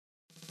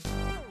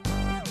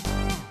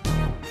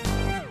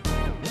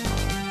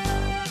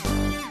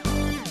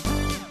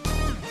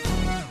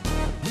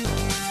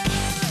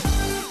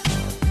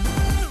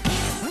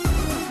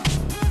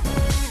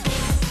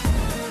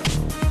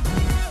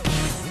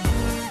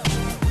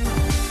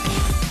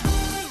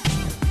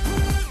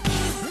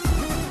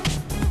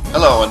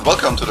Hello and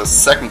welcome to the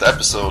second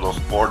episode of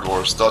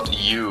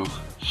BoardWars.eu,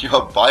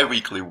 your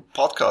bi-weekly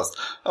podcast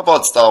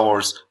about Star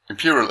Wars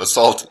Imperial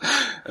Assault,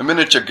 a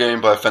miniature game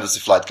by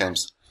Fantasy Flight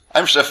Games.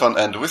 I'm Stefan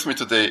and with me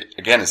today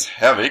again is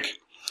Herwig.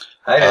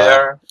 Hi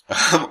there.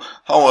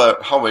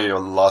 How were your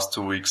last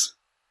 2 weeks?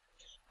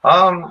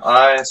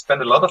 I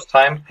spent a lot of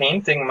time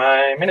painting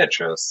my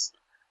miniatures.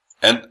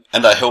 And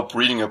I hope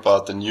reading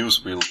about the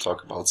news we'll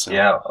talk about soon.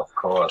 Yeah, of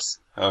course.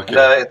 Okay. And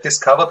I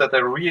discovered that I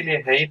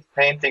really hate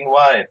painting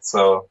white,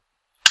 so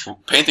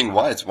Painting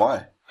white,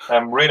 why?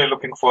 I'm really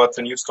looking forward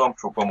to new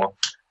Stormtrooper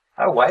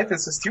mode. White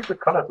is a stupid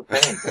color to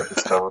paint, I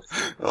discovered.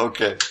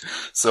 Okay,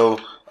 so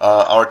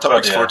our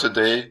topics for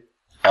today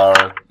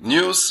are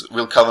news.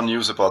 We'll cover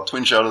news about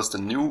Twin Shadows, the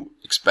new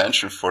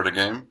expansion for the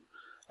game.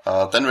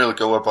 Then we'll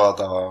go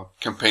about our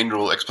campaign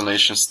rule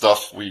explanation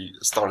stuff we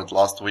started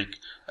last week,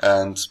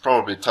 and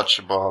probably touch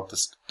about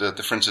the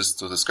differences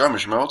to the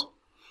skirmish mode.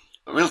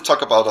 We'll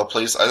talk about our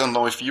plays. I don't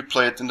know if you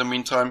played in the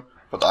meantime,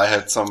 but I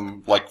had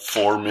some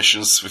 4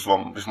 missions with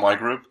my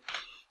group.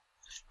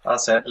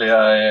 Sadly,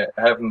 I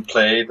haven't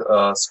played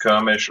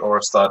skirmish or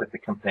started the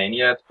campaign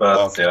yet,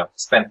 but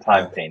spent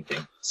time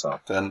painting. So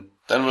then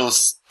we'll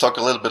talk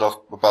a little bit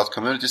about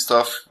community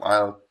stuff.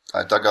 I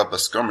dug up a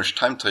skirmish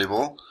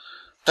timetable.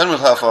 Then we'll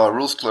have our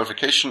rules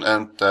clarification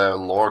and the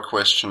lore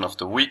question of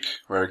the week,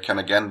 where you can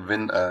again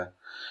win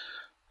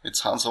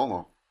it's Han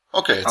Solo.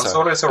 Okay, Han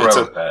Solo is a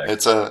road bag.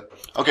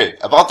 Okay,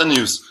 about the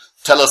news.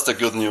 Tell us the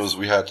good news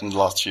we had in the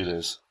last few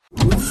days.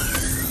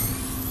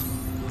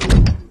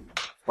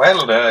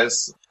 Well, there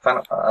is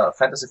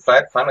Fantasy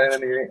Flight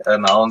finally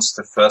announced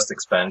the first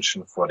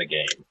expansion for the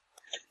game.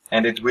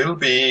 And it will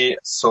be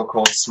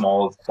so-called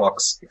small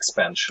box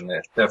expansion.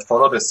 They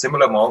followed a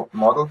similar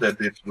model they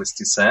did with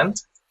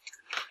Descent.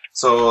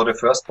 So the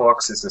first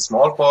box is a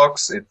small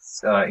box. It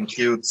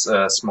includes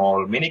a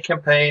small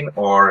mini-campaign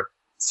or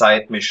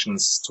side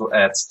missions to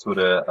add to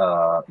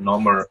the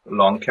normal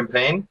long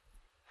campaign.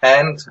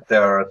 And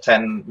there are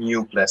 10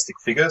 new plastic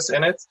figures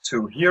in it,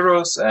 2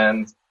 heroes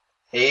and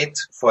 8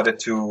 for the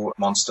 2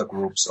 monster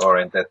groups, or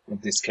in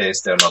this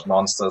case, they're not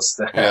monsters.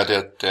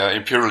 They're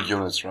Imperial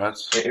units, right?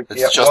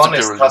 One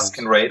is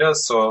Tusken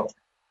Raiders,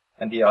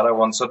 and the other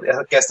one, so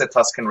I guess the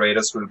Tusken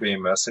Raiders will be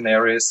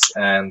mercenaries,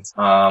 and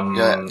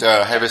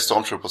they're heavy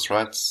stormtroopers,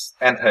 right?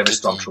 And heavy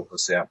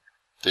stormtroopers, yeah.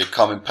 They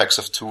come in packs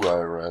of 2, I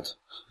read.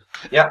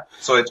 Yeah,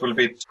 so it will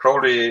be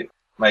probably,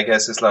 my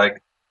guess is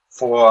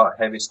 4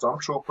 heavy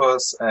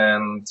stormtroopers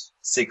and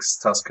 6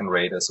 Tusken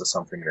Raiders or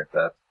something like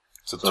that.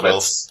 So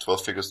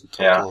 12 figures in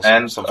total. Yeah,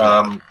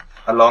 and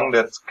along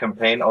that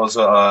campaign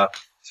also are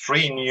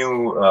 3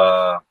 new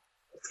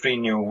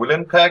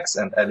villain packs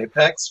and ally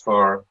packs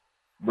for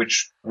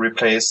which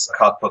replace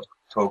cardboard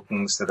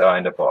tokens that are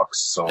in the box.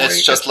 So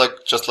it's just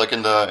like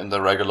in the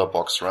regular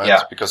box, right?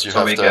 Yeah. Because you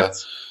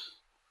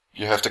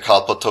have the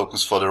cardboard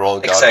tokens for the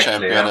Royal Guard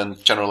Champion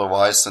and General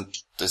Weiss, and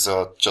these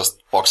are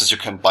just boxes you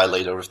can buy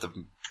later with the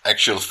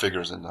actual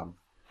figures in them.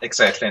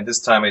 Exactly, and this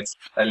time it's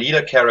a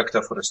leader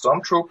character for the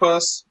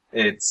Stormtroopers,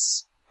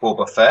 it's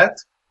Boba Fett,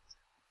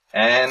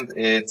 and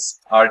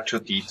it's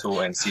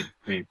R2-D2 and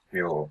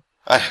C-3PO.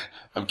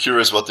 I'm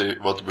curious what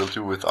we'll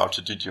do with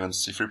R2-D2 and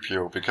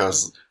C-3PO,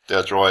 because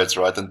they're droids,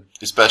 right? And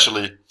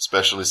especially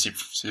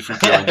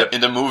C-3PO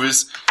in the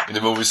movies. In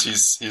the movies,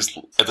 he's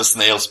at a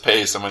snail's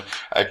pace. I mean,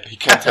 he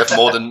can't have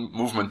more than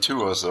movement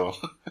 2 or so.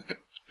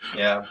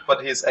 Yeah,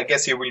 but I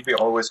guess he will be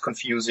always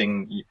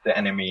confusing the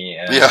enemy.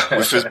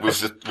 With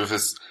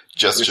his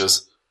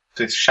gestures. With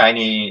his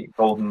shiny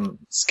golden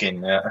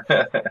skin, yeah.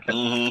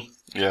 Mm-hmm.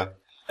 Yeah.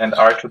 And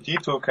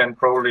R2-D2 can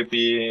probably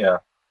be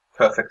a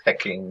perfect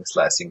hacking,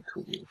 slicing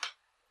tool.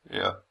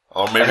 Yeah.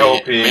 Or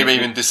maybe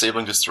even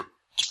disabling the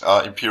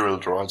Imperial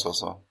droids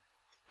also.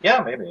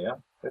 Yeah, maybe, yeah.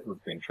 That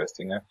would be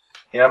interesting, yeah.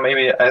 Yeah,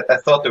 maybe, I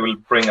thought they will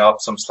bring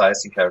out some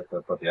slicing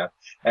character, but yeah.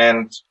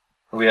 And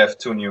we have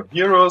 2 new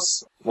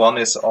heroes. One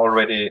is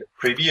already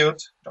previewed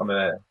on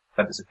the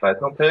Fantasy Flight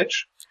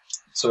homepage.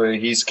 So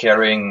he's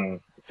carrying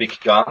a big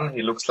gun.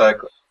 He looks like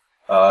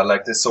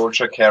the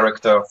soldier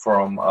character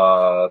from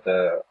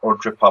the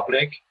Old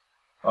Republic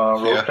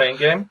role-playing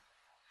game.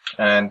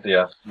 And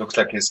looks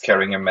like he's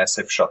carrying a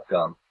massive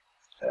shotgun.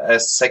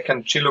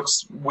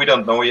 We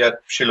don't know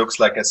yet. She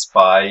looks like a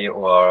spy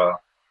or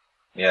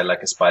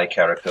like a spy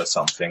character or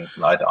something,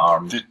 light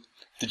armed.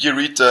 Did you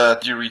read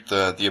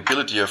the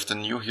ability of the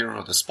new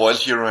hero, the spoiled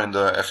hero in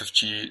the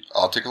FFG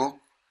article?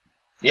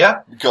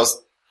 Yeah.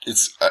 Because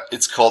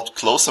it's called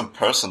Close and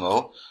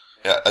Personal.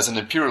 Yeah, as an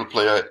Imperial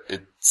player,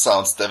 it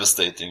sounds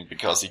devastating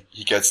because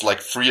he gets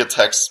 3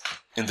 attacks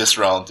in this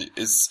round.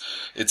 It's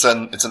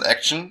an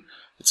action.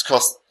 It's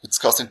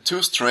costing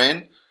 2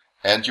 strain,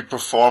 and you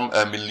perform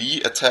a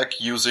melee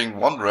attack using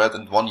 1 red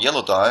and 1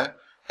 yellow die,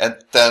 and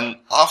then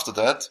after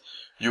that,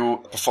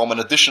 you perform an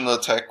additional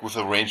attack with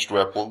a ranged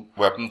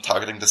weapon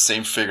targeting the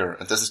same figure,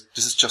 and this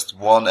is just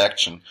 1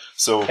 action.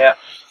 So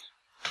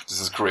this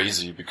is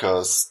crazy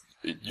because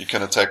you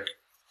can attack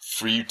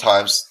 3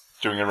 times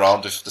during a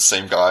round with the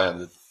same guy,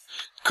 and it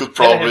could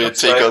probably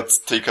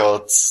take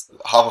out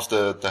half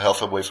of the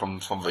health away from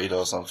Vader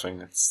or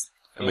something. It's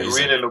amazing. He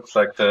really looks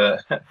like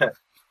the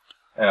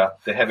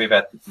heavy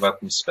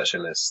weapon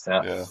specialist.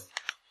 Yeah. Yeah.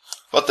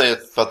 But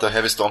the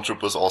heavy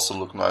stormtroopers also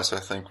look nice, I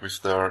think,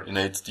 with their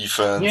innate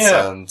defense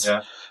and.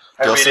 Yeah.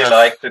 I really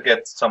like to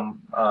get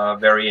some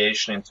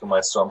variation into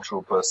my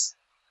stormtroopers.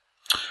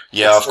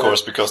 Yeah, of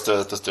course, because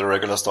the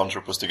regular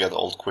stormtroopers, they get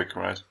old quick,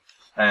 right?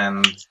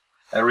 And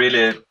I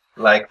really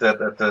liked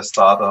that at the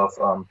start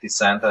of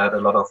Descent, I had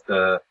a lot of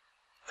the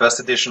first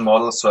edition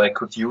models, so I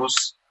could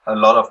use a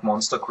lot of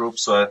monster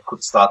groups, so I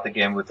could start the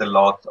game with a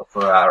lot of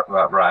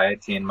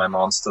variety in my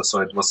monster.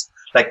 So it was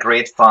like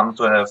great fun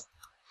to have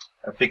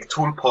a big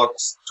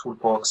toolbox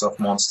of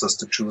monsters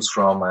to choose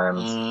from.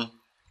 And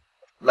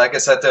like I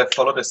said, I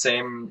follow the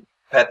same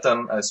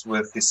pattern as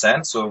with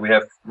Descent. So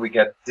we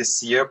get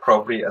this year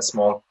probably a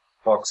small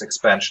box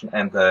expansion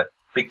and a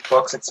big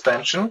box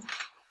expansion.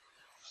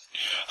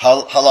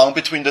 How long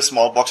between the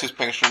small box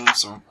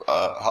expansions?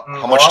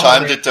 How much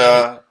time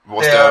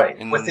was there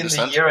in within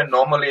Descent? the year, and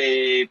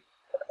normally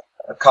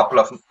a couple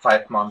of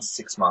 5 months,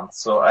 6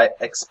 months. So I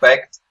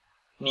expect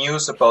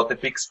news about the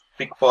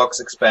big box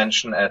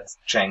expansion at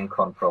Gen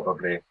Con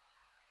probably.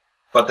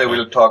 But they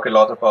will talk a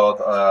lot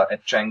about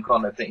at Gen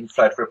Con at the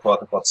in-flight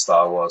report about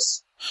Star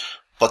Wars.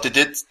 But they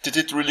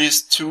did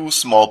release 2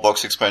 small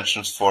box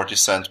expansions for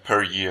Descent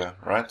per year,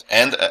 right?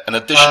 And an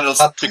additional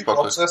big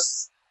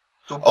box.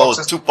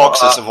 Two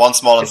boxes, one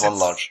small and one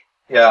large.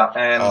 Yeah,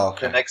 and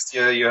the next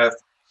year you have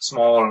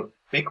small,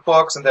 big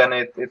box, and then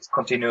it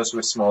continues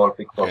with small,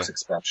 big box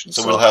expansions.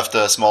 So we'll have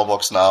the small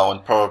box now,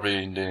 and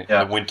probably in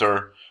the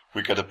winter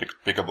we get a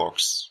bigger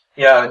box.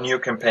 Yeah, a new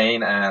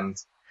campaign, and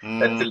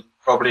that will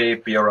probably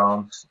be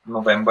around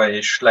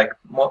November-ish. Like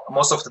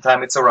most of the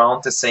time, it's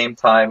around the same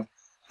time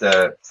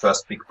the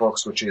first big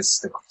box, which is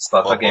the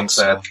starter games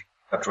that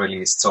got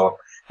released. So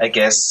I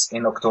guess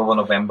in October,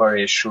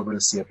 November-ish, we will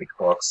see a big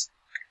box.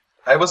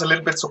 I was a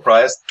little bit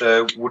surprised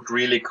they would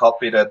really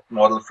copy that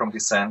model from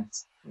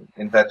Descent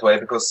in that way,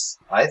 because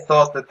I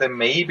thought that they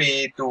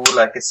maybe do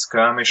like a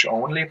skirmish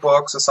only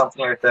box or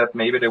something like that.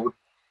 Maybe they would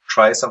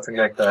try something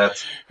like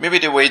that. Maybe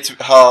they wait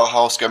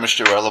how skirmish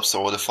develops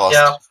over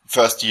the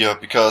first year,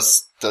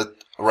 because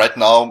right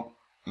now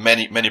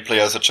many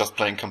players are just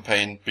playing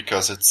campaign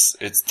because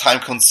it's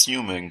time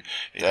consuming.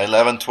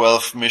 11,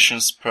 12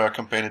 missions per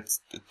campaign. It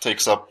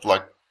takes up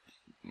like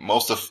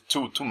most of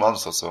two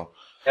months or so.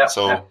 Yeah.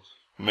 So.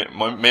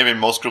 Maybe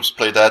most groups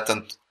play that,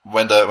 and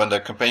when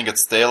the campaign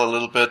gets stale a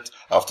little bit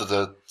after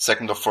the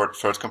second or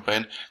third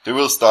campaign, they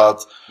will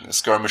start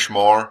skirmish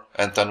more,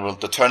 and then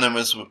the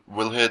tournaments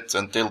will hit,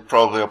 and they'll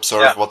probably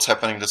observe what's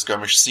happening in the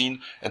skirmish scene,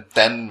 and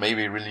then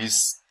maybe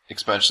release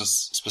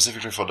expansions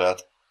specifically for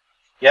that.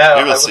 Yeah,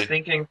 I was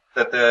thinking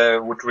that they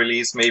would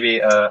release maybe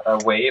a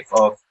wave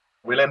of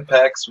villain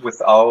packs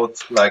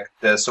without like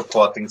the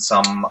supporting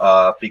some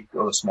big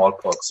or small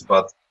packs,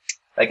 but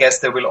I guess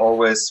there will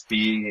always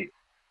be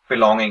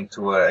belonging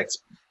to a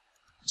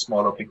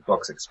smaller big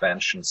box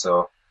expansion,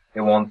 so they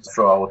won't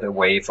throw out a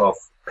wave of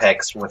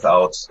packs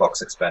without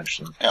box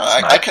expansion. Yeah,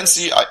 I can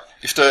see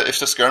if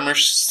the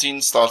skirmish scene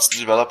starts to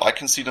develop, I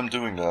can see them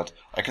doing that.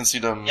 I can see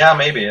them. Yeah,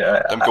 maybe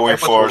them going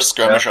for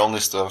skirmish only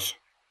stuff,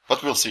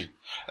 but we'll see.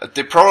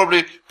 They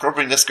probably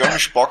in the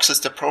skirmish boxes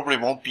there probably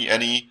won't be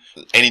any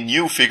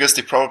new figures.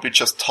 They probably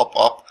just top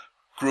up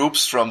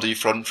groups from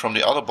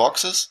the other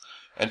boxes.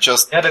 And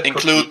just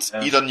include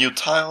either new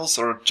tiles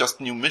or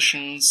just new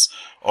missions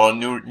or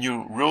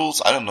new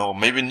rules. I don't know.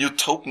 Maybe new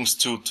tokens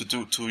to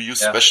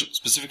use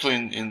specifically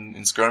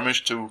in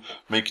skirmish to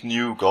make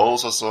new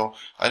goals or so.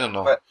 I don't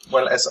know.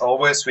 Well, as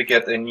always, we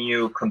get a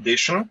new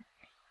condition.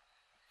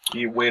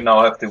 We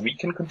now have the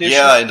weekend condition.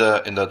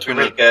 Yeah, in the Twin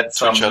we will get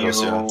some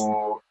Shadows,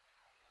 new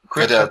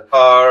critical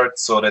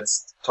cards. So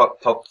that's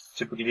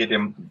typically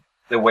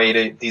the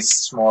way these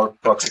small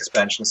box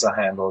expansions are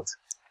handled.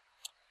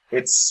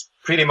 It's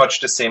pretty much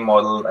the same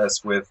model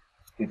as with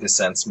the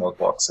Descent small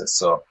boxes.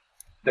 So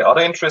the other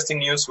interesting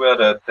news were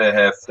that they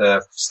have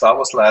the Star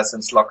Wars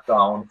license locked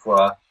down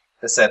for,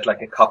 they said,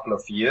 like a couple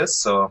of years.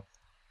 So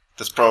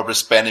that's probably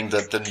spanning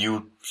the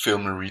new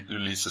film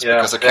releases,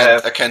 because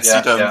I can't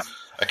see them. Yeah.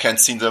 I can't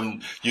see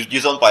them.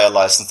 You don't buy a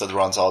license that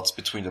runs out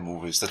between the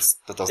movies.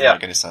 That doesn't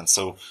make any sense.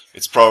 So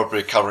it's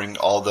probably covering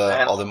all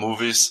the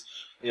movies.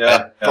 Yeah.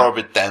 And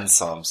probably then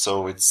some.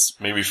 So it's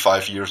maybe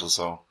 5 years or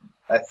so.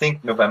 I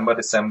think November,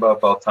 December,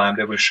 about time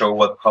they will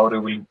show how they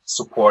will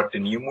support the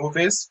new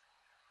movies.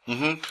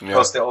 Mm-hmm. Yeah.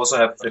 Because they also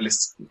have the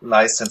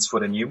license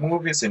for the new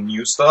movies and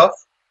new stuff.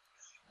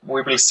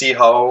 We will see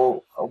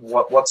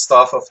what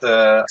stuff of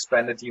the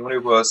expanded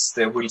universe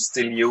they will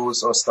still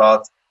use or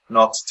start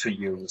not to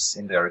use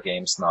in their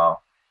games now.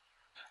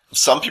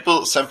 Some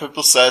people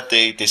said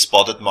they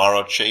spotted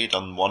Mara Jade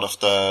on one of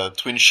the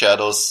Twin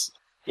Shadows.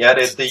 Yeah,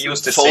 they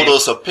used the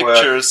photos or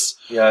pictures.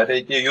 Yeah,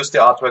 they use the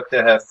artwork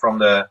they have from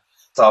the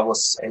Star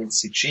Wars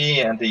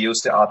LCG, and they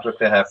use the artwork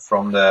they have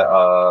from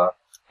the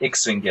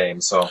X-Wing game.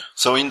 So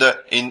in the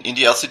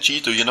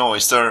LCG, do you know,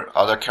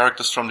 are there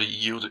characters from the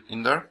EU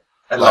in there?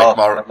 A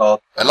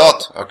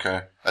lot.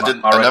 Okay,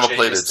 I never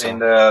played it. So. In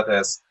there,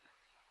 there's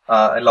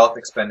a lot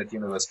expanded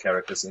universe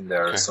characters in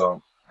there. Okay.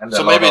 So And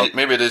so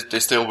maybe they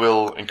still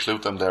will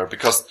include them there,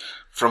 because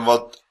from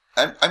what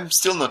I'm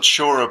still not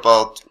sure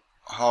about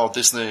how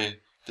Disney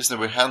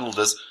will handle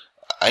this.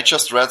 I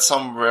just read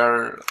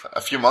somewhere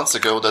a few months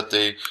ago that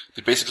they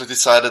basically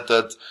decided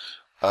that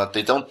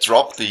they don't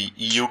drop the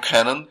EU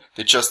canon.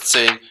 They just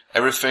say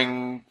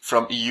everything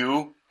from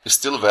EU is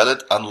still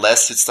valid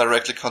unless it's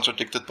directly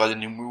contradicted by the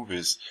new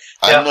movies.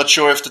 Yeah. I'm not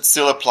sure if that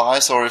still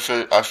applies or if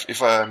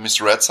I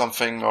misread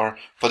something,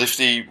 but if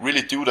they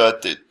really do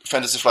that,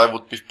 Fantasy Flight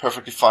would be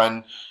perfectly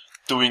fine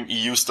doing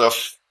EU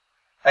stuff.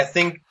 I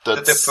think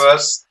that the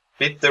first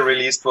bit they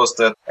released was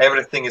that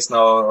everything is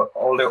now,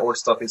 all the old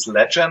stuff is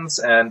Legends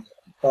and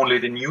only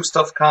the new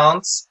stuff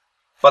counts.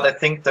 But I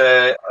think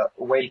they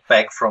went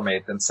back from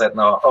it and said,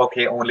 no,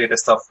 okay, only the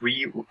stuff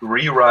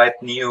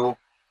rewrite new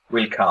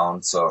will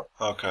count. So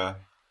okay,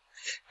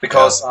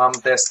 because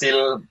there's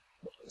still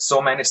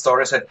so many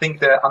stories. I think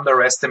they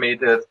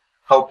underestimated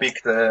how big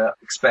the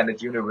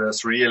expanded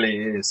universe really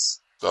is.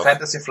 So.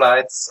 Fantasy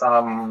Flights,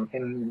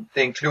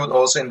 they include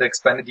also in the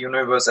expanded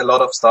universe a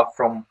lot of stuff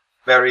from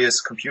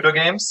various computer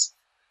games.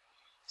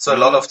 So a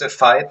lot of the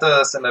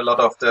fighters and a lot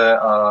of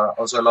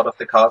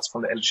the cards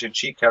from the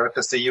LGG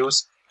characters they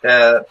use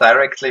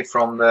directly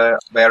from the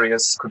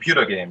various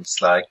computer games,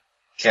 like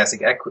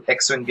classic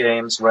X-Wing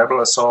games,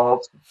 Rebel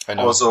Assault,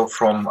 also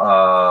from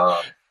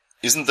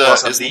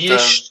Force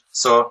Unleashed.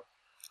 So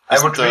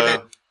I would really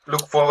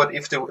look forward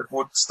if they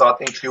would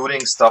start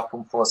including stuff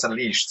from Force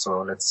Unleashed.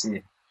 So let's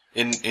see.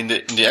 In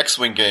the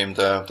X-Wing game,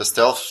 the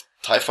stealth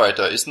TIE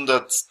Fighter, isn't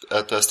that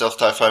the stealth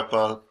TIE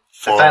Fighter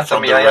the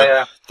Phantom,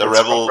 the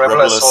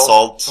Rebel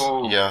Assault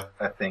 2, yeah.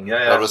 I think,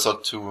 Rebel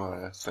Assault 2,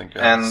 I think.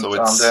 Yeah. And so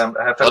it's they have a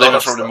not lot even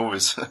of from the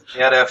movies.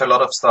 Yeah, they have a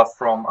lot of stuff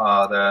from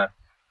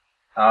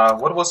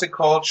what was it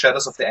called?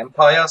 Shadows of the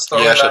Empire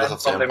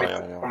storyline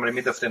from the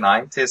mid of the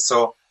 90s.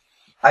 So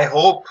I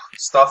hope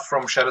stuff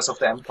from Shadows of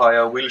the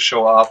Empire will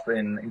show up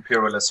in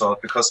Imperial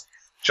Assault, because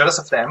Shadows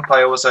of the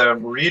Empire was a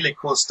really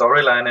cool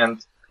storyline,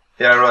 and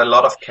there are a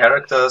lot of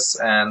characters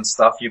and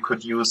stuff you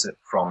could use it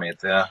from it.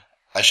 Yeah.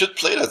 I should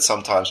play that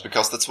sometimes,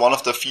 because that's one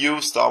of the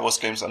few Star Wars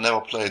games I never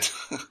played.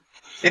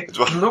 It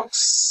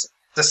looks...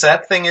 The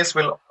sad thing is,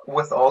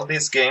 with all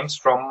these games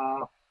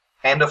from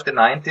end of the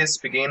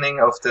 90s, beginning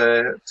of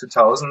the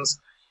 2000s,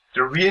 they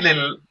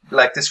really,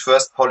 like these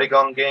first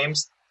Polygon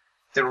games,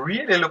 they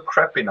really look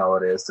crappy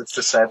nowadays. That's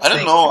the sad thing. I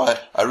don't know.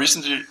 I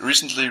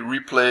recently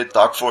replayed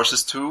Dark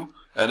Forces 2,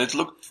 and it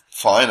looked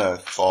fine. I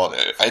thought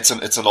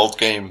it's an old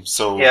game,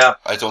 so yeah.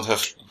 I don't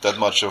have that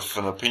much of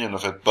an opinion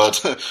of it,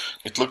 but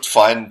it looked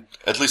fine,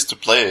 at least to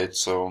play it.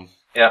 So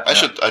yeah, I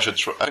think I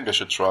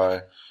should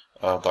try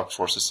Dark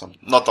Forces.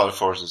 Not Dark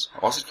Forces.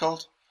 What's it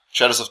called?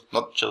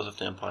 Not Shadows of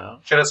the Empire.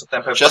 Shadows of the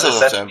Empire.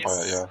 Shadows of the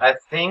Empire. Yeah. I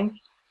think,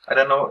 I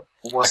don't know.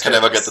 I can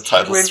never get the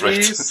title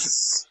straight.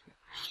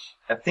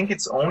 I think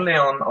it's only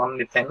on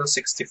Nintendo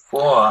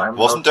 64.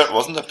 Wasn't there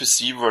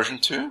PC version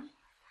too?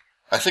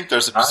 I think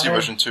there's a PC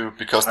version too,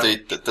 because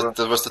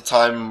there was the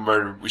time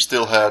where we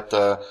still had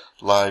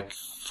like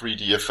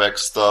 3D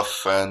effects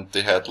stuff, and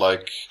they had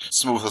like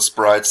smoother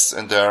sprites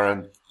in there,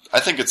 and I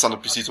think it's on the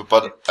PC too,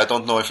 but I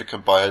don't know if you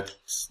can buy it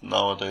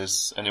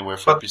nowadays anywhere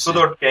for PC. But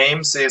Good Old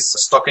Games is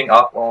stocking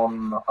up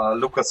on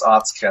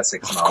LucasArts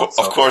classics now.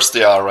 Of course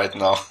they are right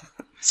now.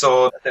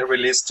 So they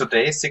released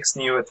today 6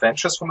 new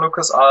adventures from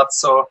LucasArts.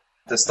 So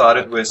they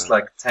started with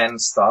like 10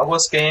 Star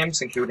Wars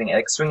games, including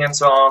X-Wing and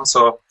so on.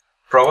 So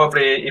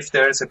probably if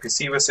there is a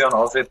PC version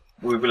of it,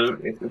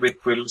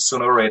 it will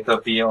sooner or later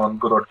be on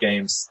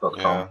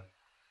goodoldgames.com.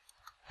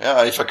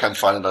 Yeah, if I can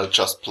find it, I'll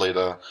just play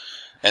the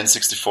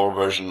N64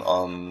 version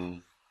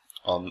on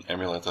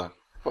emulator.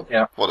 But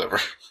yeah,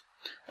 whatever.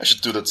 I should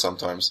do that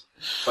sometimes.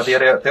 But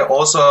yeah, they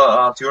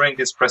also during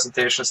these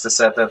presentations they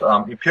said that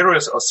Imperial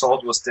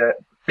Assault was their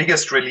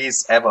biggest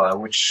release ever,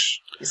 which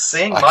is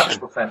saying much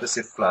for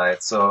Fantasy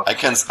Flight. So I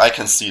can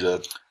see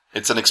that.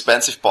 It's an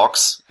expensive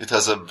box. It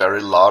has a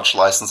very large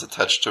license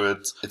attached to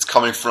it. It's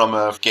coming from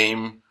a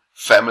game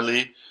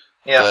family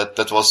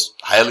that was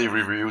highly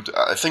reviewed.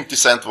 I think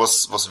Descent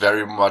was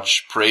very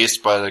much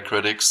praised by the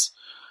critics,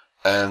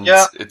 and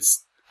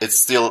it's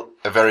still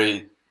a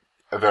very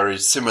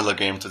similar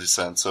game to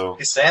Descent. So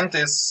Descent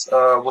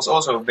was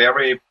also a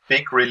very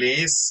big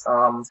release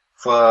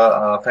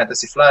for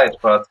Fantasy Flight,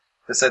 but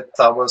they said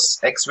Star Wars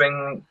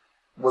X-Wing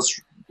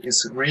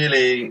is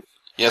really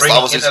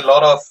bringing in a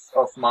lot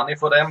of money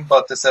for them,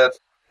 but they said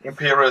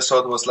Imperial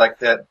Assault was like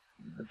the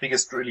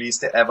biggest release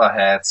they ever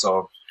had.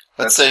 So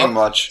that's saying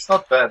much. It's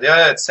not bad.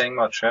 Yeah, it's saying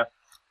much. Yeah.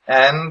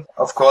 And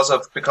of course,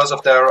 because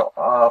of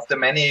the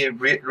many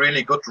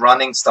really good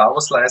running Star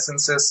Wars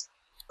licenses,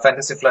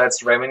 Fantasy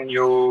Flight's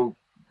revenue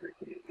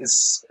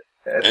is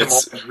at the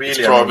moment really...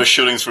 It's probably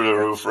shooting through the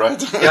roof,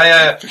 right?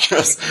 Yeah.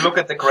 Because if you look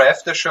at the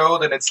graph they show,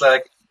 then it's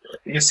like,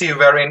 you see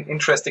very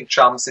interesting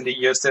jumps in the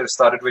years they've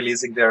started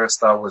releasing their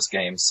Star Wars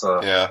games.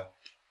 So. Yeah.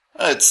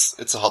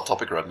 It's a hot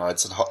topic right now.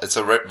 It's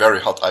a very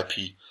hot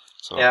IP.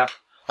 So yeah.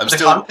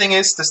 Fun thing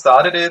is, they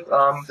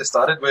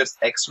started with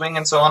X-Wing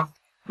and so on,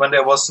 when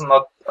there was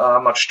not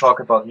much talk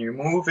about new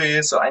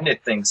movies or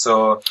anything.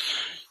 So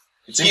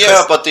It's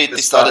Yeah, interesting. but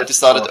they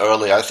started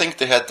early. I think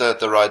they had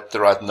the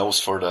right nose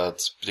for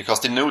that because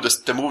they knew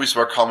the movies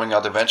were coming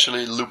out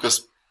eventually.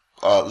 Lucas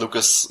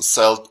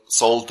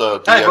sold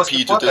the Yeah, it was IP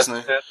to before that,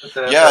 Disney.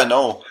 Yeah, I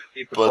know,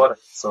 before that,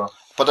 so.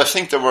 but I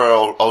think there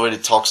were already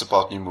talks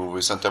about new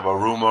movies, and there were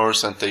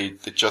rumors, and they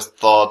just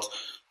thought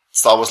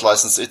Star Wars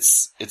license.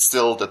 It's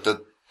still that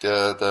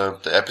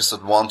the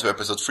episode 1 to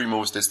episode 3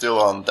 movies, they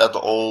still aren't that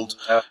old,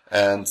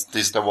 and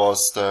there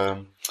was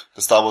the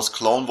Star Wars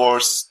Clone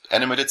Wars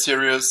animated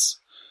series,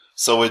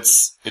 so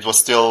it was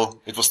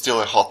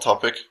still a hot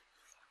topic.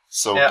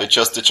 So they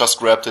just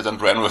grabbed it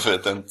and ran with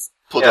it and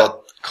put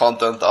out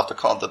content after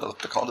content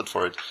after content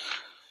for it.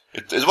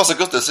 It was a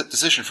good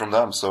decision from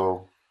them,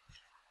 so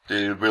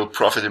they will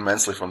profit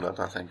immensely from that,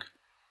 I think.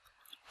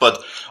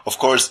 But of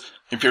course,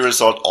 Imperial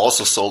Assault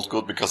also sold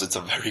good because it's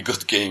a very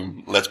good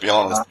game. Let's be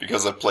honest,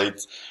 because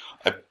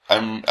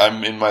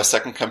I'm in my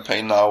second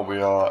campaign now.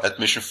 We are at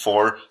mission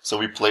 4, so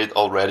we played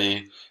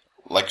already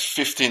like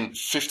 15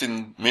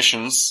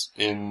 missions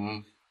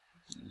in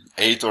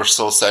 8 or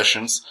so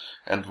sessions,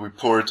 and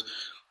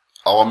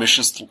our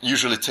missions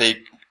usually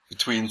take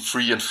between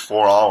 3 and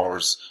 4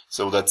 hours.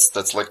 So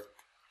that's like,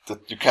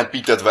 you can't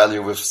beat that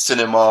value with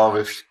cinema,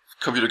 with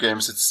computer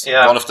games. It's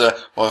one of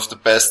the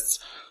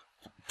best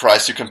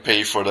price you can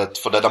pay for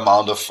that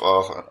amount of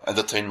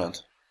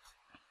entertainment.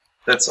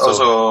 That's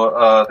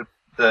also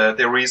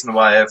the reason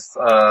why I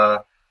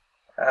have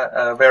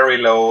a very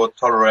low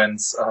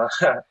tolerance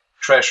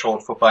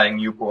threshold for buying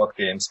new board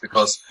games,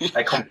 because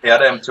I compare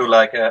them to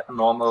like a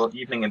normal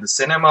evening in the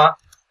cinema,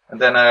 and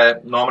then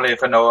normally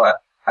if I know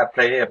I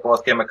play a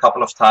board game a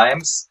couple of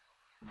times,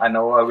 I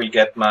know I will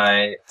get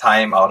my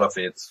time out of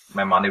it,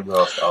 my money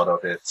worth out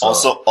of it. So.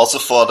 Also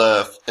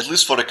at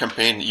least for the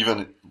campaign,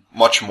 even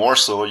much more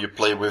so, you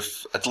play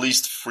with at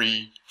least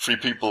three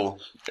people.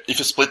 If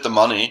you split the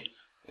money,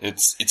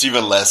 it's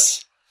even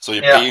less. So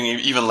you're paying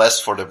even less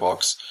for the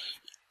box.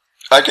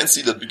 I can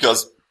see that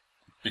because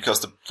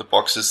the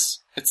box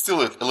it's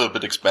still a little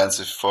bit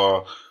expensive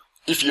for,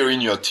 if you're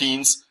in your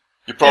teens,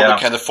 you probably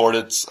can't afford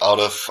it out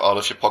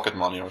of your pocket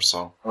money or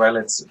so. Well,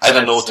 I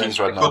don't know teens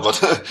right now,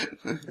 but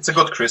it's a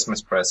good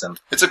Christmas present.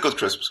 It's a good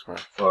Christmas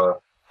present for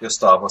your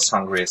Star Wars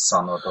hungry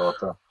son or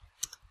daughter.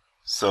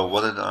 So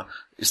what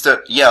is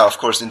there? Yeah, of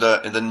course, in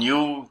the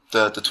new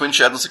the Twin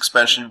Shadows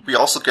expansion, we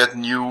also get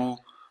new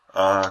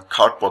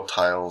cardboard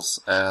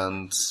tiles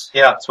and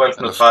 12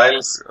 new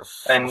tiles,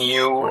 a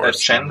new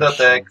agenda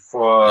deck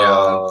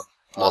for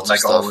lots like of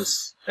stuff.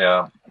 Always,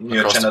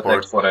 new agenda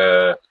deck for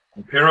the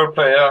Imperial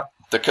player.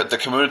 The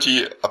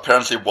community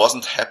apparently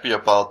wasn't happy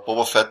about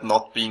Boba Fett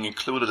not being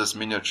included as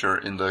miniature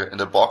in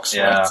the box,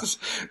 right?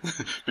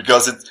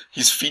 Because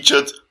he's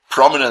featured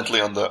prominently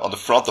on the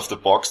front of the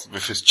box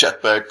with his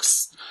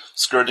jetpacks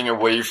skirting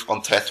away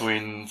on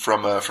Tatooine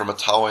from a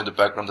tower in the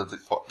background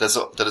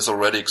that is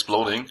already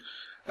exploding,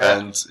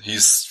 and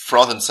he's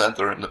front and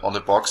center on the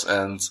box,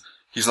 and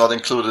he's not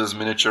included as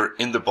miniature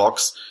in the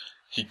box.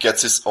 He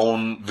gets his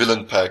own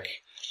villain pack.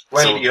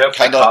 Well, so you have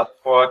the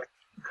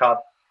card.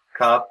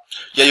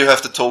 Yeah, you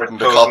have the cardboard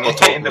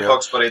token in the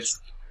box, but it's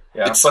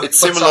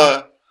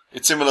similar.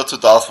 It's similar to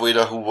Darth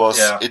Vader, who was.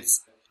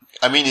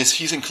 I mean,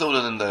 he's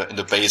included in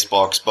the base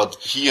box, but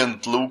he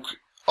and Luke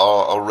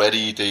are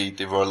already.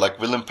 They were like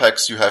villain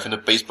packs you have in the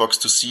base box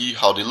to see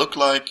how they look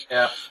like,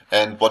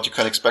 and what you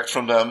can expect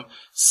from them.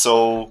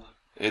 So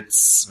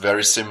it's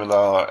very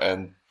similar,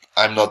 and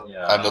I'm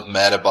not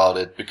mad about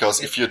it,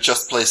 because if you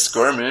just play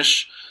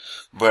skirmish,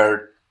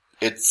 where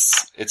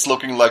it's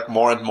looking like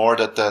more and more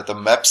that the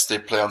maps they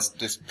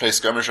play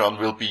skirmish on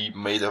will be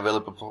made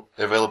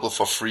available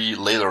for free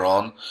later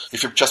on.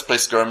 If you just play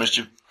skirmish,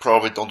 you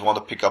probably don't want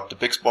to pick up the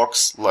big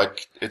box,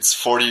 like it's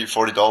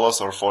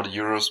 $40 or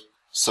 €40.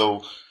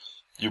 So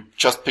you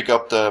just pick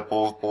up the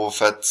Boba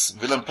Fett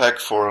villain pack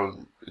for,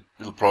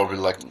 it'll probably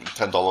like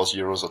 $10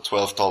 euros or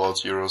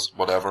 $12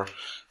 whatever.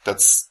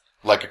 That's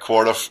like a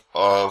quarter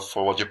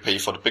for what you pay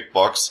for the big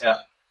box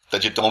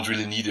that you don't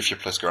really need if you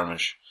play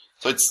skirmish.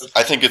 So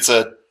I think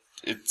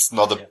it's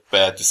not a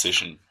bad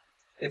decision.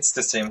 It's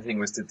the same thing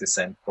with the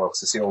Descent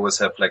boxes. You always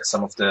have like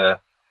some of the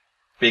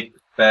big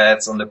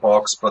bads on the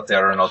box, but they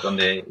are not on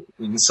the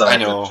inside. I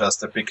know.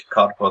 Just a big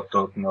cardboard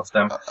token of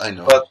them. I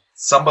know. But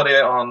somebody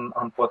on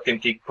Board Game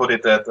Geek put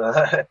it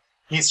that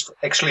he's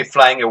actually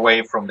flying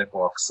away from the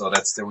box, so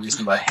that's the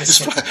reason why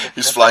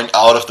he's flying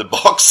out of the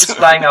box. He's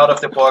flying out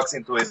of the box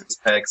into his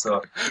pack,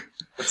 so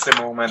that's the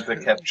moment they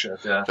captured.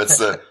 Yeah. That's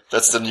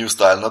the new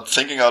style. Not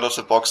thinking out of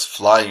the box,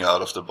 flying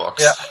out of the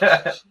box.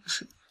 Yeah.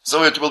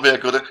 So it will be a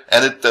good,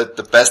 and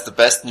the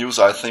best news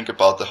I think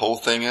about the whole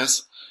thing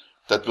is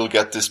that we'll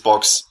get this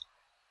box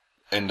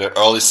in the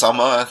early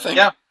summer, I think.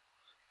 Yeah.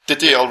 Did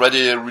they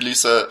already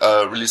release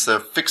a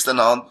fixed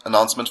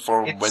announcement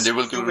for when they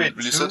will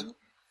release it?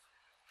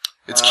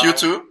 It's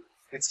Q2?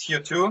 It's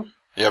Q2.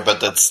 Yeah, but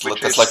that's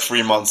like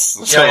 3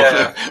 months.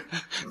 Yeah.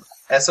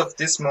 As of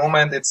this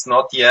moment, it's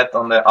not yet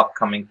on the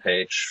upcoming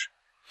page.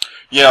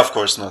 Yeah, of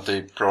course not.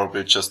 They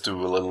probably just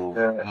do a little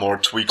more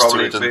tweaks to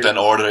it and then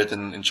order it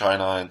in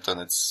China, and then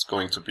it's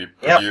going to be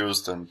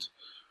produced and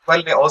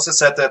Well, they also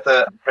said that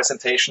the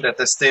presentation that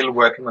they're still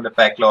working on the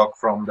backlog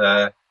from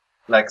the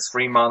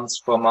 3 months,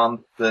 4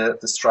 months the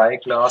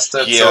strike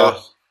lasted. Yeah. So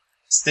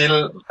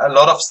still a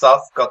lot of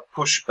stuff got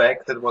pushed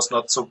back that was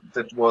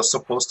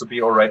supposed to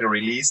be already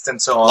released and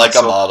so on. Like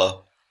Armada.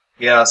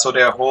 Yeah, so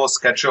their whole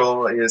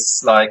schedule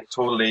is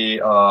totally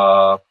they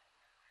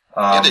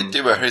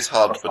were hit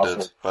hard by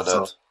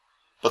that.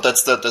 But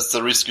that's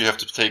the risk you have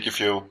to take if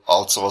you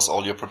outsource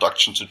all your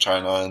production to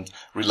China and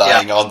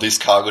relying on these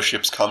cargo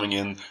ships coming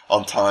in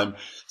on time.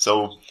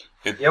 So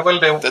they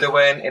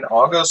were in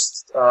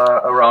August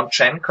around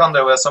Gen Con.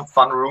 There were some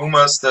fun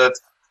rumors that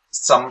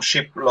some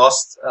ship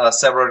lost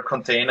several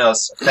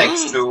containers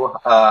thanks to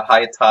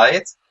high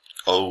tide.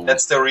 Oh,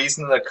 that's the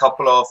reason a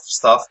couple of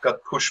stuff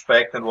got pushed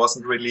back and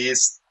wasn't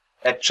released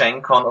at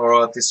Gen Con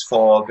or this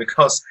fall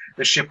because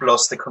the ship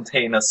lost the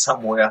container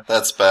somewhere.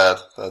 That's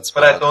bad.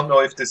 But I don't know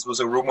if this was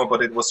a rumor,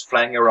 but it was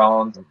flying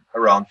around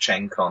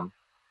Gen Con.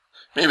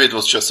 Maybe it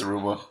was just a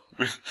rumor.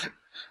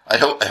 I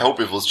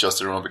hope it was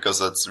just a rumor because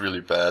that's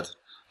really bad.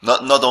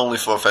 Not only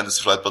for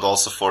Fantasy Flight but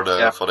also for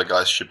the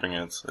guys shipping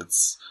it.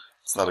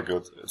 It's not a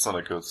good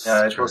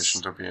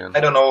situation to be in. I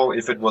don't know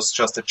if it was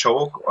just a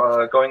joke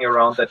going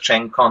around at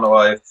Gen Con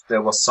or if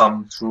there was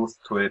some truth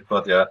to it,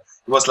 but yeah.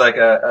 It was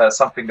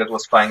something that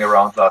was flying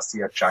around last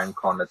year at Gen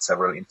Con at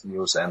several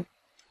interviews and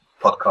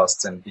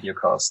podcasts and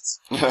videocasts.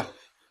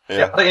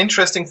 The other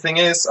interesting thing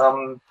is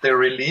they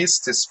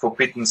released this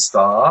Forbidden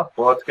Star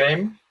board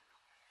game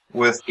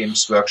with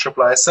Games Workshop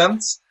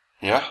license.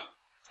 Yeah.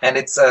 And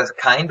it's a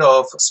kind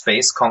of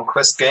space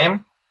conquest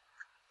game.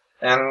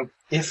 And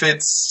if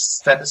it's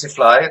Fantasy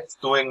Flight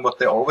doing what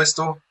they always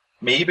do,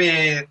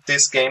 maybe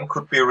this game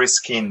could be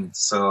reskinned.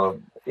 So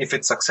if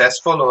it's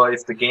successful or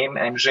if the game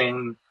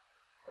engine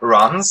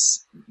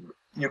runs,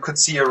 you could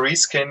see a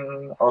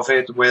reskin of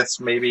it with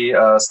maybe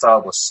a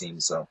Star Wars theme.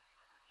 So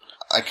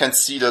I can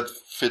see that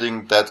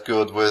fitting that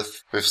good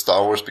with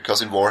Star Wars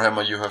because in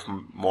Warhammer you have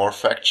more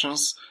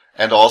factions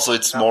and also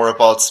it's more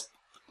about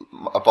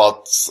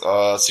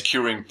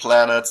securing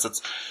planets.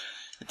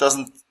 It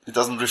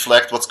doesn't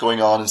reflect what's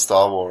going on in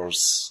Star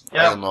Wars.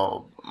 Yeah. I don't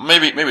know.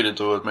 Maybe they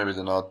do it. Maybe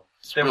they're not.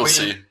 We'll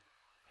see.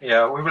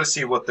 Yeah, we will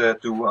see what they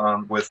do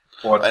with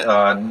more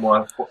Star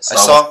Wars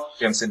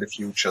games in the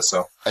future.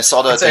 So I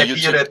saw that it's an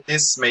idea that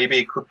this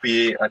maybe could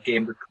be a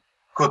game that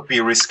could be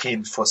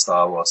reskinned for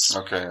Star Wars.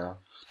 Okay. Yeah.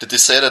 Did they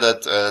say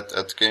that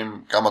at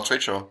Game Gamma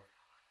Trade Show?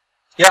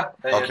 Yeah,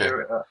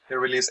 they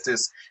released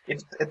this.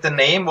 The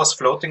name was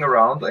floating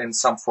around in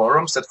some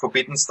forums that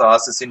Forbidden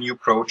Stars is a new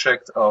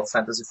project of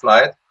Fantasy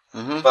Flight,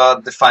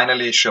 but they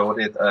finally showed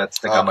it at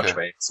the Gamma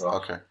Trade.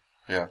 So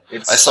yeah,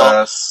 it's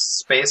a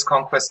space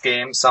conquest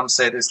game. Some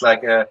said it's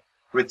like a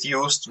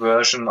reduced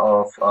version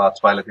of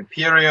Twilight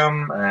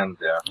Imperium, and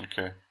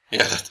Okay,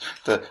 yeah,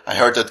 I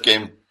heard that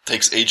game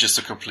takes ages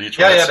to complete.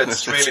 Right? Yeah,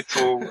 that's really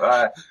true.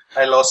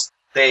 I lost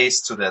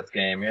days to that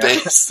game. Yeah.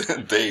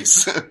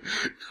 Days.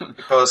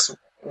 Because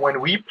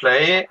when we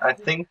play, I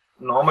think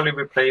normally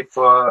we play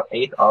for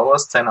 8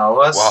 hours, 10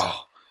 hours.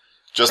 Wow.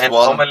 Just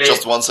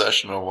one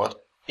session or what?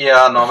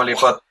 Yeah, normally,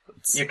 but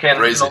you can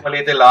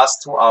normally the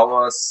last 2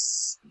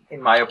 hours,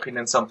 in my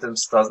opinion,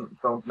 sometimes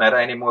don't matter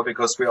anymore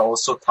because we're all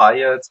so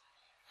tired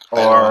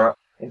or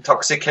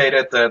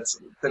intoxicated that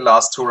the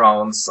last 2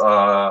 rounds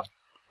are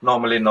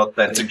normally not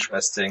that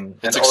interesting.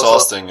 It's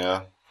exhausting,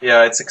 yeah.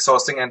 Yeah, it's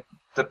exhausting, and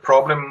the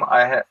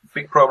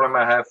big problem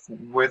I have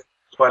with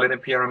Twilight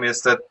Imperium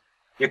is that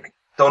you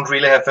don't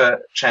really have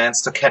a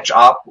chance to catch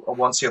up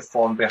once you've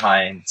fallen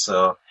behind.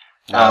 So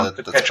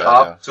to catch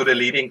up to the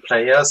leading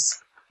players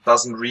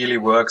doesn't really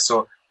work.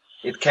 So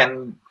it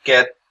can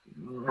get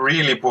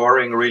really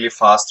boring really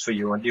fast for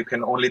you, and you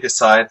can only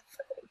decide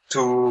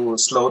to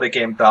slow the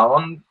game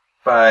down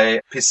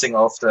by pissing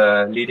off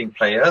the leading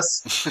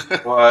players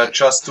or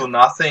just do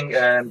nothing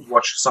and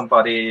watch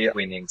somebody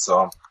winning.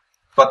 So.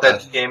 But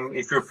that game,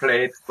 if you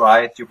play it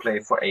right, you play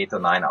for 8 or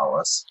 9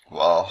 hours.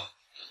 Wow.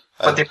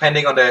 But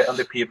depending on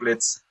the people,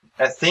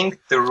 I think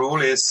the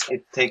rule is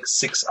it takes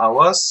 6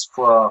 hours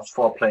for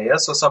 4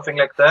 players or something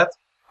like that,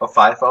 or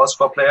 5 hours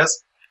for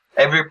players.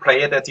 Every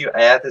player that you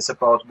add is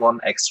about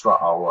 1 extra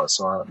hour.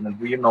 So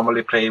we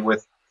normally play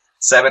with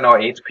 7 or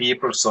 8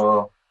 people.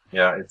 So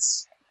yeah,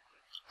 it's.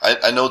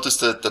 I noticed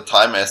that the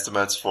time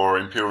estimates for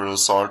Imperial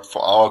Assault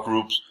for our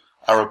groups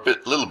are a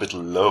little bit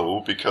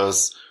low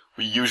because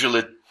we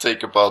usually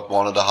take about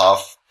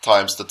 1.5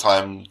 times the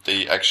time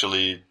they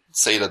actually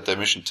say that the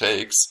mission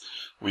takes.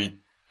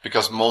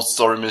 Because most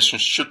story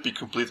missions should be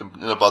completed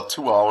in about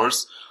 2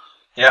 hours.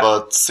 Yeah.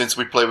 But since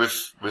we play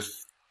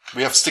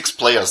we have 6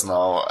 players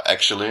now,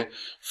 actually.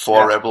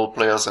 4 Rebel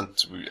players and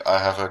I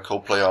have a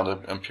co-player on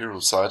the Imperial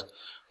side.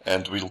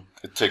 And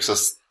it takes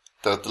us,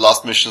 the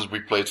last missions we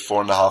played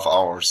 4.5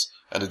 hours.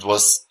 And it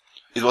was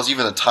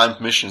even a timed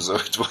mission, so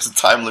it was a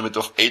time limit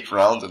of 8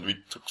 rounds, and we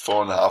took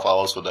 4.5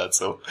 hours for that,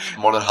 so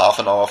more than half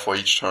an hour for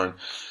each turn.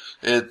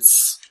 It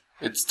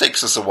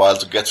takes us a while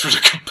to get through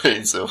the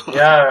campaign, so.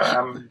 Yeah,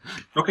 I'm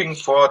looking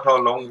forward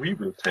how long we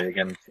will take,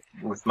 and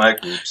with my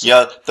groups.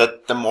 Yeah,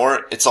 that the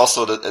more it's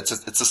also that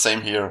it's the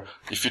same here.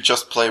 If you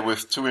just play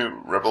with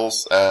 2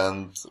 rebels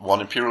and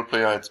 1 Imperial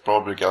player, it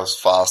probably goes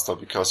faster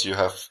because you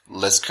have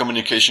less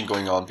communication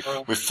going on.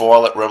 With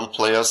 4 rebel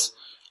players,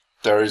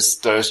 there is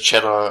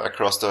chatter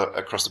across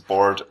the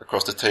board,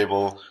 across the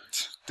table.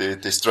 They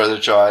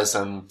strategize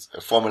and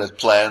formulate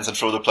plans and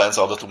throw the plans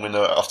out of the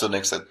window after the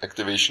next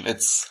activation.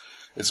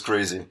 It's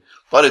crazy,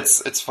 but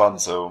it's fun.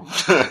 So,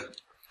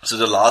 so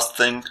the last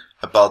thing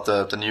about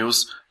the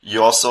news,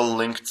 you also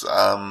linked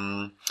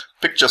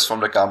pictures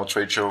from the Gamma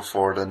trade show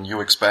for the new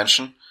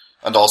expansion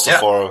and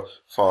also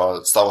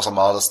for Star Wars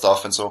Armada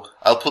stuff. And so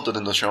I'll put it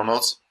in the show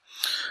notes.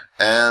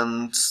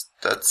 And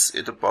that's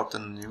it about the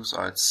news,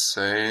 I'd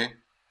say.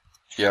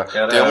 Yeah,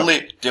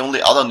 the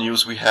only other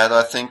news we had,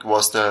 I think,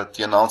 was the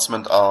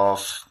announcement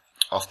of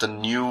the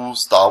new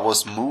Star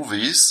Wars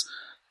movies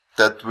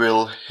that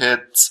will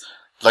hit,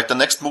 like the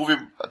next movie,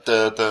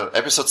 the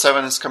episode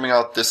 7 is coming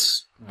out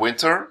this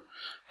winter.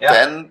 Yeah.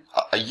 Then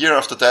a year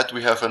after that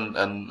we have an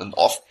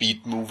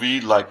offbeat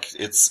movie, like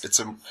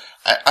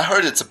I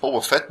heard it's a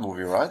Boba Fett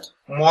movie, right?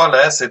 More or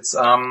less, it's,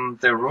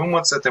 the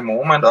rumors at the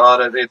moment are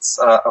that it's,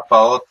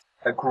 about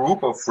a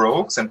group of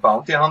rogues and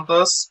bounty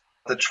hunters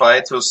that try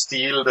to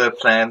steal the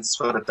plans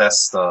for the Death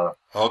Star.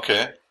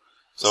 Okay.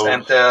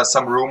 And there are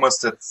some rumors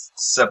that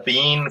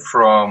Sabine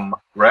from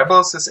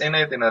Rebels is in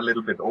it, in a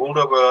little bit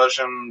older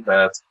version,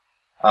 that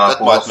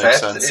Boba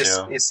Fett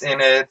is in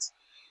it.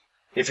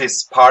 If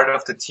he's part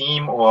of the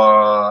team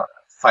or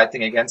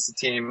fighting against the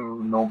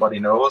team, nobody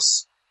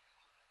knows.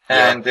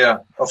 And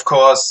of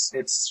course,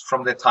 it's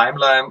from the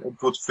timeline, it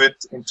would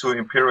fit into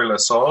Imperial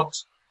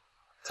Assault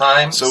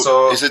time.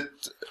 So is it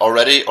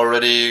already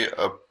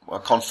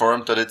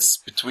confirmed that it's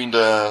between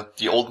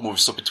the old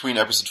movies, so between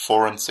episode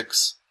 4 and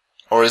 6?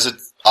 Or is it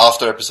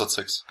after episode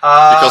 6?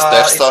 Because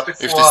Death Star, if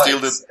they steal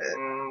the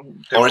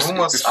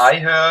rumors I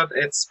heard,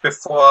 it's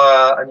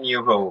before A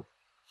New Hope.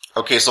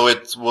 Okay, so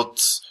it would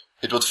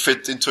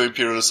fit into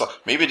Imperial Assault.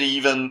 Maybe they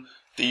even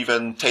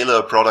tailor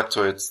a product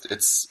to it.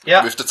 It's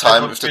with the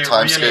time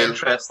really scale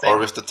or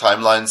with the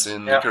timelines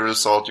in Imperial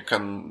Assault, you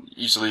can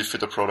easily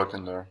fit a product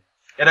in there.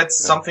 Yeah,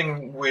 that's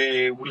something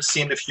we will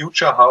see in the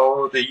future,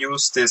 how they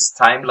use this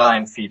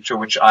timeline feature,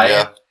 which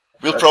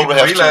we'll probably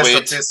have to wait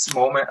at this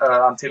moment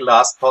until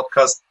last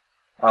podcast.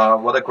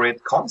 What a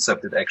great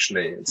concept it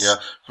actually is. Yeah,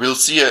 we'll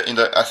see in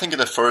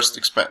the first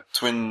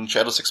Twin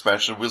Shadows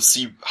expansion, we'll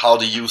see how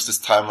they use this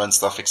timeline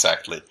stuff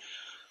exactly.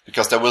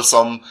 Because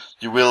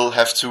you will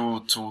have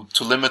to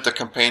limit the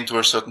campaign to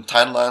a certain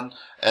timeline,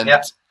 and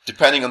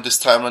depending on this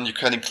timeline, you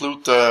can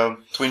include the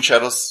Twin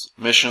Shadows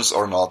missions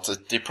or not.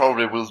 They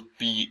probably will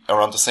be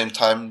around the same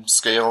time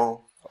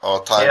scale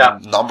or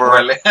time number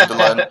in the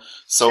line.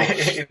 So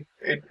it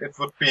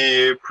would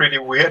be pretty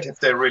weird if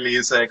they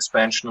release an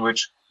expansion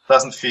which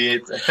doesn't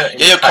fit in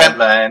the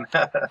timeline.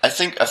 I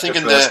think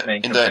in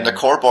the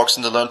core box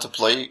in the Learn to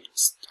Play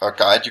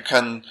guide,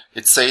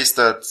 it says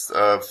that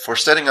for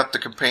setting up the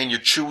campaign, you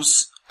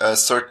choose a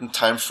certain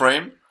time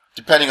frame.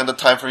 Depending on the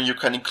time frame, you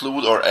can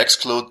include or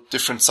exclude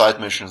different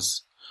side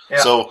missions. Yeah.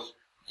 So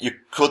you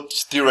could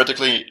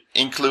theoretically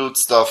include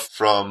stuff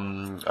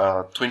from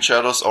Twin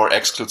Shadows or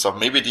exclude stuff.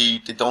 Maybe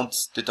they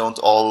don't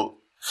all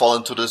fall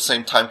into the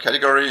same time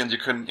category, and you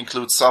can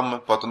include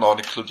some but not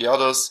include the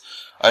others.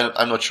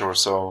 I'm not sure.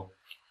 So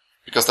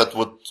because that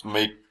would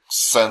make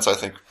sense, I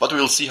think. But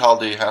we'll see how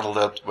they handle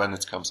that when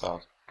it comes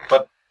out.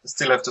 But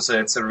still have to say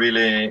it's a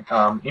really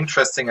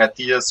interesting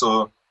idea.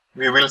 So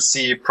we will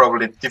see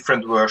probably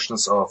different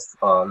versions of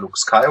Luke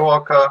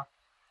Skywalker,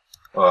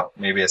 or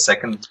maybe a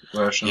second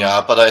version. Yeah,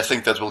 but I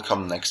think that will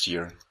come next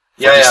year.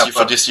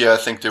 For this year, I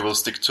think they will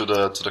stick to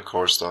the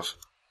core stuff.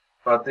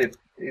 But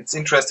it's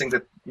interesting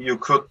that you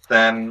could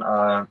then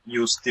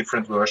use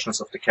different versions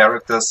of the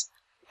characters,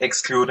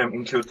 exclude them,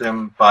 include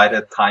them by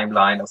the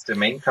timeline of the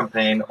main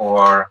campaign,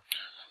 or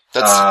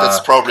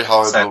that's probably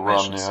how it will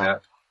run. Yeah.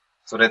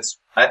 So that's,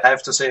 I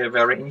have to say, a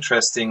very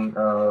interesting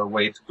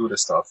way to do the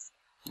stuff.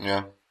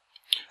 Yeah.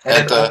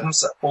 And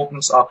it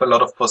opens up a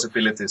lot of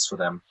possibilities for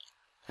them.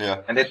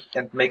 Yeah. And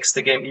it makes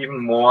the game even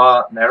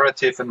more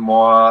narrative and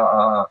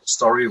more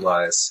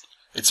story-wise.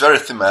 It's very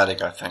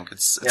thematic, I think.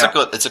 It's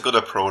a good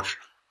approach.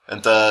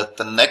 And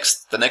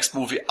the next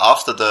movie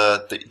after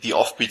the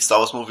offbeat Star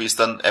Wars movie is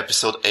then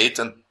episode 8,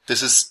 and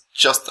this is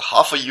just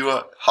half a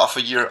year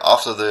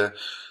after the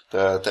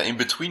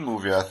in-between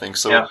movie, I think.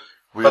 So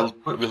we will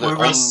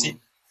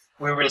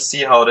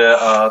see how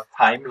the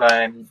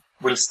timeline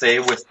will stay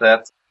with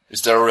that.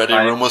 Is there already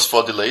rumors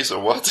for delays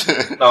or what?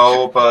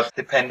 No, but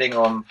depending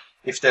on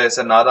if there's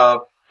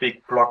another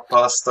big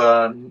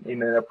blockbuster in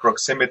the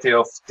proximity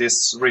of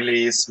this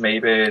release,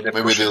 maybe they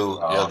push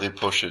it. They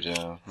push it,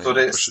 yeah. So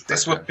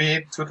this would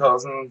be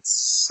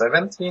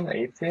 2017,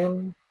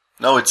 18?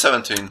 No, it's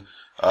 17.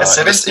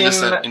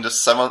 17 in the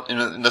summer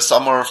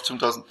of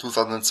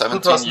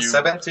 2017.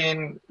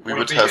 2017 we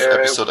would have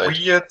episode 8.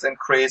 Weird and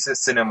crazy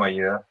cinema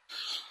year.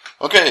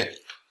 Okay,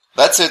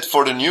 that's it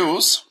for the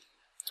news.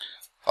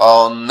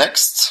 Our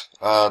next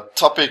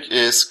topic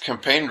is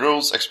campaign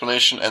rules,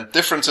 explanation, and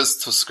differences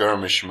to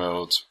skirmish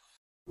mode.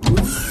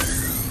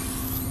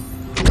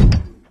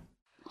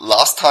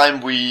 Last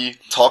time we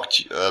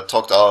talked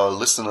our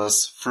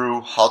listeners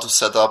through how to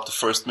set up the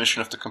first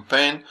mission of the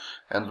campaign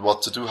and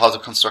what to do, how to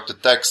construct the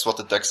decks, what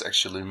the decks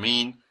actually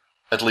mean,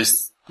 at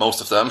least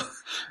most of them.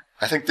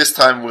 I think this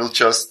time we'll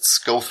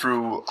just go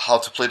through how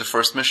to play the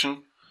first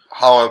mission,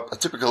 how a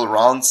typical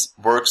round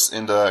works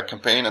in the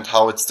campaign and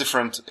how it's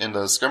different in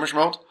the skirmish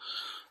mode,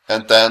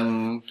 and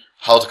then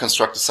how to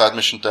construct the side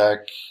mission deck,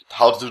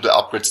 how to do the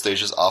upgrade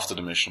stages after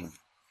the mission.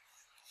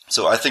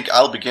 So I think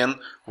I'll begin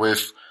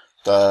with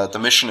the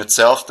mission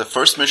itself. The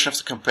first mission of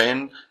the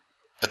campaign,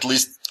 at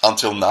least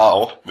until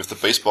now, with the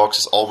base box,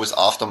 is always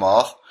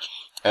Aftermath.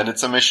 And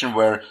it's a mission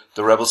where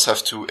the rebels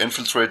have to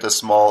infiltrate a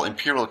small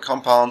Imperial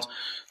compound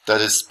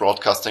that is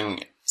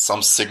broadcasting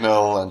some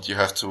signal, and you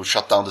have to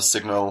shut down the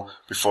signal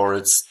before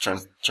it's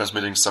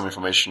transmitting some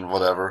information,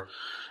 whatever.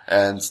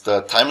 And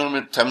the time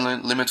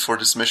limit for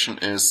this mission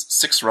is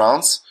 6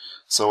 rounds.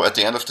 So at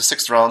the end of the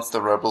 6 rounds,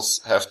 the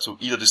rebels have to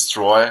either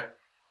destroy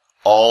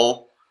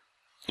all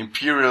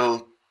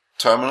Imperial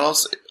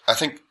terminals. I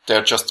think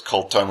they're just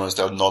called terminals.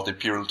 They're not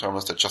Imperial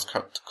terminals. They're just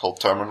called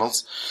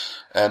terminals.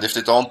 And if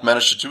they don't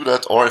manage to do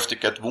that, or if they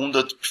get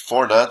wounded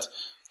before that,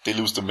 they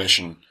lose the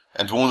mission.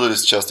 And wounded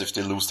is just if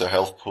they lose their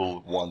health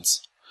pool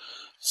once.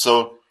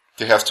 So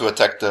they have to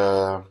attack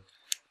the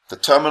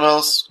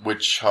terminals,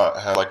 which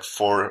have like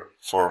 4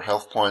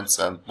 health points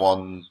and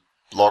 1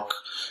 block.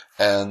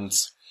 And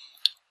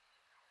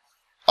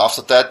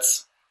after that,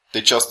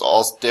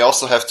 they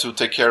also have to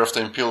take care of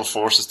the Imperial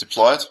forces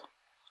deployed.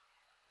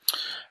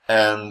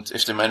 And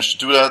if they manage to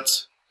do that,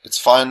 it's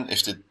fine.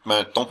 If they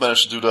don't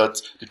manage to do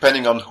that,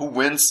 depending on who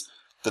wins,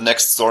 the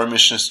next story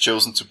mission is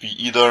chosen to be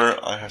either,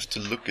 I have to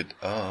look it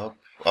up.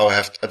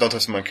 I don't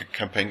have my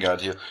campaign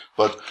guide here,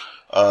 but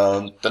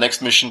the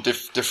next mission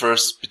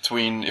differs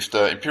between if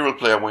the Imperial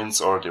player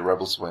wins or the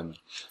rebels win.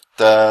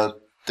 The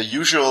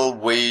usual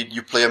way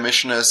you play a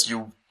mission is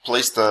you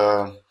place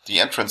the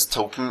entrance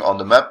token on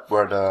the map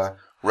where the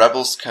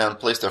rebels can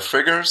place their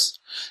figures,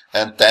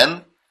 and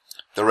then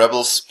the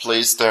rebels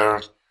place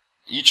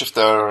each of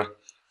their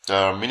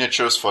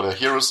miniatures for the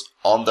heroes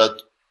on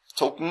that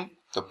token,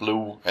 the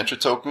blue entry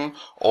token,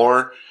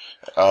 or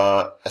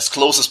as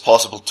close as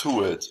possible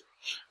to it.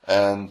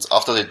 And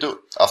after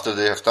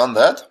they have done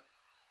that,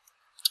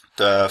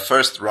 the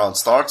first round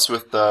starts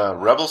with the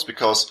rebels,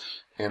 because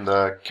in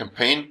the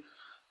campaign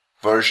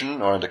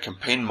version or in the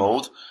campaign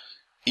mode,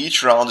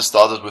 each round is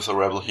started with a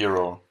rebel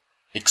hero,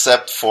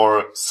 except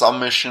for some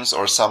missions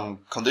or some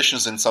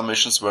conditions in some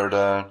missions where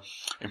the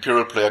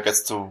Imperial player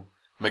gets to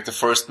make the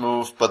first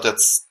move, but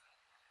that's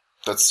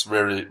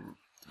very,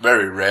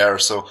 very rare.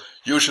 So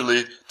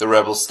usually the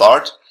rebels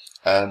start,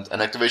 and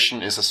an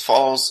activation is as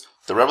follows.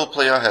 The rebel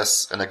player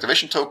has an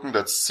activation token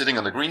that's sitting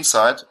on the green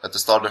side at the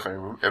start of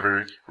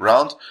every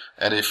round,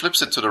 and he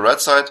flips it to the red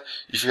side.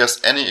 If he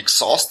has any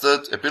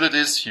exhausted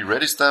abilities, he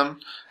readies them,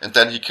 and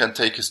then he can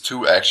take his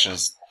 2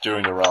 actions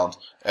during the round.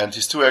 And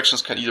his 2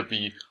 actions can either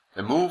be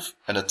a move,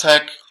 an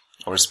attack,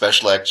 or a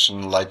special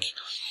action like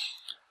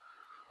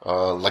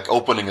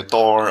opening a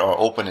door or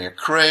opening a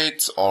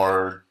crate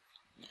or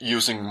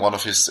using one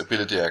of his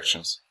ability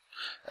actions.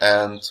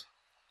 And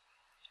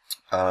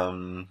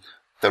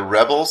the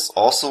rebels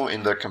also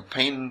in the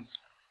campaign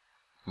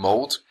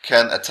mode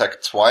can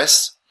attack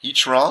twice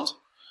each round,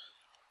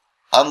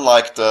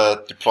 unlike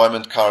the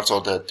deployment cards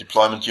or the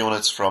deployment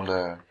units from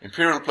the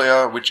Imperial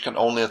player, which can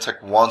only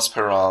attack once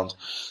per round.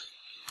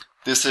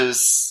 This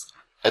is,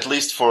 at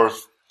least for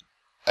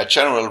a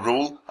general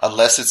rule,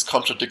 unless it's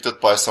contradicted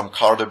by some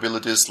card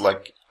abilities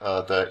like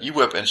the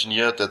E-Web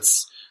Engineer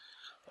that's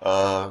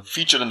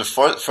featured in the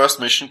first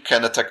mission,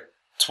 can attack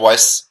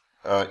twice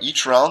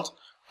each round,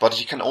 but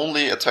he can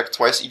only attack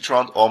twice each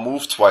round or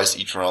move twice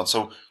each round.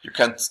 So you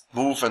can't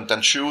move and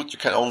then shoot, you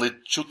can only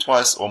shoot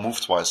twice or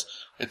move twice.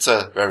 It's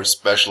a very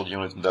special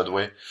unit in that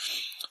way.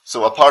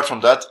 So apart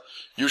from that,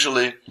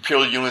 usually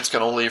Imperial units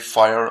can only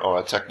fire or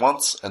attack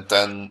once and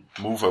then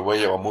move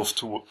away or move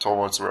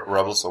towards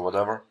rebels or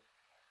whatever.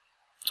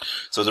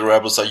 So the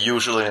rebels are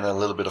usually in a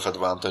little bit of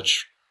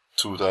advantage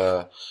to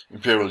the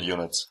Imperial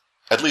units,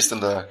 at least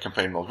in the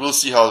campaign mode. We'll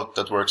see how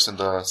that works in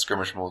the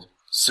skirmish mode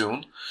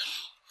soon.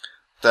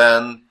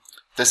 Then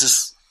this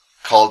is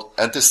called,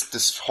 and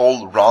this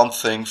whole round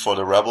thing for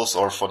the rebels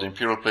or for the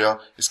Imperial player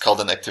is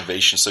called an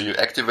activation. So you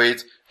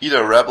activate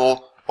either a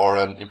rebel or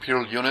an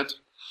Imperial unit,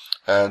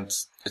 and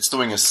it's 2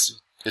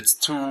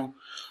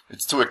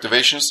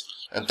 activations,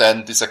 and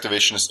then this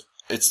activation is,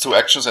 it's 2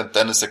 actions, and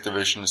then this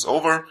activation is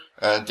over,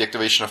 and the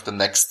activation of the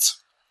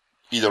next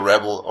either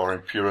rebel or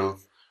Imperial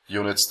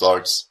unit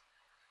starts.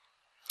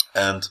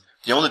 And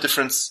the only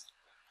difference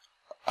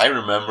I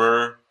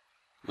remember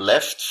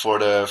left for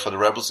the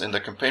rebels in the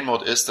campaign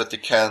mode is that they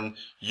can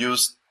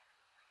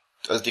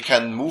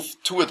move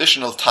 2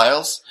 additional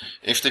tiles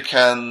if they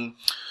can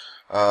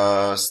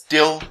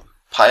still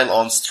pile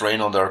on strain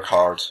on their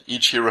card.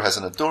 Each hero has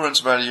an endurance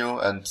value,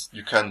 and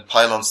you can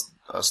pile on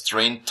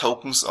strain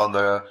tokens on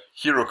the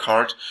hero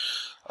card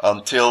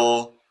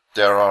until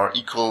there are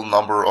equal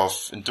number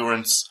of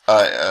endurance,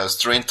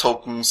 strain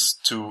tokens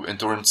to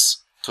endurance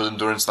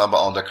number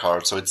on the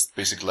card. So it's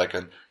basically like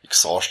an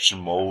exhaustion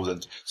mode,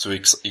 and so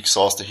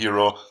exhaust the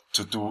hero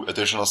to do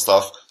additional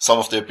stuff. Some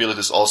of the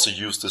abilities also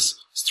use this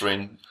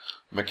strain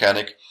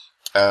mechanic,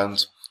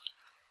 and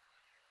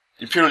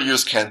Imperial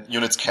units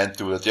can't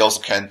do that. They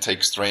also can't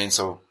take strain,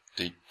 so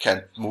they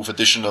can't move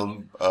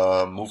additional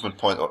movement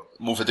point or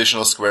move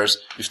additional squares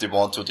if they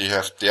want to.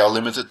 They are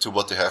limited to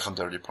what they have on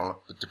their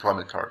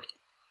deployment card.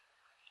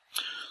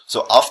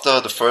 So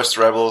after the first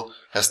rebel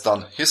has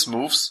done his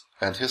moves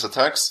and his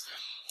attacks,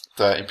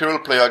 the Imperial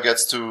player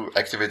gets to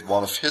activate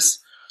one of his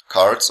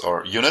cards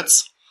or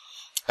units,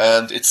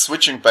 and it's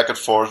switching back and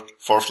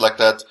forth like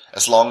that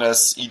as long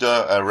as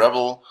either a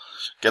rebel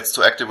gets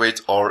to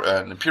activate or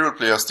an Imperial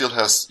player still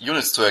has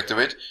units to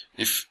activate.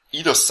 If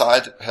either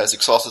side has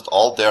exhausted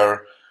all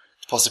their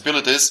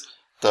possibilities,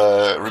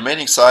 the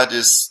remaining side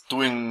is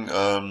doing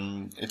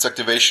its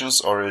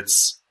activations or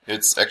its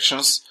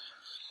actions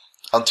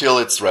until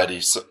it's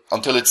ready. So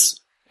until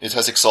it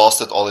has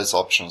exhausted all its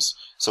options.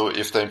 So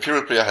if the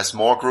Imperial player has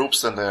more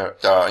groups than there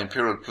are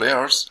Imperial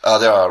players,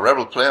 there are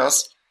Rebel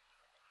players,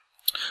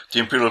 the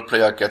Imperial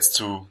player gets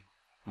to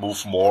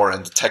move more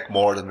and attack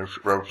more than the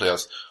Rebel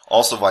players.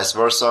 Also vice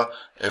versa,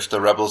 if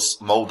the Rebels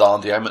mow down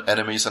the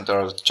enemies and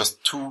there are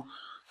just two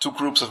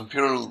groups of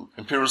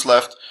Imperials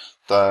left,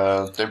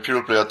 the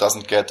Imperial player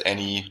doesn't get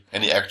any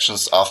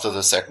actions after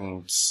the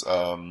second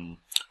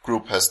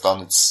group has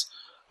done its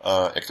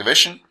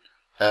activation.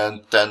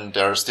 And then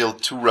there are still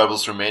 2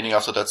 rebels remaining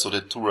after that, so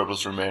the 2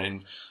 rebels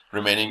remaining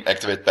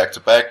activate back to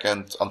back,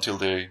 and until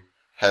they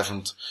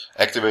haven't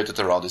activated,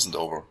 the round isn't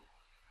over.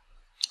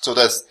 So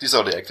these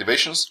are the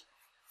activations,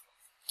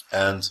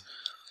 and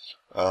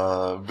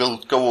we'll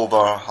go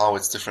over how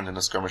it's different in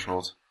the skirmish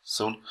mode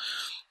soon.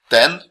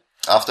 Then,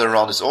 after the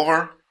round is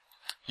over,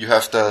 you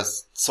have the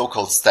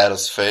so-called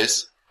status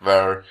phase,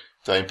 where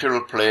the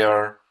Imperial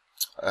player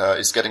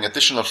is getting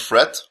additional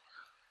threat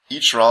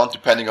each round,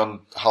 depending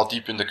on how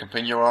deep in the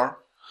campaign you are.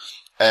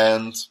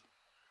 And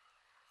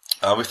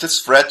with this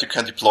threat, you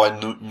can deploy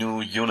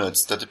new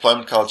units. The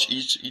deployment cards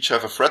each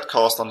have a threat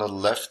cost on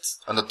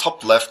the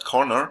top left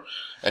corner,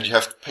 and you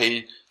have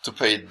to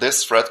pay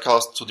this threat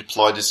cost to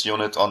deploy this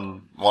unit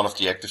on one of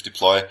the active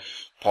deploy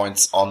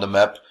points on the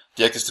map.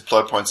 The active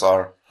deploy points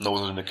are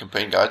noted in the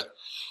campaign guide,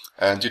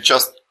 and you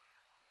just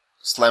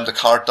slam the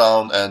card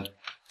down and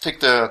take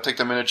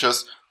the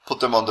miniatures, put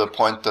them on the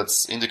point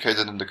that's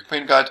indicated in the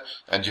campaign guide,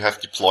 and you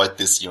have deployed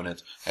this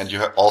unit. And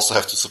you also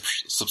have to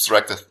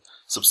subtract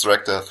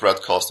the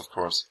threat cost, of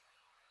course.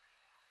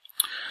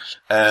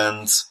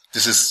 And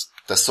this is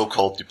the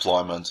so-called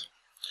deployment.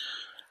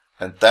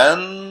 And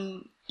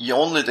then the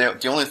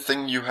only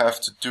thing you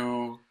have to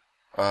do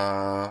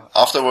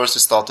afterwards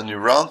is start a new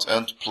round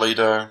and play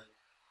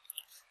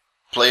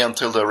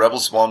until the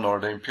rebels won or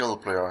the Imperial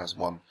player has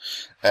won.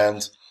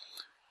 And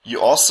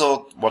you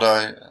also, what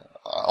I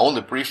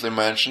only briefly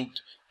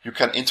mentioned, you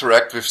can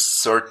interact with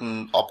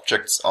certain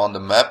objects on the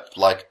map,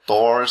 like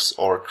doors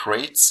or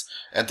crates.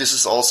 And this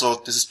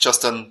is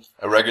just a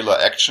regular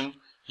action.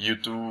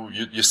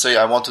 You say,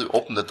 I want to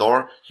open the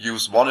door,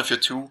 use one of your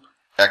 2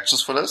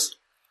 actions for this,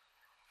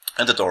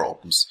 and the door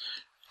opens,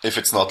 if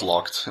it's not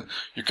locked.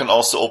 You can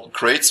also open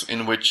crates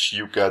in which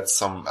you get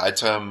some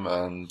item,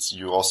 and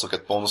you also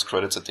get bonus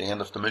credits at the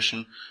end of the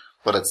mission,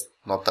 but it's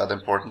not that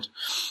important.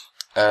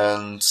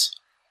 And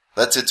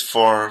that's it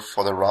for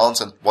the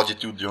rounds and what you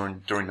do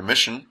during the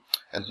mission.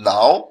 And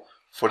now,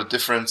 for the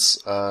difference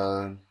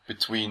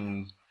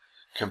between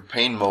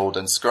campaign mode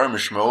and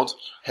skirmish mode.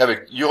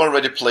 Havik, you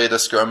already played a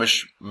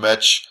skirmish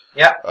match.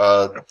 Yeah.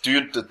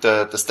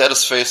 The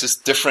status phase is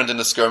different in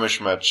the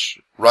skirmish match,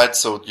 right?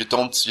 So you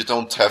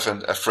don't have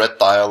a threat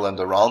dial and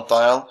a round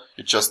dial.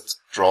 You just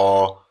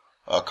draw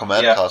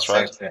command cards,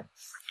 right? Exactly.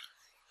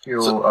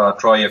 You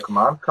draw your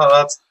command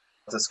cards.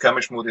 The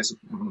skirmish mode is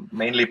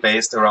mainly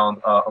based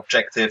around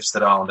objectives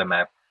that are on the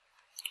map.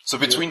 So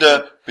between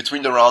the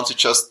rounds, you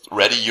just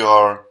ready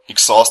your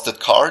exhausted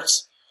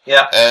cards.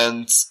 Yeah.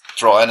 And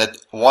draw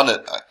one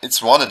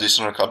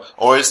additional card,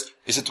 or is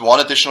it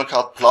one additional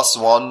card plus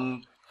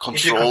one control?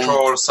 If you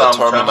control some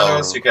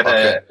terminals, you get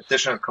an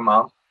additional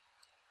command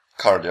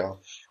card. Yeah.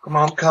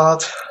 Command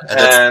card,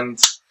 and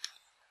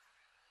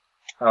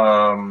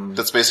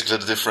that's basically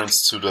the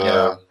difference to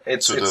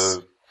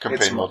the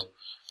campaign mode.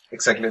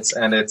 Exactly,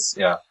 it's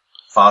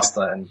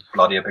faster and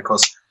bloodier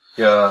because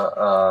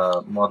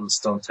your models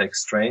don't take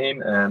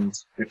strain, and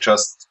you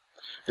just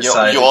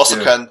decide. You also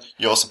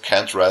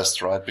can't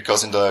rest, right?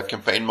 Because in the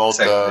campaign mode,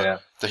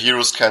 the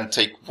heroes can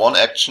take one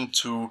action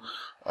to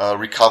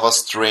recover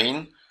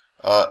strain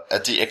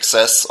at the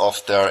excess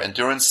of their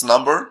endurance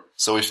number.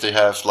 So if they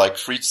have like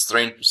 3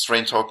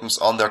 strain tokens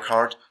on their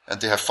card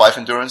and they have 5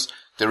 endurance,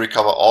 they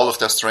recover all of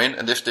their strain.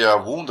 And if they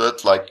are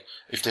wounded, like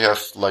if they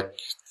have like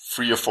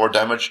 3 or 4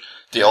 damage,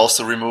 they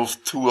also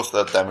remove 2 of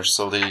that damage.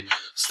 So they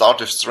start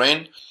with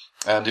strain,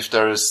 and if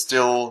there is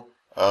still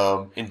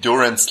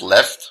endurance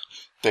left,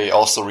 they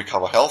also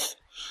recover health.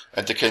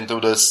 And they can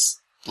do this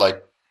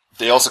like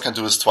they also can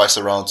do this twice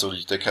a round, so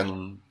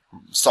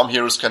some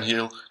heroes can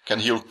heal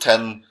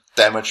 10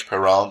 damage per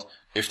round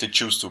if they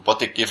choose to, but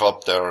they give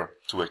up their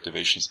 2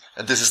 activations.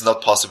 And this is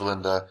not possible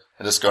in the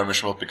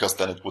skirmish mode, because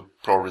then it would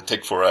probably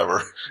take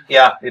forever.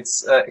 Yeah,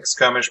 it's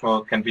skirmish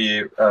mode can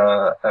be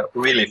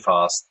really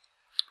fast.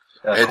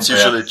 It's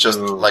usually just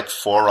like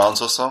 4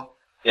 rounds or so.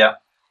 Yeah.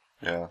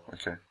 Yeah.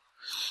 Okay.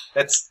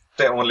 That's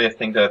the only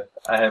thing that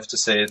I have to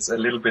say. It's a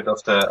little bit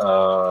of the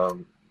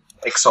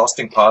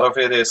exhausting part of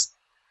it is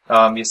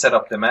you set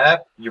up the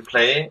map, you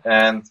play,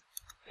 and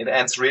it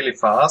ends really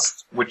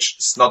fast, which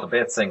is not a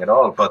bad thing at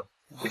all. But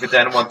if you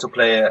then want to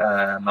play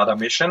another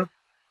mission,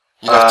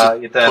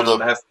 you then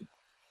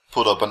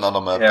put up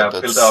another map. Yeah,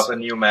 build up a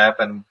new map,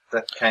 and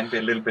that can be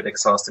a little bit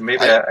exhausting.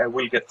 Maybe I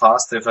will get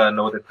fast if I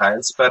know the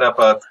tiles better,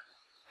 but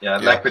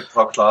like we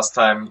talked last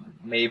time,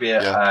 maybe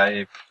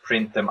I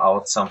print them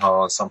out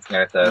somehow or something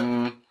like that.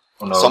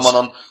 Who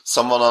knows?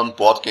 Someone on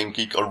Board Game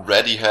Geek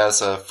already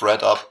has a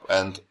thread up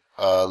and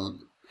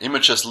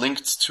images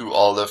linked to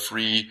all the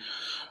free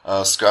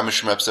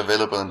skirmish maps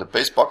available in the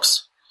base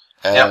box.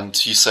 And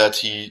he said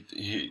he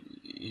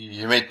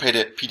made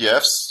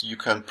PDFs. You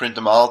can print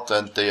them out,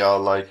 and they are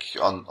like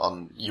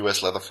on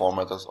US leather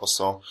format or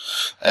so.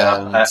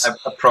 And I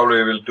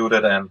probably will do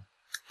that and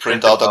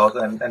print out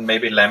and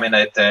maybe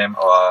laminate them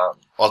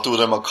or do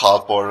them on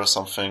cardboard or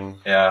something.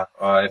 Yeah,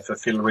 or if I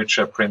feel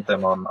richer, print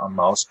them on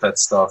mousepad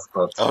stuff.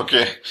 But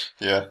okay,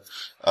 yeah.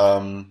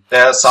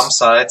 There are some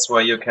sites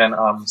where you can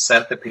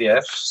send the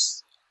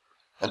PDFs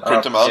and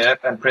print them out. Yeah,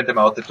 and print them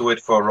out. They do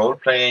it for role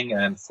playing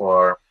and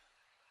for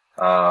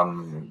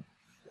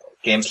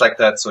games like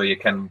that. So you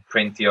can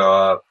print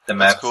the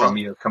map from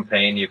your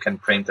campaign. You can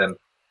print and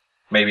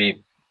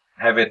maybe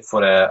have it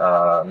for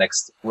the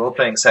next role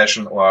playing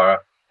session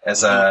or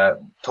as a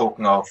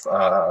token of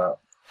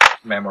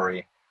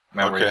memory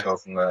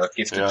token,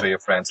 gift it to your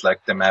friends,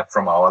 like the map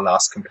from our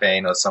last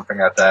campaign or something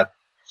like that.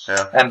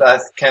 Yeah. And I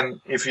can,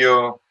 if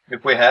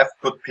we have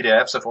good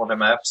PDFs of all the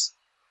maps,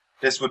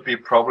 this would be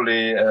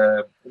probably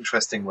an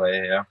interesting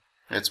way. Yeah.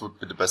 It would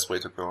be the best way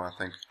to go, I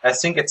think. I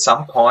think at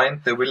some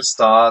point they will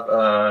start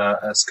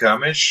a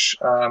skirmish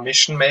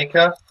mission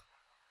maker,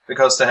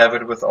 because they have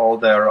it with all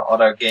their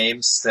other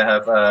games. They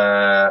have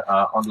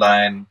a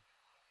online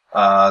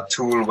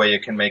tool where you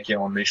can make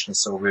your own missions.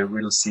 So we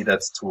will see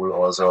that tool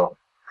also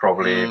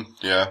probably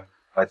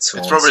quite soon.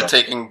 It's probably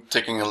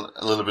taking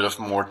a little bit of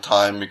more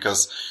time,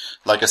 because,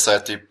 like I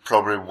said, they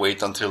probably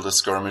wait until the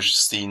skirmish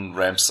scene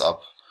ramps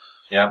up.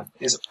 Yeah.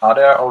 Are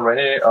there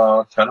already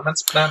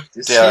tournaments planned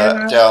this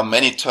year? There are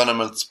many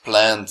tournaments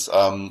planned.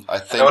 I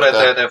think I know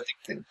that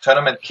the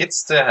tournament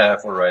kits they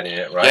have already,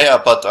 right? Yeah,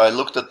 but I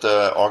looked at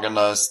the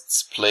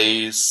organized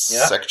play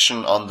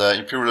section on the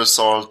Imperial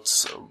Assault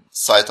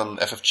site on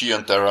FFG,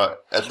 and there are,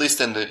 at least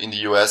in the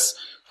US,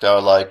 there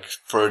are like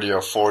 30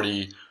 or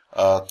 40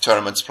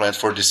 tournaments planned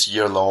for this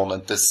year alone,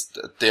 and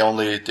they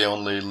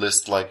only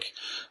list like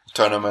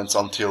tournaments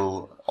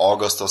until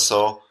August or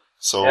so.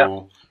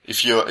 So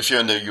if you're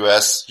in the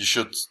US, you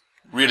should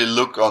really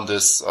look on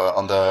this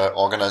on the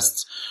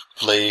organized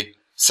play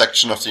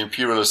section of the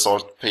Imperial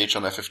Assault page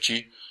on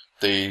FFG.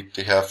 They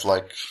have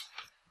like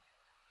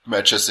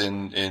matches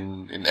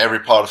in every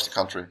part of the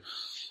country.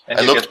 And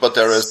I looked, but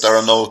there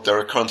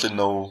are currently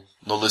no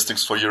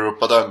listings for Europe,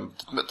 but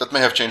that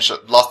may have changed.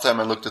 Last time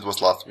I looked, it was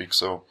last week,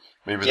 so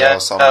maybe there are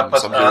some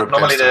Europe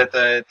normally games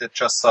they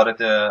just started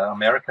the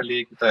America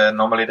League.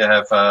 Normally they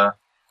have a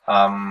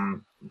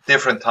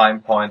different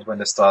time point when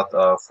they start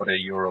for the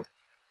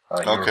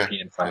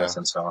European finals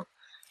and so on.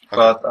 Okay.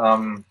 But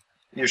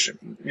you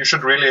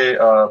should really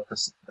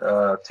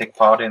take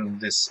part in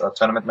these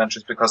tournament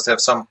matches, because they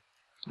have some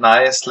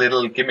nice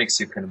little gimmicks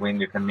you can win.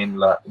 You can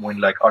win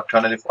like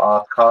alternative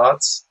art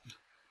cards.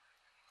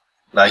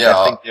 Like I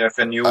think you have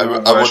a new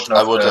version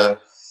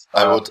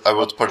I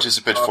would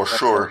participate for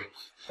sure.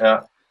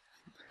 Yeah.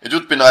 It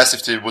would be nice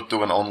if they would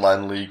do an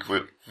online league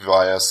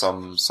via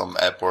some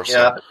app or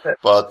so,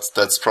 but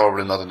that's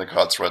probably not in the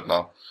cards right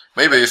now.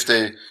 Maybe if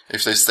they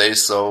stay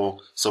so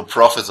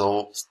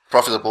profitable,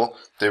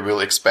 they will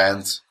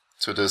expand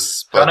to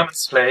this. Tournament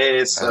play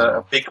is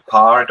a big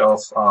part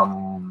of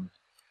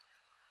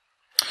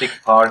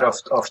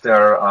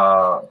their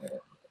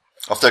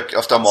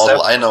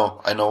model. I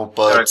know,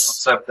 but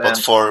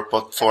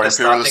for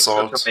Imperial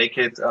Assault to make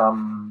it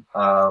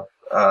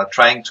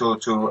trying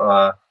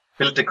to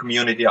build the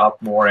community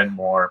up more and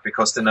more,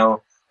 because they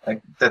know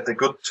that the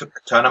good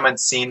tournament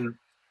scene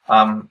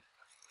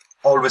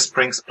always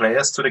brings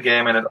players to the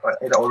game, and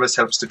it always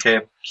helps to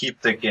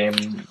keep the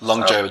game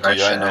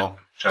longevity. I know.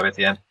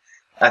 And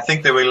I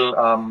think they will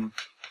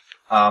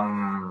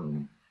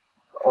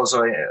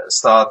also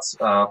start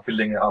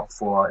building it up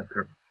for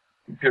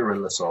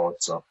Imperial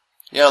Assault. So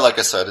yeah, like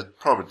I said, it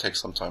probably takes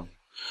some time.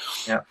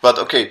 Yeah. But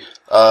okay,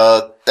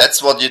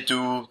 that's what you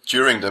do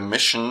during the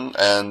mission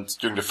and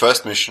during the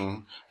first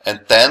mission,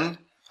 and then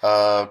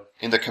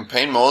in the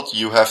campaign mode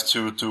you have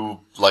to do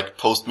like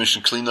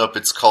post-mission cleanup.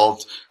 It's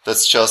called.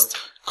 That's just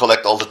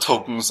collect all the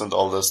tokens and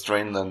all the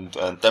strain and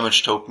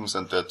damage tokens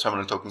and the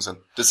terminal tokens and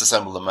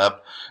disassemble the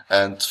map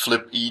and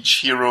flip each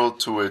hero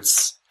to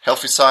its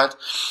healthy side.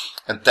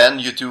 And then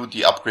you do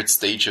the upgrade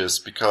stages,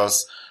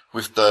 because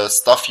with the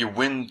stuff you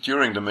win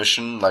during the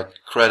mission, like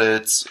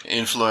credits,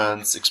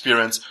 influence,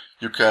 experience,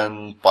 you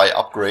can buy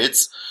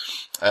upgrades.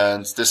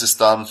 And this is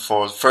done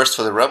first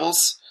for the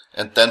rebels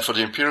and then for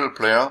the Imperial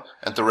player,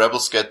 and the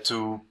rebels get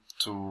to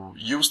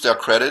use their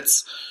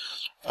credits.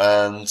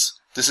 And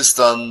this is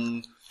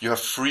done, you have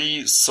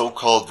 3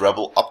 so-called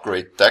rebel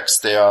upgrade decks.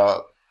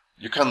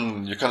 You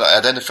can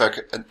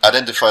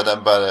identify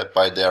them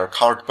by their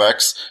card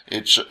backs.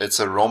 It's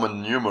a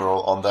Roman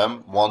numeral on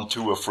them, 1,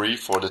 2, or 3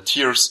 for the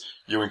tiers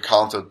you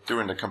encountered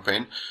during the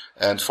campaign.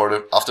 And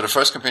after the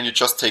first campaign, you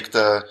just take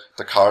the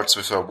cards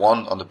with a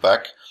 1 on the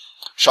back,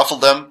 shuffle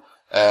them,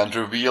 and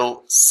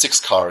reveal 6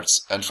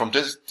 cards. And from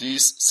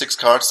these 6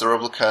 cards, the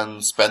rebel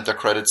can spend their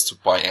credits to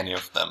buy any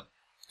of them.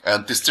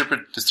 And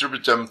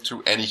distribute them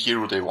to any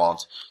hero they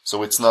want.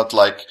 So it's not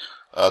like,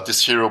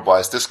 this hero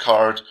buys this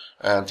card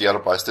and the other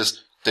buys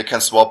this. They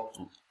can swap,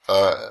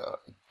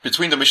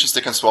 between the missions,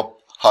 they can swap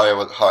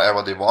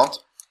however they want.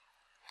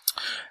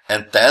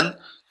 And then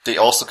they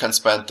also can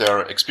spend their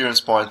experience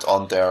point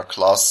on their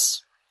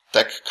class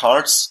deck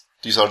cards.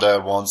 These are the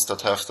ones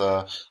that have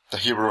the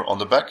hero on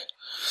the back.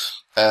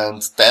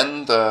 And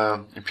then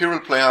the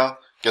Imperial player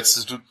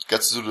gets to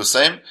do the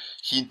same.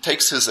 He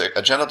takes his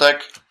agenda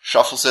deck,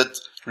 shuffles it,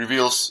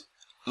 reveals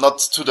not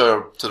to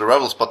the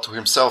rebels but to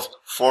himself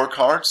 4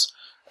 cards,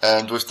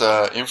 and with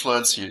the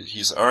influence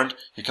he's earned,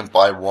 he can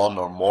buy 1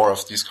 or more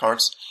of these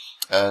cards.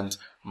 And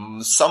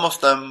some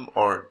of them,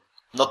 or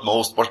not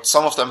most, but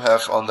some of them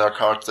have on their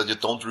cards that you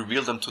don't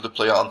reveal them to the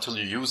player until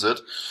you use it.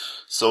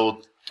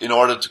 So in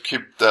order to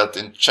keep that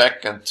in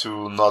check and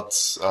to not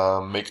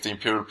make the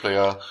Imperial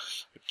player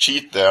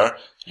cheat there,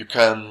 you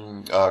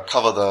can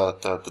cover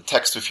the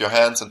text with your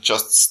hands and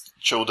just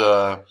show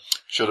the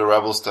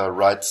rebels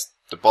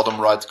the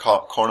bottom right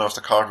corner of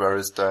the card where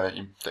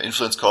the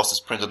influence cost is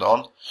printed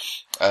on,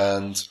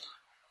 and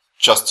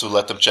just to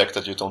let them check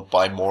that you don't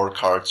buy more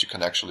cards you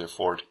can actually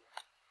afford.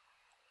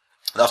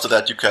 And after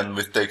that, you can,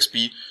 with the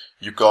XP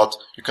you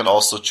can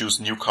also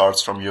choose new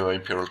cards from your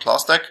Imperial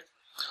class deck.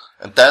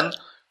 And then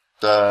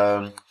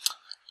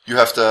you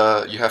have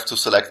to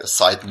select a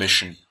side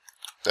mission.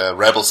 The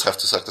rebels have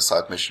to select a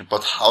side mission,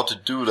 but how to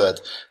do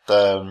that?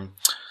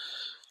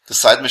 The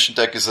side mission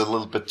deck is a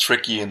little bit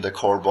tricky in the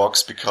core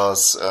box,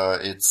 because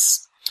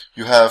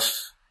you have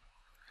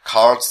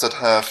cards that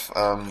have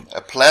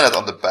a planet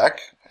on the back.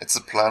 It's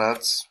a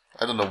planet,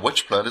 I don't know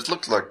which planet. It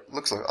looks like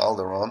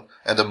Alderaan,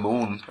 and a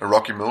moon, a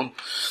rocky moon.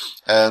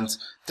 And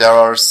there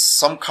are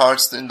some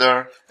cards in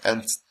there,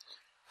 and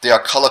they are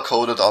color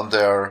coded on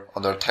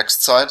their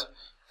text side.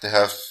 They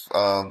have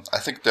I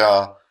think they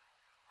are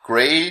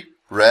gray,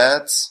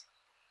 red,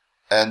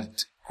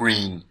 and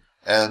green.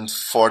 And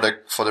for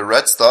the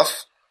red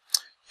stuff,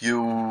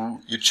 you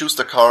choose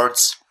the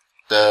cards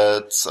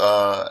that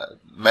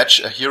match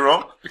a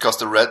hero, because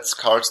the red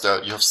cards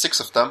there, you have 6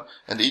 of them,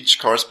 and each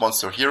corresponds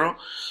to a hero.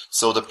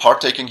 So the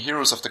partaking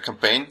heroes of the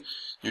campaign,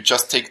 you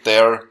just take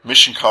their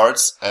mission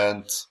cards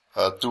and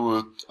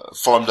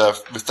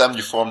with them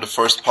you form the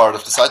first part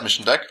of the side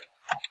mission deck.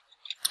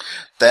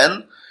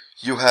 Then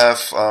you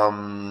have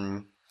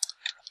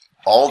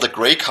all the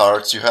gray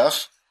cards you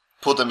have,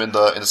 put them in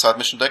the side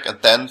mission deck,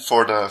 and then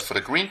for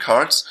the green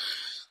cards,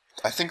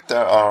 I think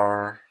there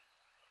are.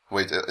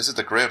 Wait, is it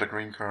the gray or the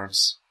green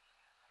cards?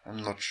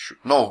 I'm not sure.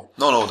 No,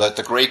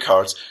 the gray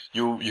cards.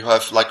 You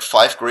have like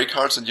 5 gray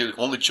cards and you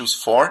only choose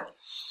 4.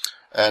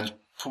 And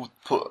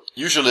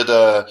usually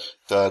the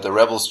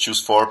rebels choose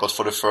 4, but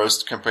for the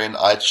first campaign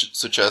I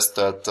suggest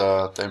that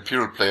the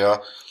Imperial player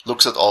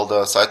looks at all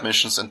the side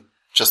missions and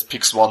just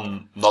picks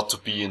one not to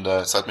be in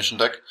the side mission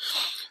deck.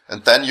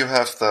 And then you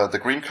have the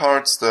green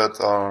cards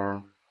that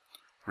are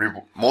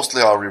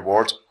mostly are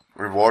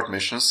reward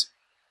missions.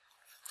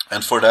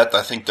 And for that,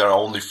 I think there are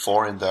only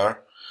 4 in there.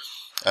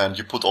 And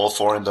you put all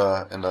 4 in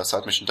the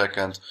side mission deck,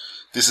 and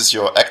this is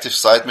your active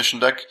side mission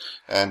deck,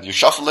 and you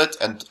shuffle it,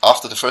 and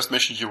after the first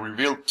mission you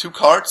reveal 2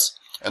 cards,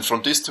 and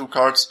from these 2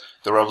 cards,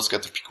 the rebels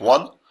get to pick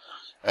 1,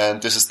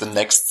 and this is the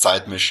next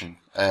side mission.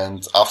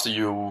 And after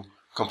you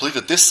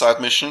completed this side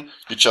mission,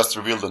 you just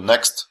reveal the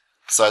next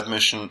side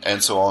mission,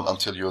 and so on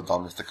until you're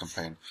done with the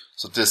campaign.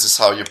 So this is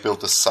how you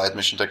build the side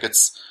mission deck.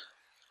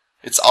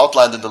 It's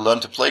outlined in the Learn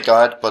to Play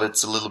guide, but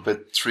it's a little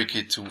bit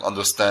tricky to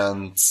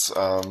understand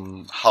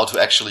how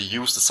to actually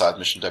use the side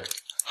mission deck,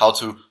 how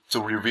to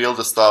reveal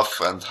the stuff,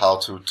 and how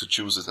to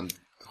choose it, and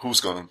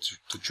who's going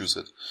to choose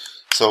it.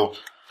 So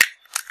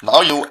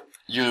now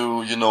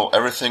you know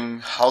everything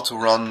how to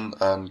run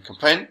a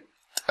campaign,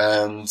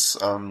 and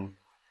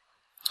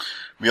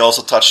we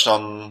also touched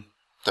on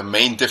the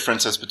main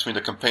differences between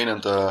the campaign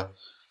and the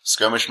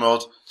skirmish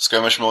mode.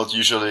 Skirmish mode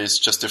usually is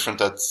just different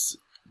that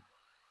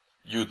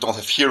you don't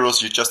have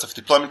heroes, you just have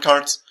deployment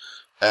cards,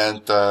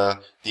 and the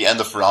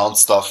end of round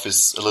stuff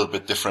is a little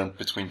bit different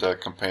between the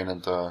campaign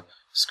and the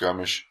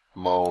skirmish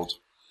mode.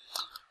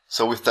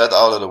 So with that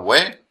out of the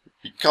way,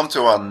 we come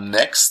to our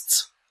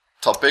next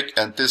topic,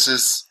 and this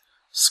is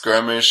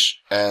skirmish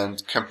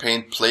and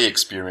campaign play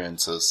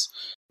experiences.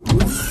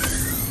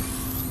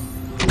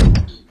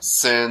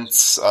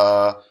 Since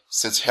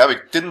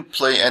Herwig didn't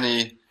play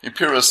any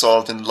Imperial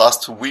Assault in the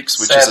last 2 weeks,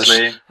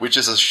 which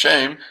is a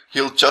shame,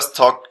 he'll just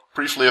talk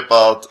briefly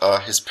about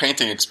his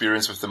painting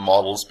experience with the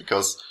models,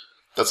 because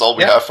that's all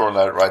we have for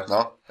right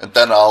now. And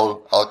then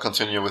I'll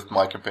continue with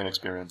my campaign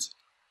experience.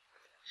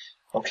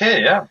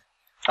 Okay, yeah.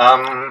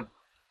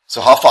 So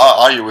how far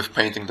are you with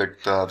painting the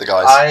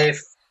guys?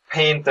 I've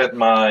painted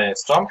my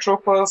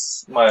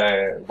stormtroopers,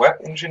 my web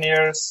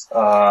engineers.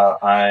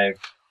 I'm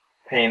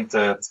in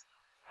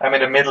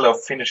the middle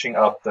of finishing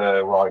up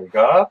the Royal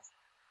Guard.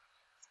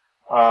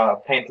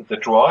 Painted the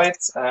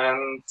droids,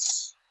 and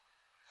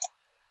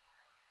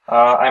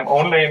I'm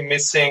only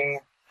missing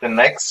the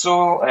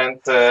Nexu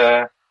and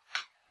the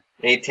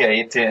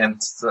AT-AT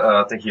and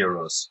the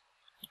heroes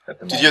at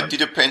the moment. Did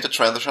you paint the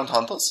Transition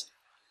Hunters?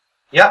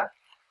 Yeah,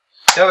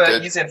 they were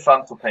easy and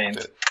fun to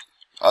paint.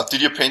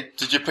 Did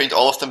you paint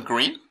all of them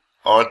green,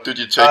 or did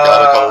you take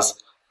other colors?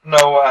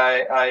 No,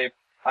 I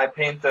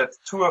painted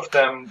 2 of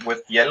them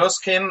with yellow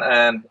skin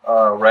and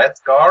red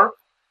garb.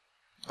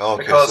 Oh,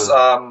 okay, because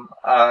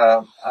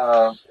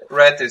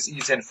red is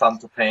easy and fun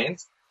to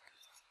paint,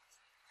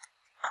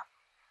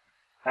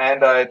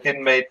 and I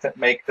didn't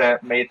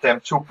made them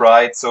too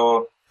bright,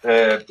 so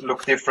they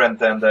look different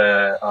than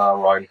the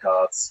Royal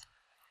Guards.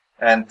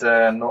 And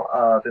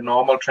the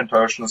normal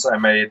Trantortions I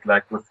made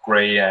like with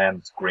gray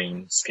and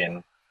green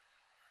skin.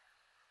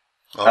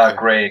 Okay.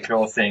 Gray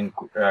clothing,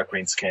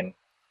 green skin.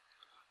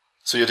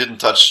 So you didn't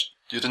touch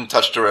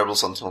the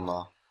rebels until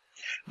now?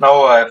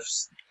 No, I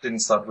didn't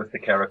start with the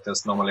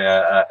characters. Normally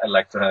I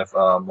like to have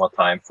more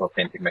time for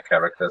painting my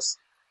characters.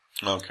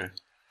 Okay.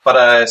 But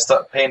I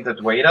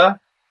painted Vader,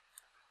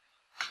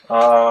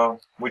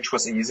 which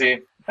was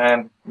easy.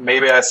 And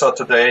maybe I saw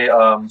today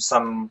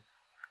some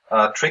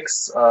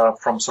tricks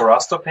from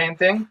Zorasto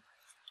painting.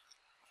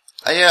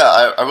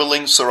 Yeah, I will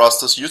link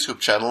Zorasto's YouTube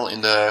channel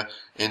in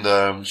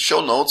the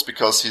show notes,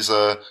 because he's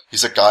a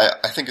guy,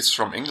 I think it's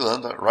from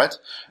England, right?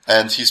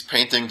 And he's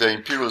painting the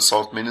Imperial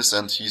Assault minis,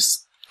 and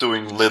he's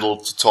doing little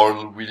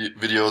tutorial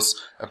videos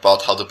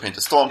about how to paint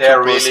the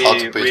Stormtroopers, how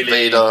to paint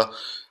Vader.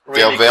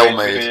 They are well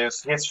made.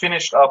 Videos. He's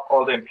finished up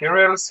all the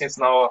Imperials. He's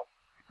now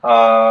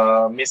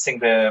missing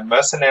the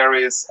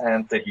mercenaries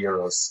and the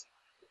heroes.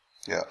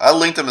 Yeah, I'll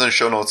link them in the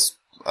show notes.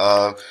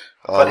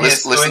 But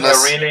he's doing a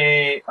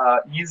really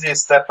easy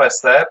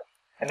step-by-step,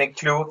 and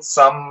includes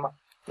some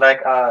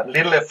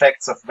little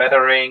effects of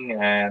weathering,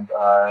 and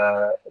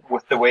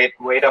with the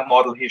Vader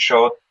model he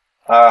showed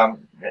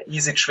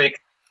easy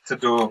trick to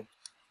do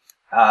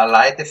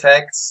light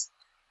effects.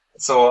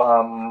 So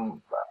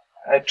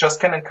I just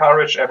can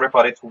encourage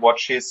everybody to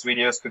watch his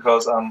videos,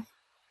 because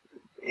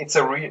it's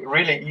a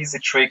really easy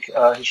trick.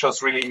 He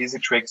shows really easy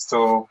tricks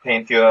to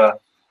paint your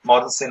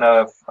models in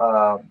a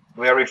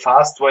very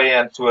fast way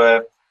and to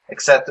a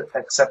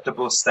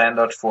acceptable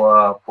standard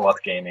for board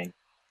gaming.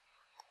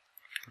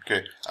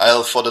 Okay,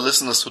 for the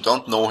listeners who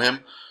don't know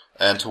him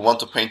and who want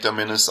to paint their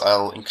minis,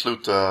 I'll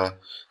include the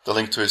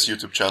link to his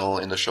YouTube channel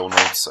in the show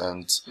notes.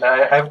 And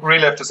I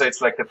really have to say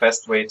it's like the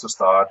best way to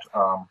start.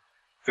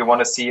 If you want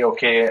to see,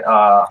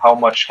 how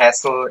much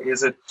hassle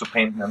is it to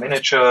paint my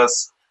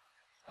miniatures?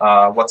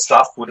 What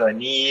stuff would I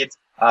need?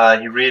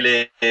 He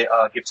really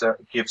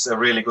gives a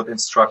really good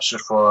instruction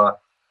for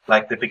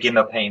like the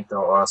beginner painter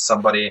or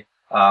somebody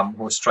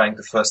who's trying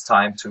the first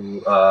time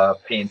to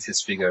paint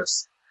his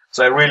figures.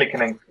 So I really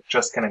can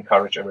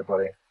encourage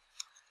everybody.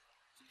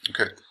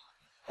 Okay.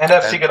 And I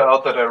figured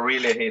out that I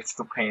really hate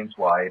to paint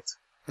white.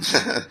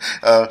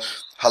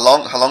 How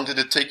long did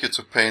it take you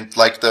to paint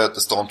like the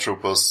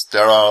Stormtroopers?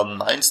 There are 9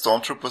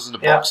 Stormtroopers in the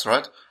box,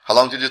 right? How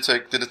long did it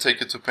take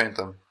you to paint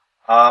them?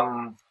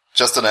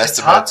 Just an estimate. It's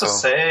hard to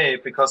say,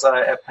 because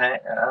I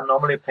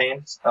normally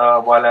paint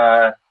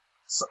while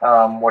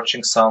I'm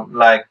watching some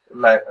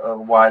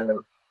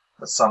while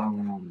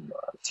some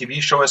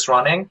TV show is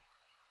running.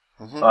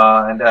 Mm-hmm.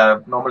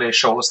 And normally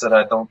shows that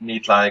I don't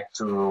need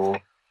to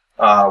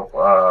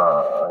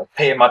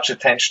pay much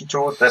attention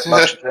to.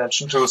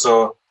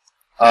 So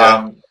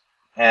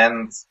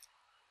and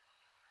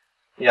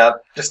yeah,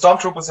 the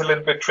Stormtrooper is a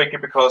little bit tricky,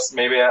 because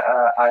maybe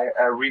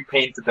I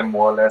repainted them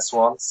more or less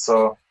once.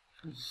 So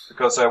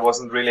because I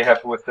wasn't really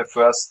happy with the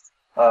first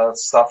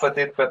stuff I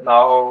did, but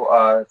now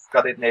I've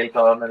got it nailed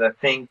down, and I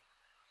think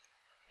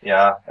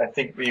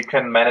we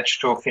can manage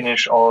to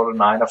finish all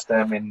 9 of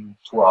them in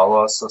 2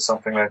 hours or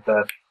something like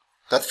that.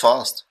 That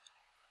fast?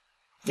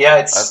 Yeah,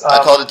 it's.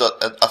 I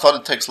thought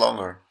it takes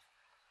longer.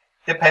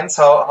 Depends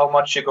how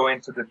much you go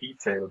into the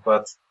detail,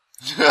 but.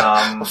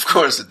 Of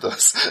course it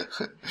does.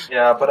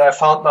 Yeah, but I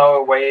found now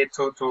a way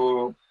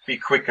to be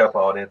quick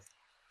about it.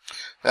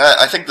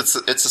 I think it's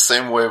the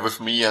same way with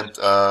me and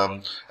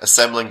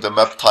assembling the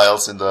map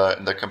tiles in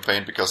the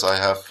campaign, because I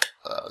have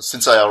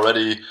since I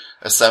already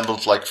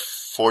assembled like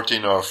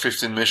 14 or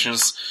 15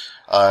 missions.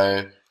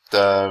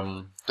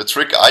 The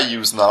trick I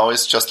use now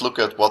is just look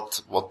at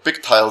what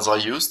big tiles I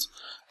used,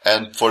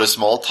 And for the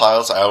small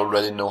tiles, I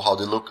already know how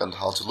they look and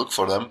how to look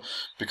for them.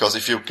 Because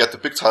if you get the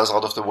big tiles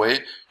out of the way,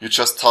 you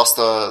just toss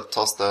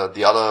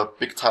the other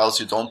big tiles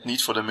you don't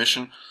need for the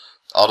mission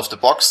out of the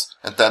box,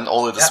 and then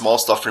only the small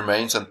stuff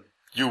remains, and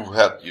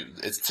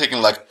it's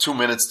taking like 2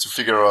 minutes to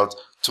figure out,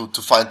 to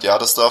find the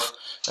other stuff.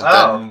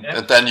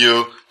 And then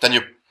you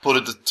put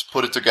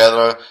it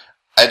together.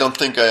 I don't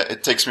think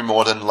it takes me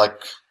more than like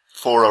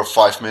 4 or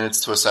 5 minutes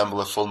to assemble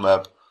a full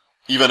map,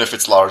 even if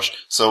it's large.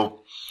 So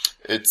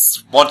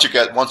it's once you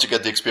get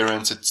the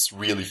experience, it's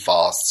really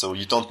fast. So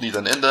you don't need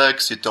an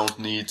index, you don't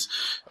need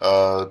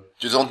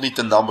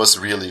the numbers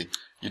really.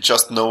 You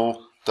just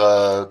know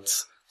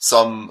that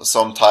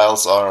some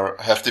tiles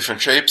have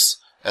different shapes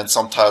and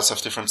some tiles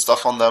have different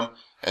stuff on them,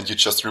 and you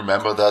just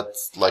remember that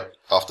like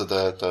after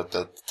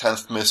the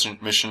 10th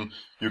mission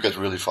you get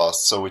really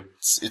fast. So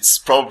it's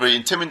probably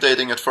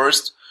intimidating at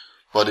first,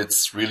 but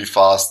it's really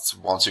fast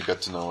once you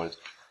get to know it.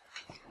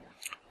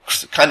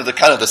 Kind of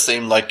the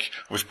same like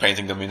with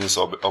painting the minis,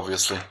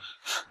 obviously.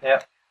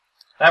 Yeah,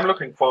 I'm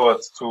looking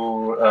forward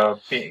to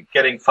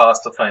getting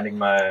faster finding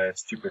my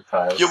stupid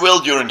tiles. You will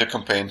during the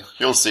campaign.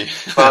 You'll see.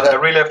 But I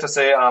really have to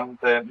say,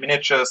 the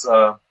miniatures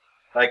are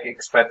like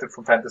expected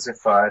from Fantasy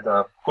Flight,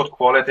 good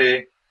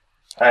quality.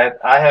 I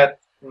had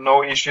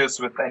no issues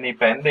with any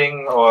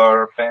bending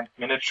or bent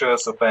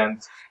miniatures or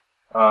bent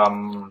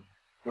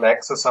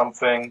legs or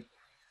something.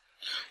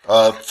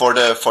 For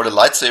the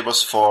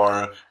lightsabers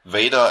for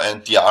Vader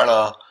and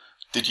Diara,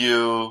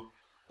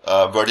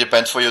 were they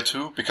bent for you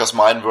too? Because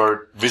mine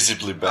were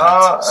visibly bent.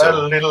 A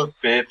little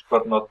bit,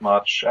 but not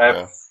much.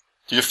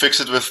 Do you fix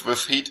it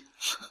with heat?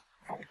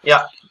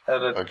 Yeah,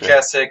 the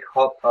classic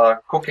hot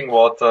cooking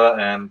water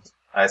and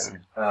ice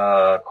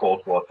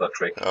cold water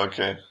trick.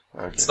 Okay.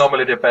 It's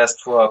normally the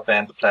best for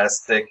bent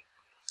plastic.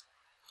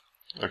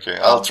 Okay,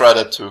 I'll try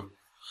that too.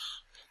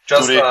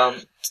 Just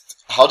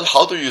how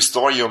do you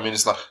store your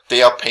minis now?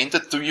 They are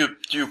painted. Do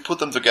you put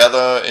them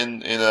together in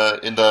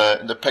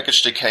the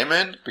package they came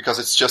in? Because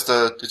it's just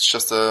a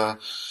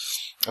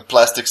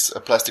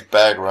plastic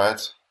bag,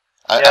 right?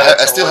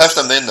 I still have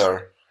them in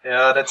there.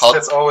 Yeah,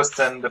 that's always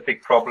then the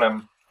big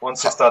problem.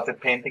 Once you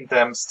started painting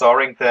them,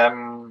 storing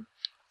them.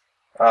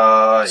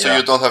 So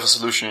you don't have a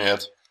solution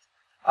yet.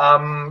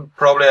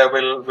 Probably I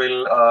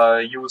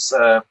will use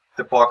the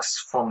box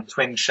from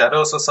Twin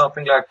Shadows or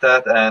something like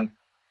that, and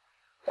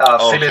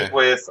fill it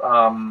with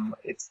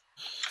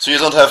So you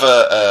don't have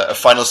a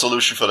final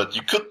solution for that.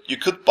 You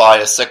could buy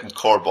a second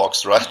core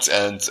box, right?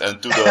 And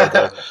do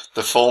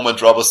the foam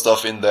and rubber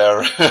stuff in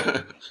there.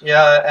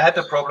 Yeah, I had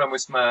a problem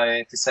with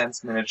my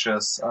Descent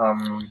miniatures.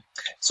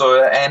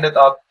 So I ended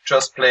up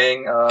just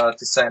playing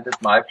Descent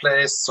at my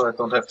place, so I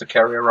don't have to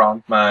carry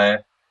around my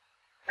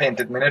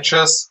painted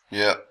miniatures.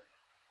 Yeah.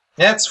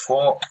 Yeah, it's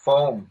foam.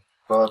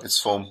 But it's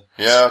foam.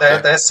 Yeah. Okay.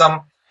 There's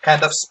some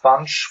kind of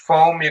sponge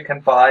foam you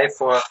can buy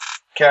for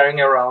carrying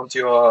around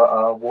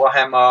your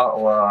Warhammer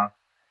or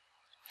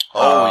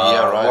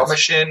War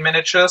Machine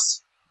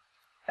miniatures,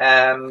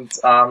 and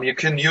you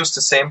can use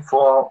the same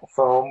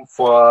foam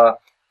for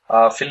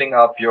filling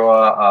up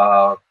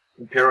your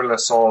Imperial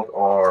Assault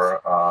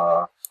or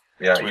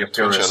your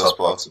Imperial Assault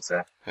boxes.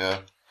 Yeah.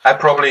 I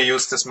probably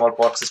use the small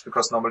boxes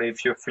because normally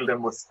if you fill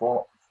them with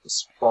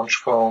sponge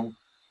foam,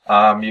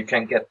 you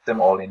can get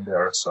them all in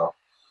there. So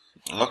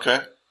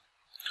okay.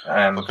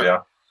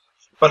 Yeah.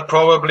 But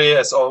probably,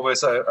 as always,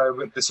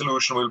 the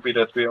solution will be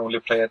that we only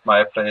play at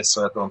my place,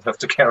 so I don't have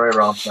to carry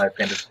around my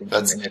painted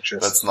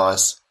miniatures. That's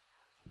nice.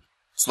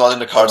 It's not in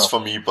the cards for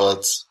me, but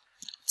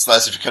it's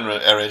nice if you can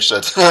arrange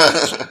that.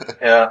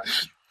 Yeah,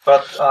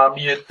 but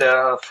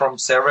they're from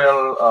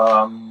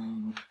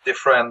several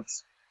different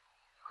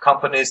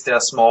companies. They are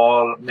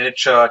small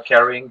miniature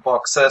carrying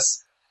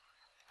boxes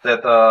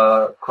that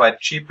are quite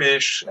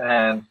cheapish,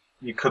 and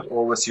you could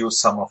always use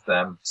some of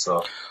them.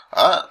 So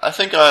I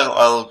think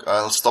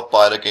I'll stop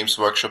by the Games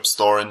Workshop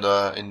store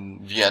in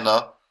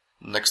Vienna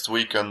next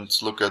week and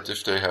look at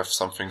if they have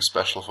something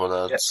special for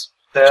that. Yeah,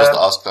 just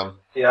ask them.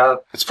 Yeah,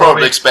 it's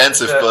probably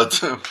expensive, but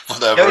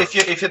whatever. Yeah,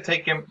 if you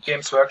take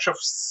Games Workshop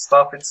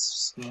stuff,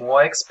 it's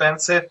more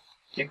expensive.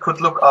 You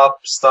could look up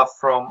stuff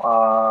from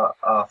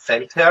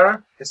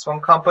Feldherr, this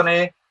one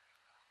company.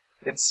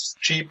 It's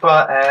cheaper,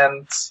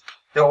 and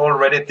they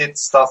already did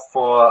stuff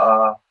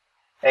for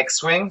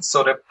X-Wing,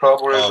 so they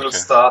probably will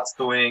start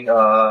doing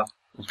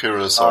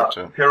Imperial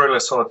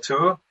Assault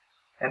 2,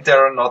 and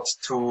they're not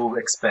too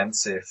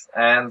expensive.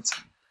 And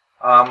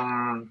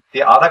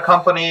the other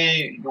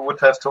company you would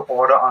have to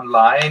order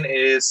online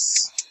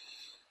is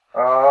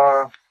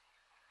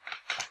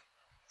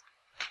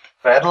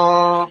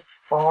Battle.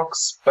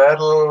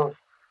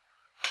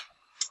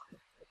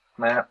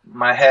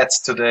 My head's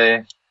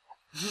today.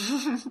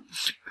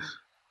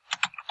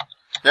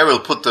 Yeah, we'll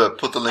put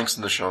the links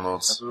in the show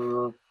notes.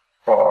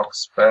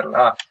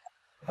 Battle.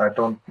 I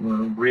don't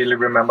really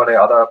remember the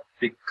other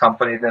big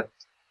company that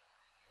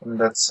in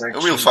that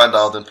section. We'll find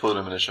out and put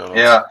them in the show notes.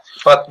 Yeah,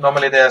 but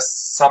normally there's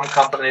some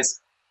companies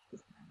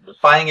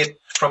buying it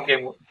from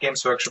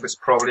Games Workshop is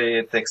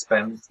probably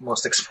the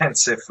most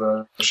expensive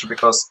version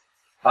because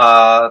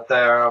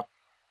they're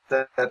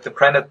the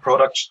branded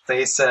product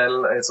they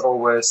sell is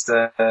always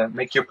the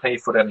make you pay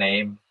for their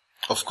name.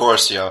 Of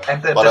course, yeah.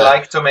 And they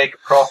like to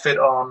make profit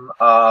on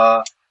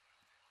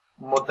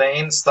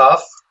mundane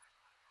stuff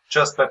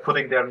just by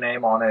putting their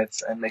name on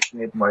it and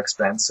making it more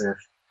expensive.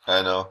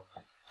 I know.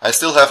 I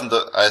still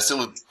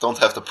don't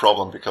have the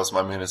problem because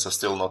my minis are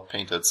still not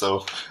painted.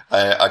 So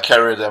I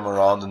carry them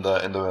around in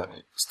the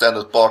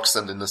standard box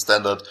and in the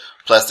standard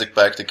plastic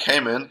bag they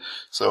came in.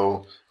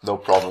 So no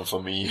problem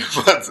for me.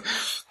 But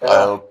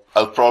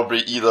I'll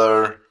probably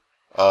either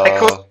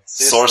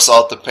source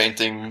out the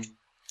painting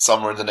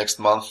somewhere in the next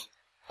month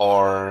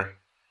or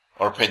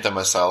paint them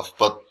myself.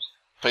 But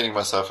painting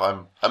myself,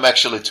 I'm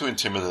actually too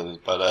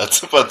intimidated by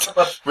that. But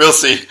we'll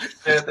see.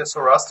 The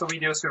Zoraster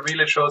videos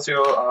really shows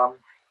you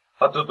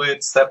how to do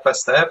it step by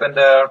step, and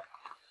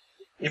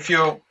if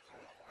you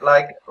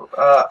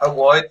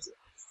avoid,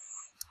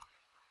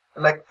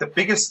 the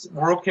biggest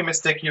rookie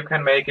mistake you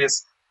can make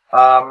is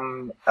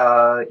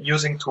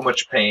using too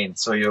much paint.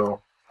 So you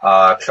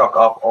clog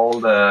up all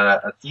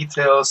the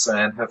details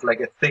and have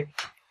a thick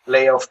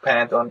layer of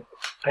paint on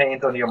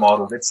your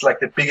model. It's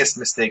the biggest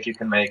mistake you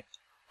can make.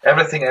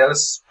 Everything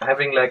else,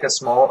 having a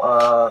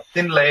small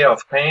thin layer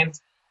of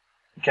paint,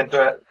 you can't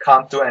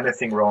do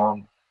anything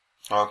wrong.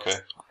 Okay.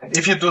 And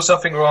if you do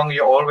something wrong,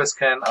 you always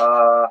can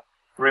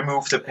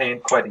remove the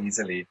paint quite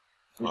easily.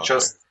 You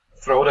just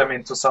throw them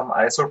into some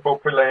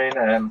isopropylene,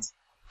 and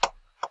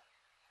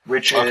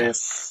which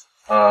is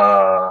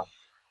the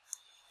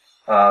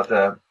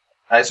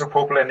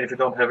isopropylene. If you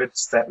don't have it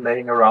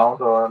laying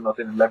around or not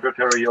in a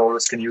laboratory, you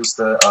always can use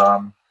the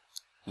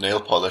nail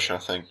polish, I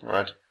think,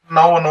 right?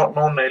 No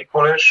nail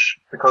polish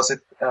because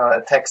it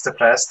attacks the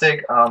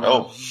plastic.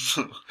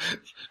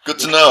 Good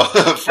to know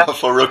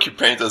for rookie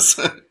painters.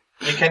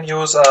 You can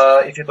use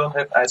if you don't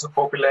have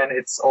isopropylene,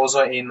 it's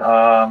also in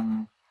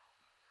a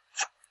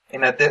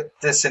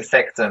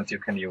disinfectant you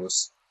can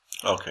use.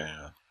 Okay.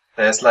 Yeah.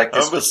 There's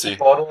this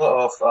bottle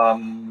of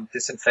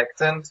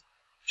disinfectant,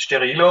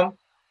 Sterilum.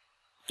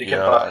 You can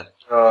buy at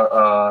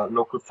your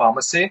local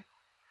pharmacy,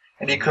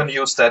 and you can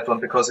use that one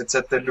because it's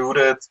a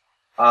diluted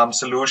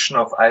solution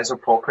of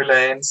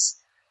isopropylenes,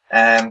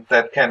 and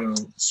that can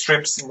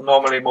strip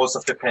normally most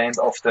of the paint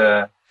off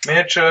the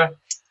miniature.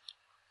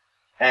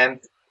 And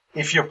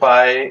if you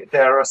buy,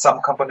 there are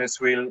some companies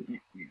you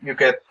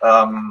get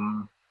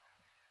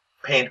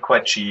paint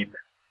quite cheap.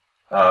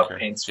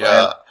 Paints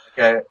for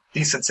a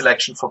decent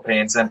selection for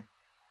paints, and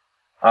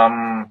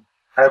I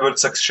would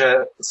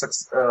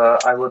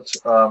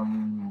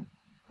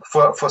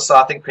for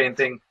starting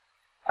painting,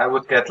 I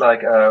would get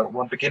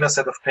one beginner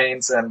set of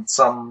paints and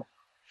some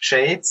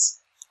shades,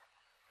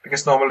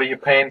 because normally you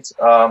paint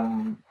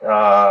your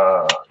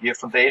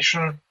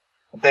foundation,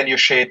 and then you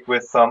shade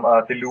with some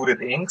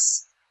diluted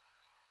inks.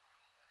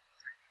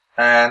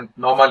 And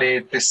normally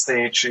this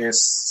stage is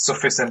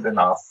sufficient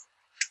enough.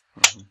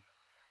 Mm-hmm.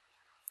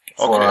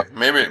 Okay,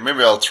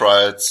 maybe I'll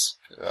try it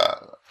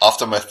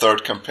after my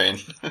third campaign.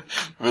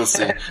 We'll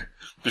see.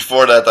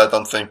 Before that, I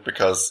don't think,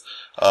 because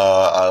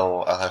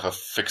I'll have a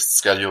fixed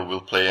schedule.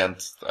 We'll play,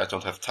 and I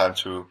don't have time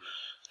to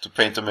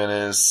paint the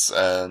minis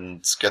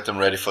and get them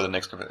ready for the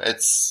next campaign.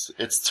 It's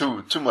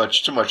too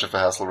much of a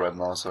hassle right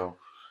now. So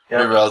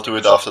maybe I'll do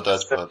it after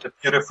that. But the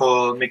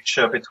beautiful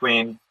mixture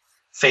between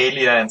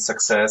failure and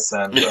success,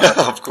 and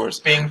of course,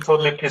 being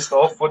totally pissed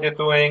off what you're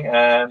doing,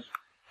 and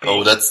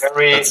being that's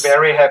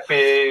very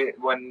happy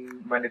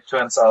when it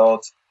turns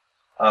out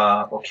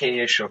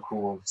okayish or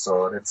cool.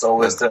 So it's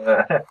always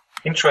the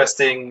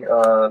interesting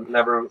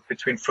level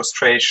between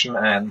frustration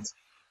and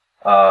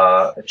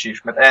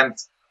achievement, and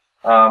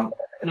a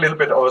little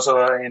bit also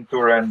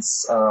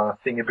endurance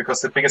thingy,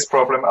 because the biggest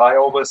problem I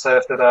always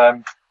have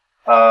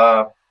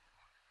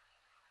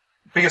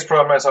biggest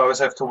problem is I always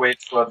have to wait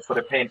for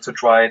the paint to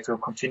dry to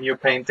continue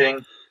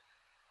painting.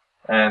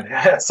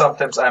 And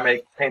sometimes I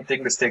make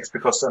painting mistakes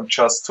because I'm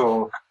just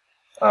too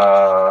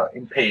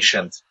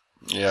impatient.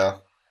 Yeah,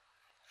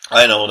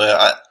 I know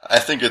that. I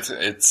think it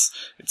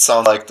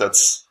sounds like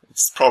it's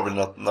probably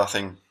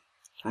nothing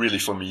really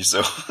for me.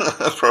 So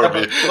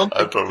probably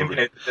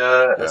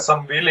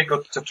some really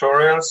good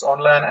tutorials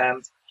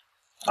online,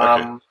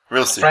 and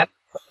we'll see. A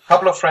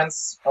couple of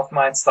friends of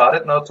mine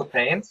started now to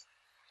paint,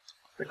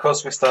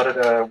 because we started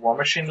a War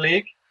Machine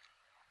League,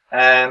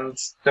 and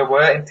they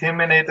were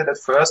intimidated at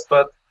first,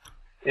 but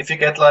if you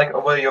get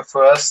over your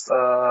first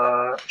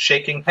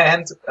shaking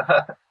hand,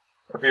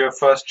 of your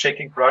first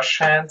shaking brush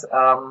hand,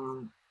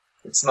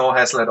 it's no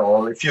hassle at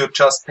all. If you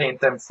just paint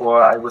them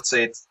for, I would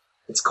say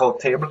it's called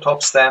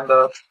tabletop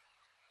standard,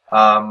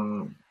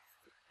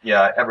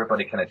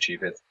 everybody can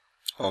achieve it.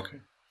 Okay.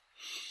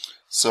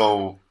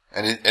 So,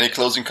 any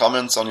closing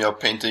comments on your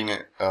painting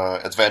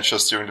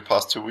adventures during the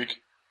past 2 weeks?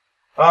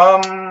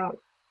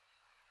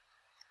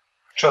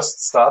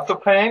 Just start to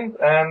paint,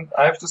 and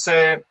I have to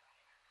say,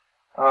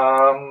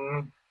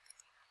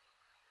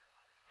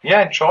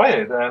 enjoy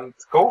it and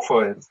go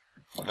for it.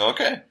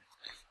 Okay.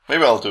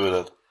 Maybe I'll do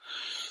that.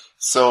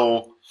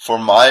 So, for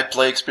my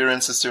play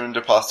experiences during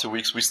the past 2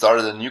 weeks, we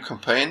started a new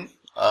campaign.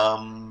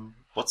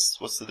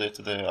 what's the day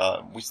today?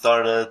 We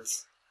started,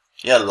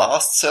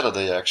 last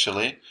Saturday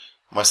actually,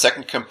 my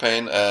second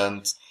campaign,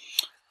 and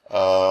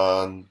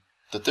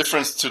the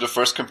difference to the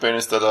first campaign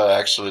is that I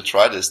actually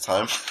tried this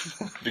time,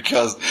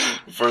 because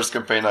the first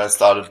campaign I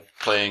started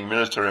playing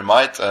Military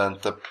Might, and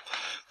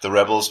the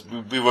rebels,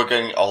 we were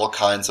getting all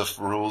kinds of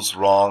rules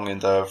wrong in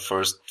the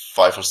first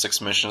 5 or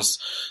 6 missions,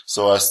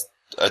 so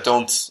I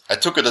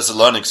took it as a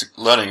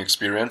learning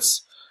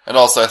experience, and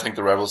also I think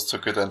the rebels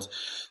took it, and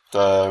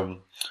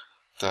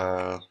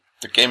the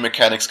game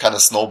mechanics kind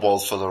of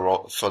snowballed for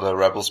the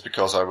rebels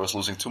because I was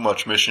losing too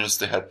much missions,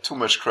 they had too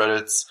much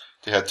credits,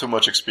 they had too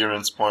much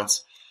experience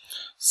points.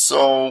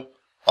 So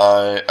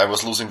I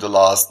was losing the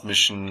last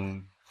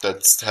mission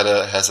that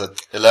has a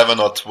 11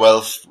 or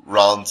 12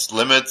 round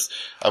limit.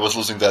 I was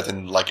losing that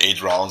in like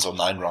 8 rounds or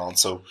 9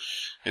 rounds, so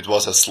it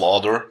was a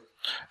slaughter.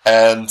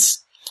 And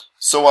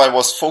so I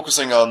was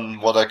focusing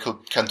on what I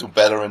can do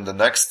better in the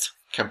next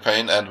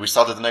campaign, and we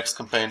started the next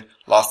campaign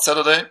last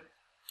Saturday,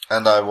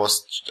 and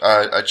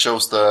I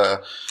chose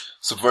the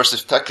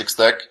Subversive Tactics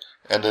deck,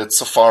 and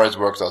so far it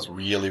worked out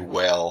really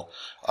well.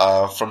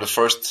 For the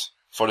first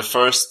 4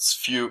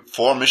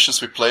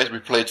 missions we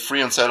played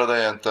 3 on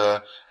Saturday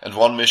and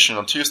 1 mission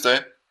on Tuesday.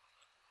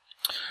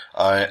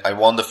 I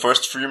won the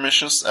first 3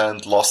 missions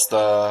and lost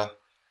the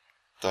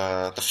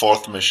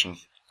 4th mission.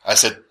 I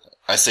say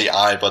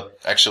but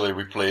actually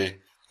we play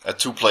a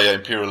 2-player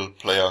Imperial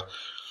player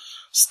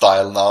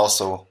style now,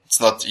 so it's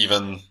not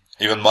even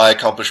my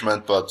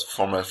accomplishment, but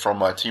from my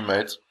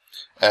teammate.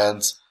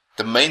 And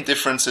the main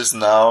difference is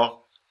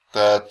now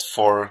that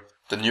for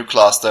the new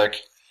class deck,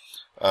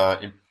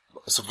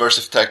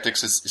 Subversive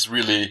Tactics is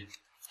really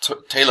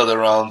tailored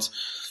around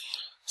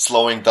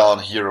slowing down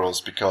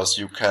heroes, because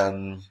you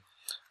can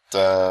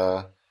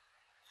the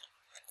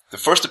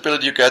first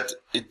ability you get,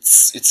 it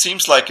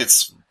seems like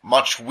it's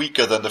much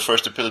weaker than the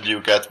first ability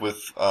you get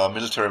with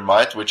Military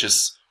Might, which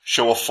is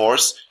Show of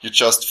Force. You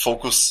just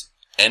focus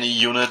any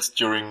unit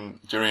during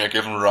a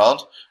given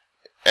round.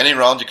 Any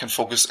round you can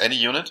focus any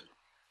unit,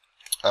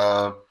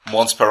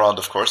 once per round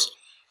of course,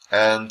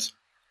 and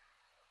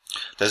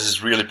this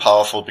is really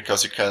powerful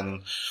because you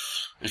can,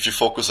 if you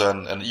focus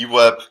an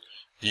E-Web,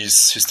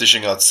 he's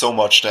dishing out so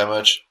much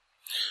damage.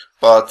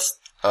 But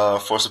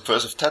for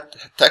Subversive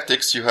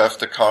Tactics you have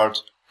the card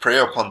Prey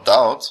Upon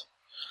Doubt,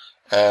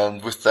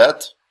 and with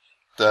that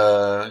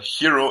the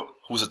hero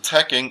who's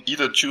attacking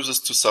either chooses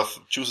to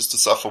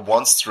suffer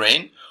 1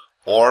 strain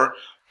or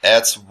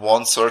adds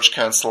 1 Surge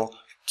Cancel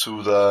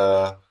to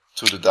the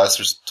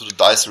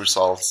dice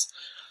results.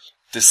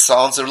 This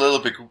sounds a little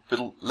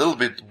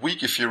bit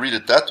weak if you read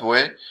it that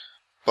way,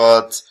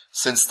 but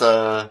since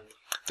the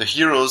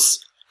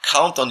heroes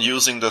count on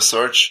using the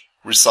surge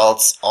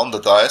results on the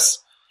dice,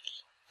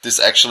 this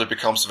actually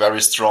becomes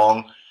very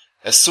strong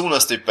as soon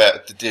as they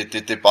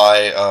buy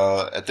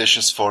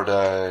additions for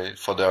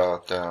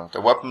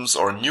the weapons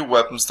or new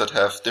weapons that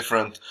have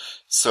different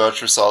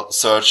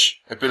surge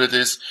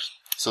abilities.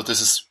 So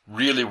this is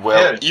really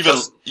well,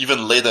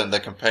 even later in the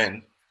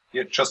campaign.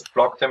 You just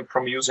block them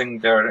from using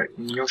their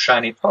new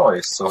shiny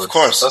toys, so of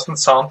course. It doesn't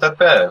sound that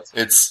bad.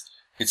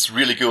 It's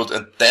really good.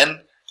 And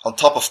then, on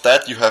top of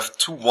that, you have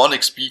 2 1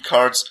 XP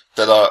cards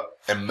that are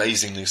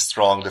amazingly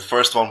strong. The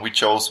first one we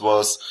chose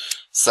was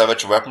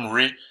Savage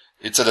Weaponry.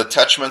 It's an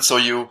attachment, so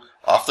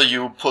after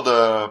you put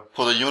a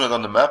unit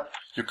on the map,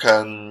 you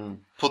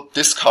can put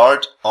this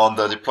card on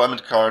the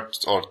deployment card,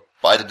 or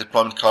buy the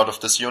deployment card of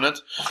this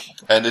unit,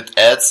 and it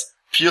adds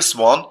Pierce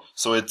 1,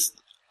 so it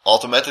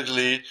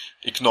automatically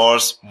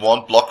ignores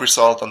 1 block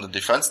result on the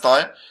defense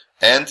die,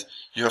 and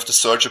you have the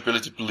surge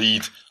ability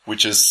Bleed,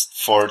 which is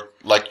for,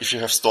 like, if you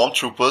have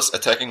Stormtroopers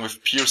attacking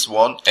with Pierce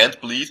 1 and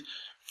Bleed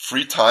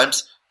 3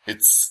 times,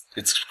 it's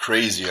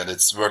crazy, and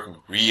it's working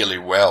really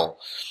well.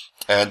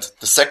 And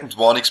the second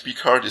 1 XP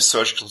card is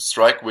Surgical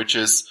Strike, which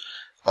is,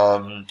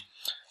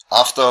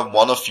 after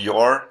one of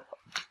your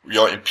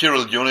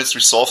Imperial units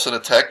resolves an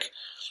attack,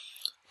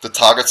 the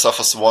target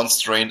suffers 1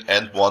 strain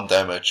and 1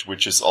 damage,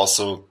 which is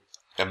also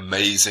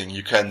amazing.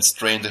 You can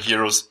strain the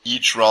heroes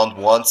each round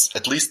once.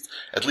 At least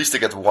they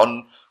get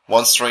one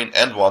strain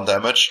and 1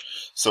 damage.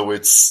 So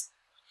it's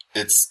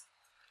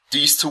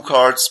these 2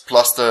 cards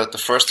plus the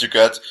first you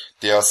get.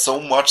 They are so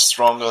much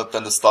stronger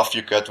than the stuff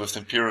you get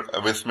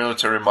with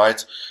Military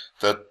Might.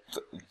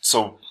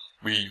 So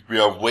we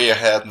are way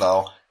ahead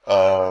now,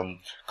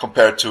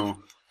 compared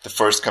to the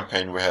first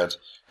campaign we had.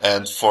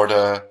 And for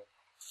the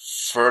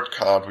third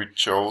card we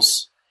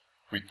chose,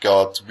 we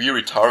got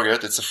Weary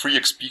Target. It's a free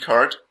XP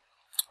card.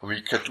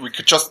 We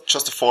could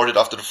just afford it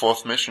after the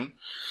 4th mission.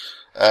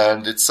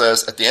 And it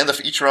says, at the end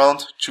of each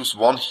round, choose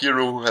 1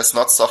 hero who has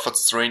not suffered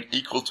strain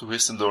equal to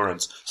his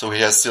endurance. So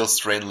he has still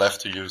strain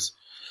left to use.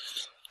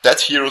 That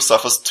hero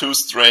suffers 2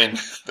 strain.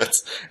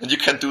 And you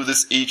can do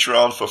this each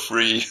round for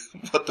free.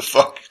 What the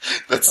fuck?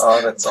 That's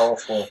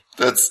awful.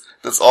 That's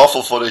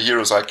awful for the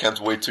heroes. I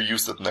can't wait to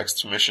use that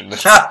next mission.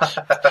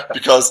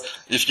 Because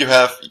if you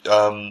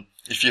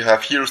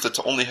have heroes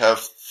that only have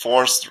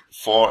 4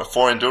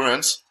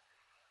 endurance,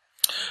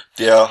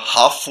 they are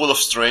half full of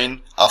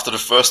strain after the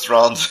first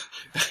round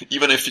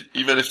even if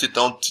they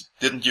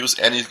didn't use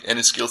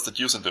any skills that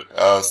use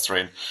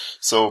strain.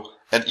 So,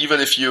 and even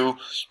if you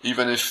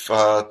hit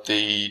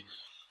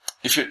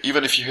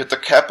the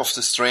cap of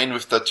the strain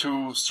with the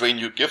 2 strain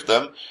you give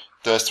them,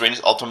 the strain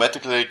is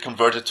automatically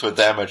converted to a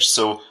damage.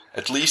 So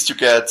at least you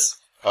get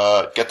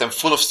them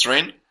full of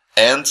strain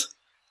and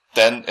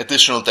then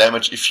additional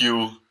damage if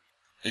you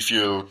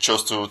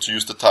chose to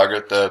use the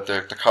target,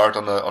 the card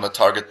on a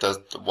target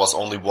that was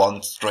only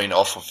 1 strain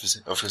off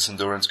of his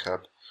endurance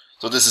cap.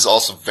 So this is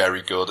also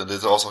very good, and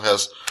it also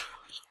has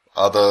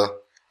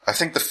I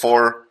think the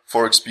 4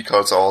 XP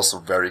cards are also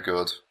very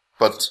good.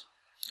 But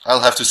I'll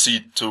have to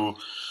see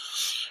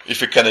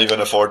if we can even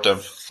afford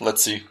them.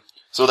 Let's see.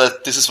 So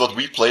that this is what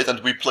we played,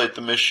 and we played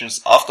the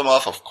missions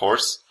Aftermath, of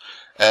course.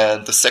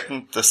 And the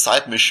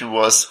side mission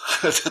was,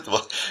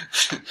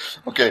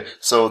 okay,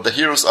 so the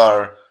heroes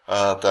are,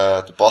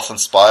 the Bothan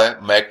spy,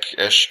 Meg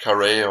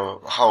Esh-Karey,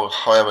 or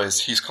however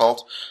he's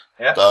called.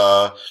 Yeah.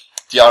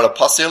 Diara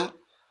Pasil,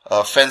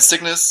 Fen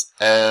Cygnus,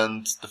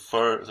 and the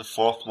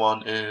fourth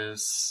one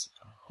is,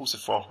 who's the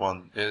fourth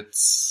one?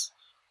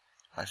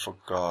 I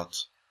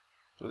forgot.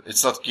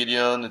 It's not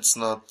Gideon, it's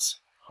not,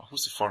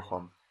 who's the fourth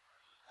one?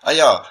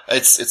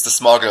 It's the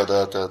smuggler,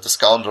 the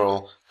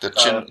scoundrel, the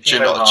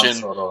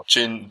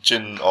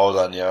Jin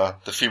Ordan,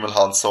 the female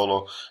Han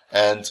Solo.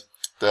 And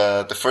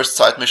the first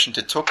side mission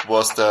they took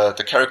was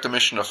the character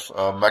mission of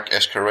Meg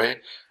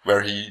Esh-Karey,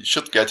 where he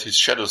should get his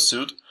shadow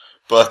suit,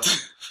 but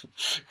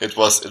it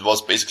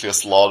was basically a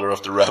slaughter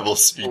of the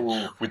rebels.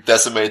 We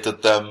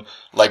decimated them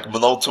like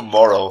no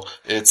tomorrow.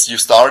 You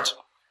start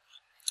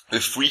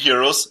with 3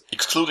 heroes,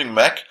 excluding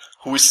Meg,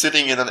 who is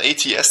sitting in an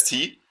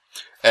AT-ST,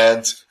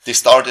 and they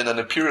start in an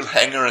Imperial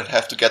hangar and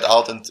have to get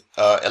out and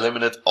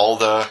eliminate all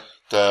the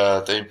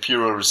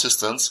Imperial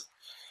resistance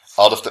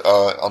out of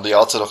on the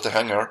outside of the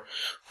hangar.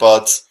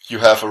 But you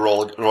have a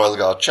Royal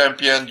Guard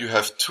champion, you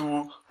have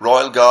 2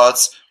 Royal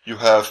Guards, you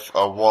have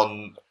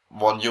one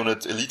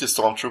unit elite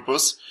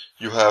stormtroopers,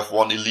 you have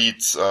 1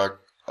 elite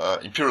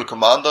Imperial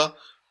commander,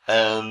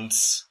 and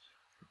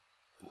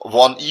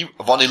one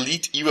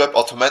elite EWAP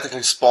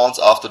automatically spawns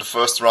after the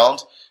first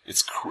round.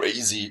 It's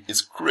crazy,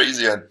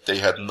 and they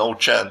had no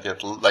chance. They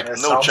had no chance.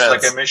 Sounds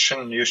like a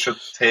mission you should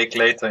take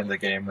later in the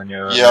game when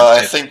you. Yeah,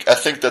 I think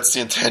that's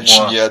the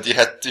intention. More. Yeah,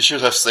 they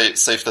should have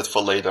saved that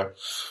for later,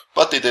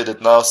 but they did it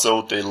now,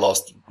 so they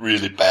lost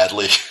really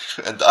badly,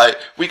 and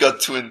we got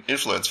 2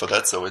 influence for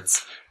that, so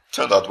it's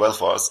turned out well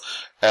for us.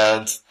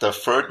 And the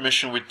third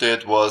mission we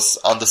did was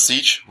Under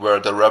Siege, where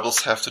the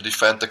rebels have to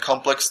defend the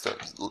complex,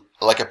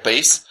 like a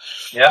base.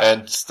 Yeah.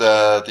 And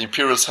the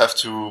Imperials have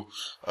to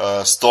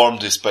storm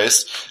this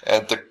base.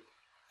 And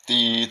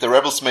the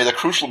rebels made a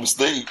crucial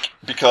mistake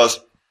because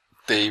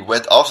they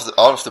went out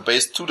of the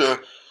base to the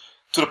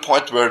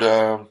point where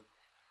the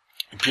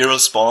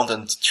Imperials spawned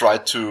and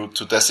tried to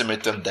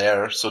decimate them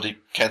there, so they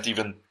can't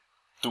even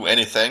do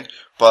anything.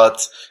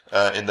 But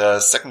after the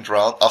second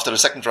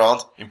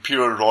round,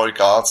 Imperial Royal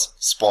Guards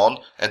spawn,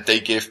 and they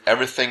give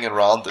everything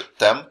around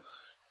them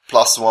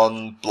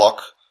 +1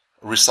 block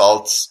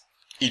results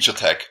each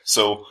attack.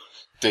 So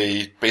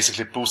they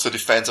basically boost the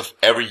defense of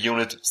every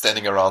unit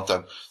standing around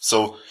them.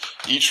 So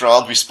each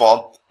round we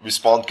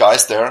spawned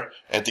guys there,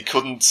 and they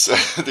couldn't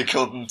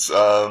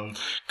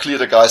clear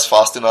the guys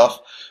fast enough,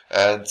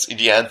 and in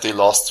the end they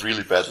lost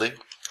really badly,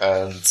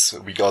 and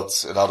we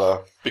got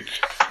another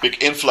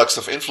big influx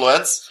of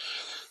influence.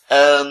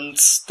 And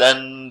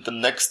then the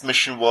next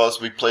mission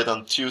we played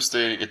on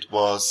Tuesday. It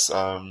was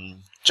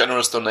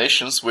Generous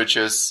Donations, which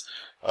is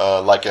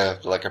like a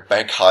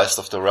bank heist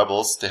of the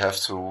rebels. They have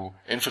to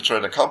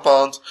infiltrate a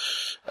compound,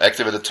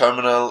 activate a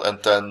terminal,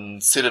 and then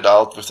sit it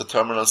out with the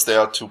terminals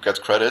there to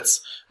get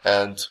credits.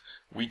 And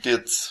we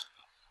did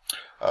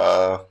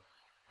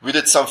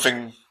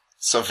something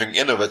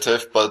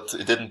innovative, but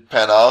it didn't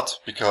pan out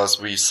because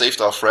we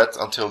saved our threat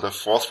until the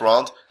 4th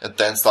round and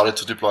then started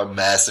to deploy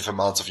massive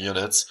amounts of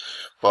units.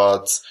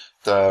 But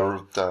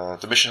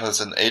the mission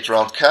has an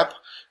 8-round cap,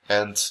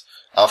 and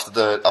after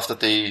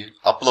they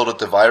uploaded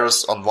the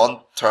virus on 1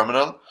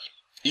 terminal,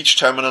 each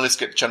terminal is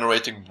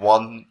generating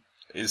 1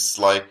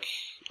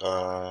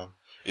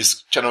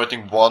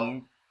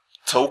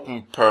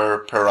 token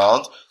per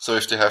round. So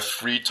if they have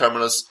 3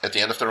 terminals at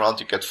the end of the round,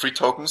 you get 3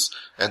 tokens,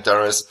 and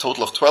there is a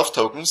total of 12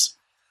 tokens.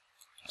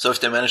 So if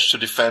they manage to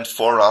defend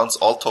 4 rounds,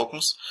 all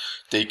tokens,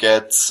 they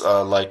get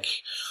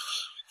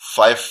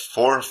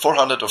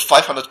 400 or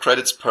 500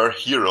 credits per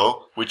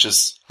hero, which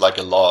is like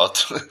a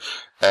lot.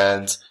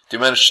 And they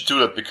managed to do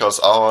that because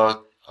our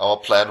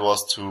plan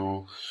was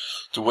to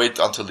wait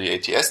until the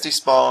AT-ST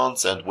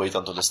spawns and wait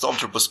until the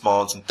Stormtrooper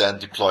spawns and then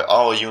deploy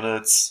our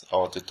units,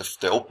 or the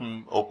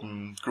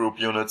open group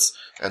units,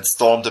 and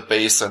storm the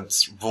base and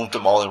wound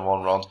them all in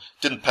 1 round.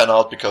 Didn't pan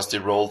out because they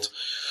rolled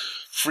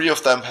 3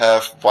 of them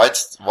have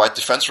white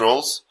defense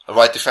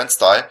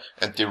die,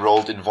 and they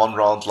rolled in 1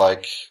 round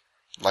like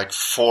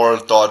 4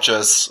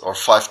 dodges or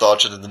 5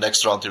 dodges, and the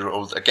next round they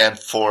rolled again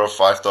 4 or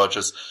 5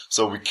 dodges.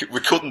 So we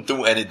couldn't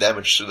do any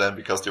damage to them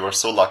because they were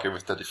so lucky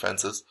with their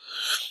defenses.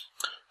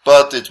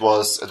 But it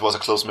was a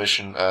close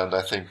mission, and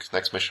I think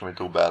next mission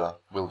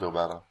will do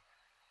better.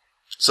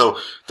 So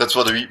that's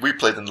what we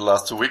played in the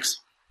last 2 weeks.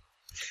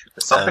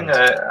 Something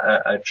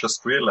I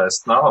just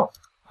realized now.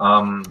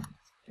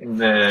 In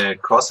the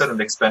core set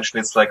and expansion,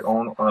 it's like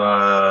you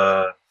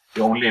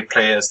only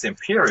play as the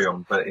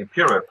Imperial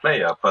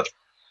player, but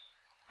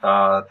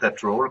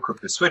that role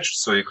could be switched.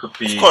 So you could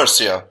be, of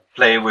course,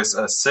 play with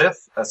a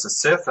Sith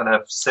and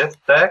have Sith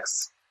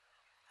decks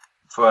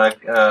for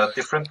a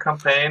different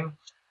campaign.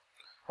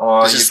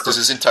 Or this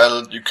is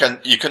entitled. You can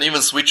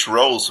even switch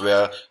roles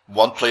where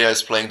one player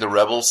is playing the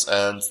rebels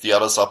and the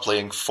others are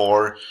playing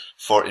for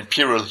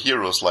Imperial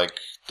heroes. Like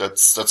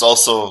that's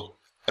also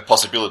a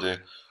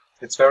possibility.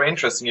 It's very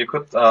interesting. You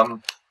could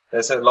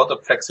there's a lot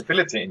of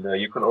flexibility in there.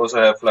 You could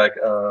also have like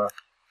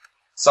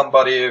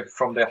somebody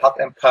from the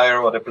Hutt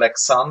Empire or the Black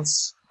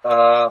Suns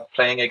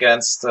playing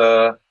against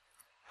the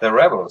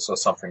rebels or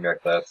something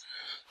like that.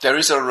 There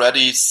is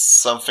already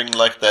something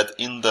like that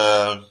in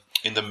the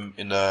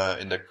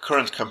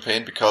current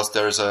campaign, because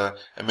there is a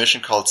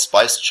mission called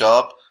Spice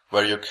Job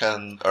where you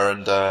can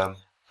earn the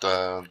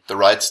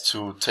right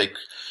to take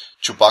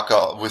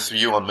Chewbacca with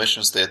you on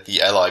missions,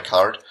 the ally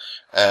card.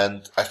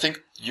 And I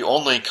think you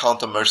only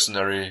encounter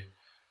mercenary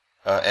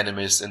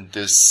enemies in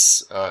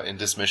this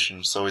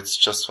mission, so it's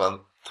just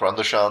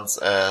Thrandushans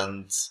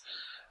and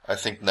I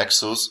think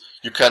Nexus.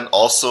 You can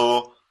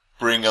also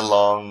bring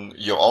along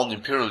your own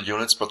Imperial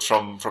units, but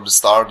from the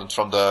start and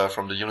from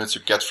the units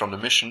you get from the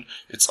mission,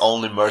 it's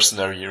only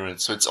mercenary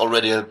units. So it's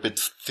already a bit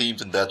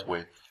themed in that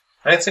way.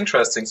 And it's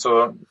interesting.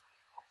 So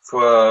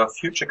for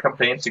future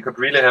campaigns, you could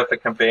really have a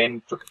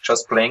campaign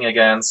just playing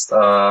against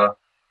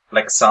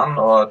Black Sun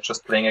or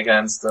just playing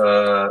against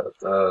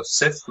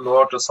Sith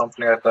Lord or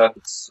something like that.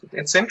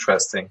 It's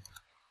interesting.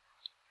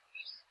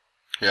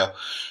 Yeah.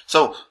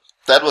 So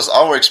that was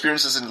our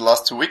experiences in the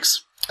last 2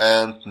 weeks.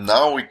 And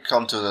now we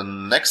come to the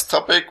next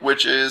topic,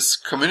 which is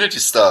community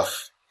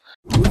stuff.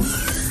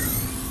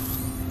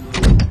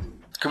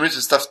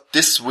 Community stuff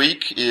this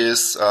week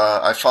is,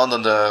 I found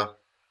on the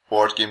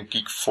Board Game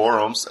Geek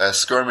forums a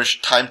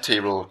skirmish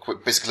timetable,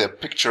 basically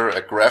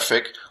a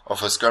graphic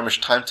of a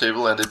skirmish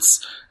timetable, and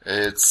it's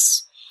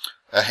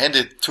a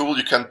handy tool.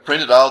 You can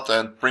print it out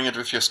and bring it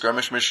with your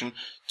skirmish mission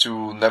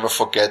to never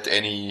forget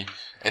any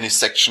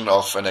section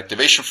of an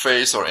activation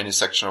phase or any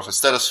section of a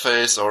status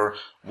phase, or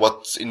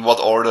in what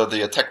order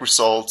the attack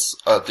results,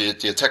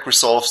 the attack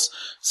resolves.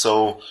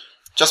 So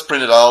just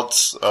print it out,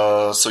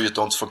 so you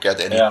don't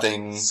forget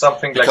anything. Yeah,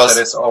 something like that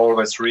is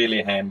always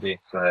really handy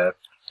to have.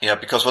 Yeah,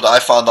 because what I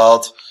found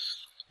out,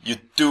 you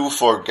do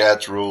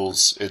forget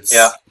rules.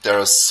 There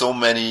are so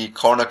many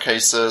corner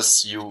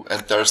cases,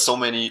 and there are so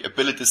many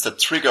abilities that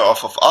trigger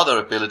off of other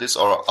abilities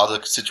or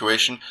other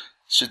situations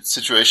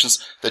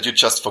that you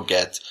just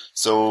forget.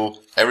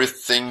 So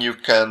everything you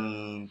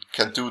can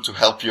do to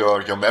help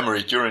your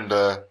memory during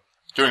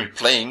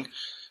playing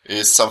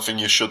is something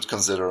you should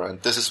consider.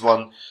 And this is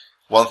one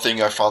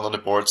thing I found on the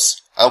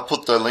boards. I'll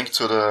put the link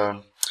to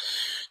the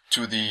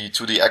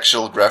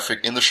actual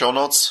graphic in the show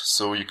notes,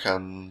 so you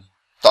can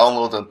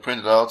download and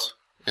print it out.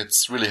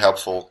 It's really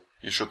helpful.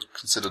 You should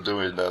consider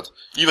doing that.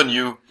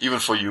 Even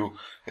for you,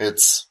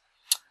 it's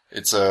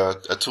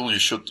a tool you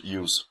should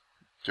use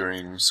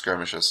during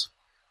skirmishes.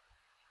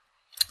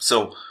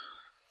 So,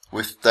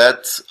 with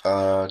that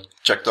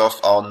checked off,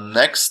 our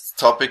next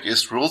topic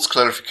is rules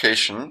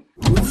clarification.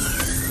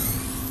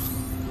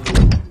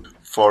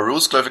 For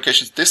rules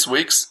clarifications this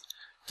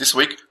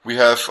week we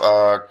have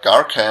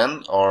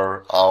Garkan,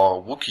 or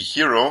our Wookiee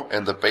hero,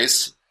 in the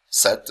base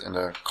set, in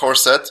the core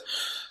set.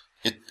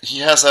 He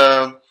has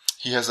an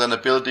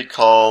ability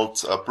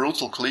called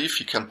Brutal Cleave.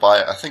 He can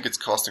buy, I think it's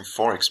costing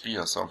 4 XP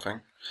or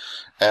something,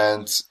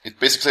 and it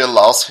basically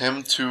allows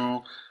him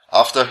to,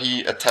 after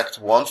he attacked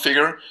one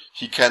figure,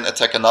 he can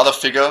attack another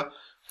figure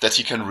that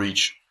he can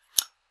reach.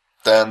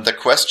 Then the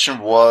question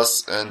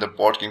was in the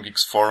Board Game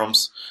Geeks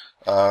forums,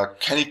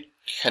 can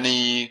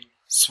he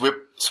switch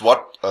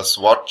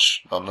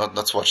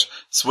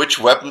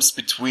weapons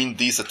between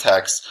these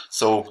attacks?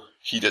 So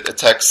he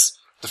attacks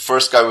the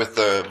first guy with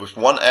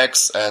one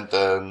axe and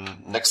the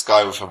next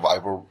guy with a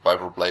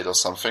vibro blade or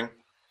something.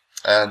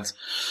 And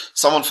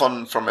someone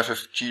from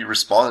FFG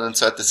responded and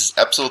said this is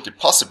absolutely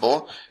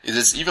possible. It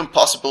is even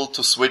possible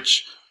to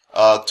switch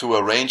to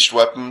a ranged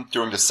weapon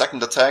during the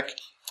second attack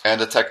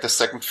and attack the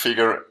second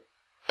figure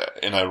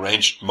in a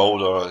ranged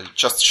mode, or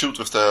just shoot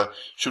with a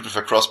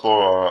crossbow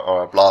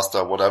or a blaster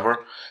or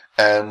whatever.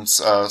 And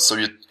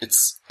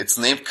it's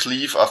named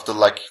Cleave after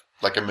like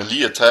a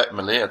melee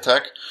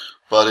attack,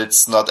 but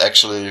it's not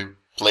actually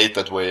played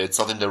that way. It's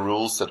not in the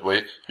rules that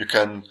way. You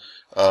can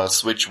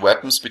switch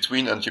weapons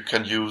between, and you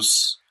can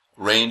use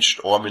ranged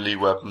or melee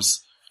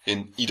weapons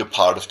in either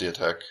part of the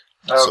attack.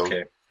 Okay. So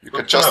you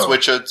can just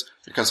switch it.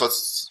 You can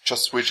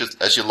just switch it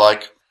as you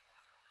like.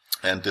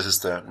 And this is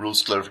the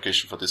rules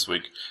clarification for this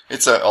week.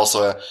 It's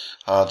also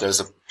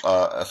there's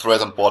a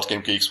thread on Board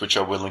Game Geeks, which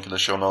I will link in the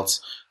show notes,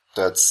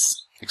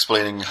 that's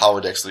explaining how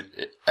it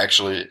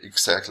actually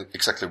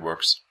exactly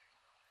works.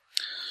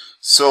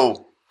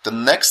 So the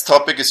next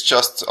topic is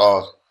just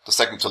the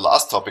second to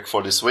last topic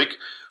for this week,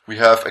 we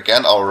have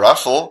again our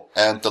raffle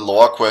and the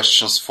lore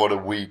questions for the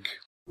week.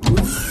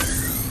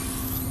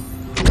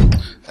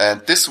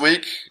 And this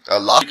week,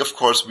 last week of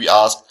course, we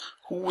asked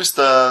who was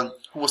the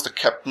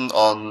captain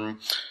on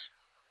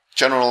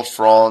General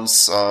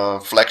Thrawn's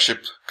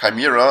flagship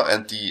Chimera,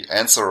 and the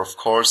answer of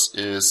course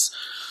is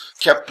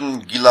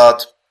Captain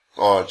Gilad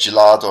or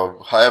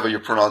however you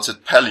pronounce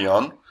it,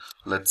 Pellaeon.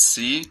 Let's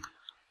see.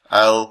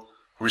 I'll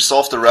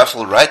resolve the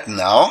raffle right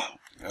now.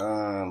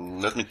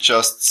 Let me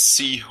just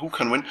see who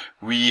can win.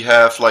 We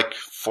have like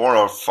 4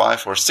 or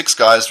 5 or 6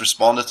 guys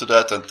responded to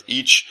that, and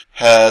each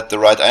had the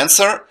right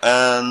answer.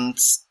 And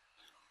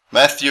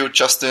Matthew,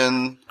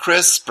 Justin,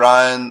 Chris,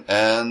 Brian,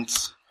 and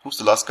who's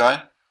the last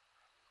guy?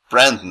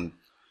 Brandon.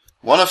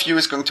 One of you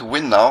is going to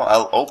win now.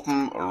 I'll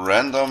open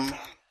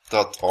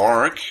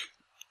random.org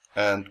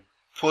and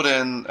put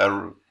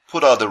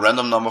out the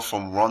random number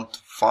from 1 to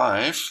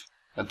 5.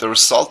 And the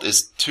result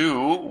is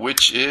 2,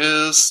 which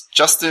is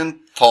Justin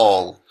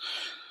Thal.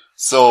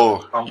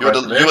 So you are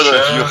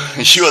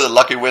the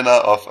lucky winner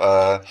of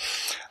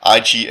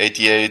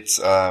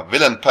IG88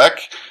 Villain Pack.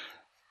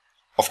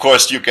 Of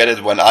course, you get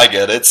it when I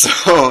get it,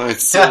 so it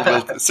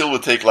still will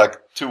take like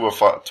 2 or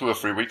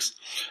 3 weeks,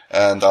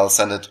 and I'll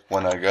send it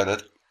when I get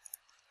it.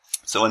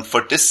 So, and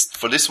for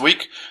this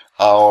week,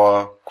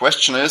 our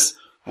question is: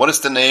 what is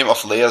the name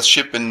of Leia's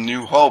ship in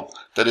New Hope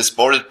that is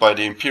boarded by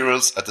the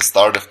Imperials at the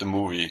start of the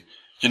movie?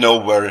 You know,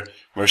 where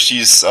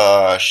she's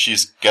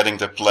getting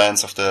the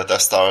plans of the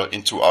Death Star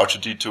into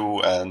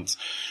R2-D2 and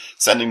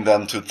sending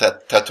them to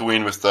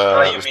Tatooine with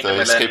the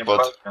escape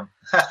pod.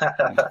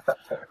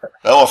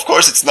 No, of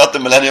course it's not the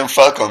Millennium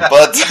Falcon,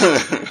 but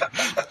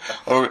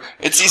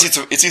it's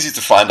easy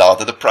to find out.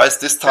 The prize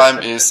this time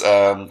is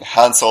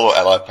Han Solo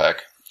Ally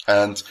Pack.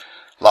 And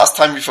last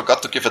time we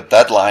forgot to give a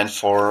deadline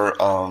for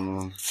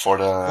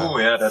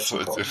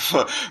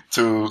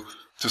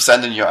to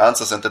send in your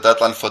answers, and the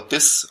deadline for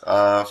this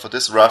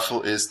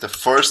raffle is the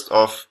 1st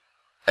of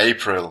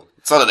April.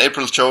 It's not an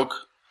April joke,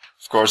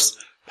 of course.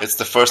 It's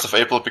the 1st of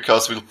April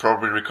because we'll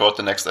probably record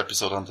the next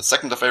episode on the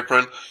 2nd of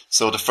April.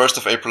 So the 1st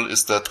of April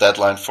is the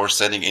deadline for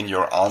sending in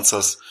your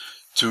answers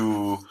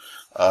to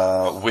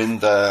win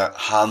the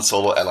Han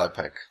Solo Ally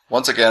Pack.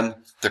 Once again,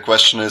 the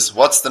question is: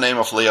 what's the name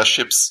of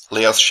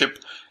Leia's ship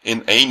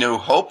in A New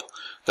Hope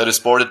that is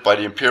boarded by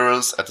the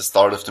Imperials at the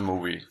start of the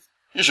movie?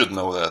 You should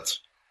know that.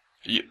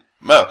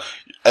 Well,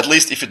 at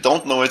least if you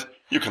don't know it,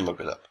 you can look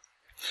it up.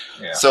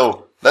 Yeah.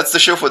 So that's the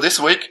show for this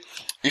week.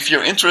 If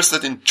you're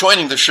interested in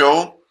joining the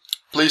show,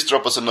 please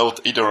drop us a note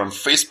either on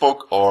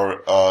Facebook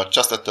or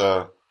just at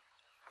the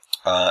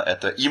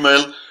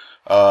email.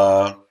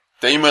 The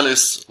email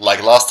is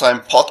like last time,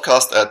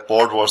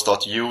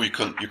 podcast@boardwars.eu.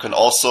 You can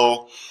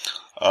also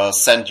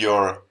send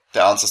the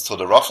answers to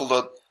the raffle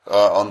to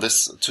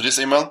this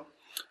email.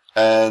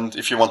 And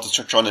if you want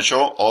to join the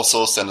show,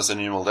 also send us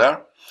an email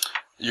there.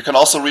 You can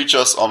also reach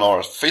us on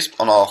our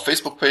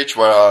Facebook page,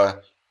 where I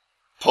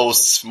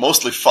post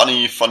mostly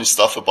funny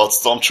stuff about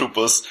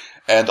stormtroopers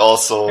and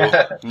also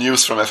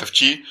news from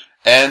FFG.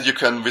 And you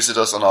can visit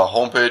us on our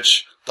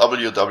homepage,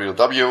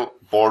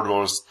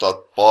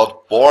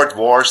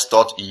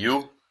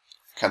 www.boardwars.eu.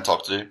 Can't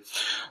talk today.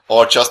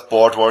 Or just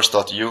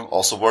boardwars.eu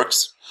also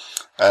works.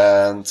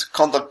 And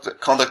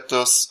contact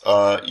us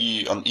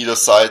on either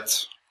side,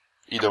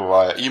 either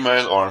via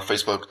email or on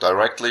Facebook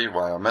directly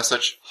via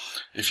message,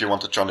 if you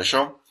want to join the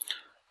show.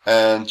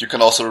 And you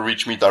can also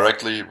reach me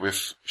directly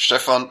with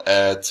Stefan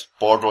at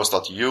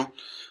boardwars.eu.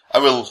 I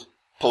will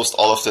post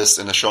all of this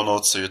in the show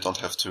notes, so you don't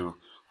have to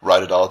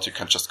write it out. You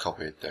can just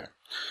copy it there.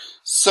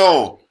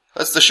 So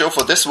that's the show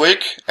for this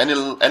week.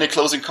 Any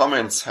closing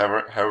comments,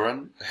 Herrick?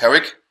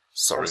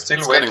 Sorry, I'm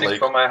still waiting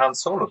for my Han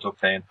Solo to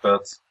paint,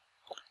 but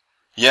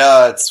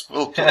yeah,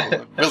 we'll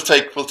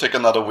take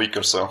another week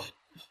or so.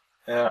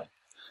 Yeah.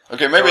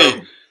 Okay,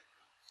 maybe.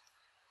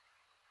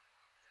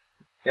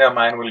 Yeah,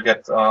 mine will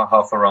get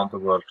half around the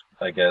world,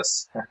 I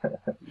guess.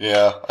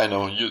 Yeah, I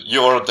know.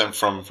 You ordered them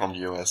from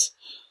US.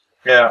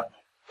 Yeah.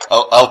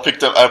 I'll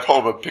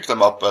probably pick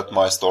them up at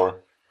my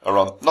store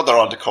not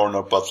around the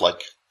corner, but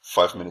like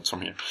 5 minutes from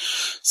here.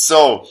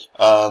 So,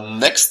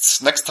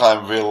 next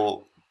time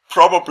we'll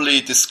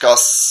probably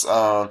discuss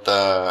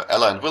the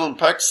Ally and Villain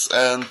packs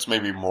and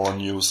maybe more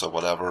news or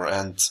whatever,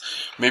 and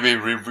maybe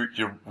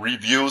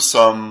review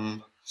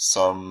some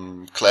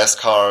class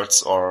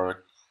cards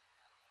or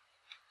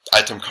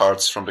item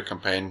cards from the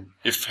campaign,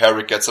 if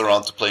Harry gets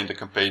around to playing the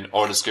campaign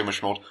or the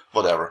skirmish mode,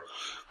 whatever.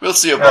 We'll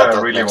see about that next time.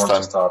 I really want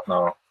to start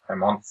now.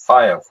 I'm on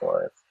fire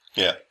for it.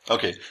 Yeah,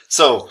 okay.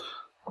 So,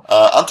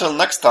 until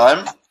next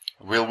time,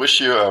 we'll wish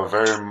you a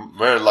very,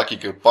 very lucky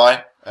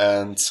goodbye,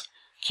 and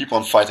keep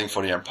on fighting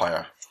for the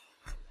Empire.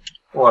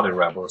 What a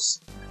rebels.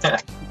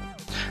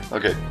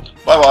 Okay,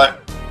 bye-bye.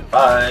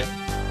 Bye.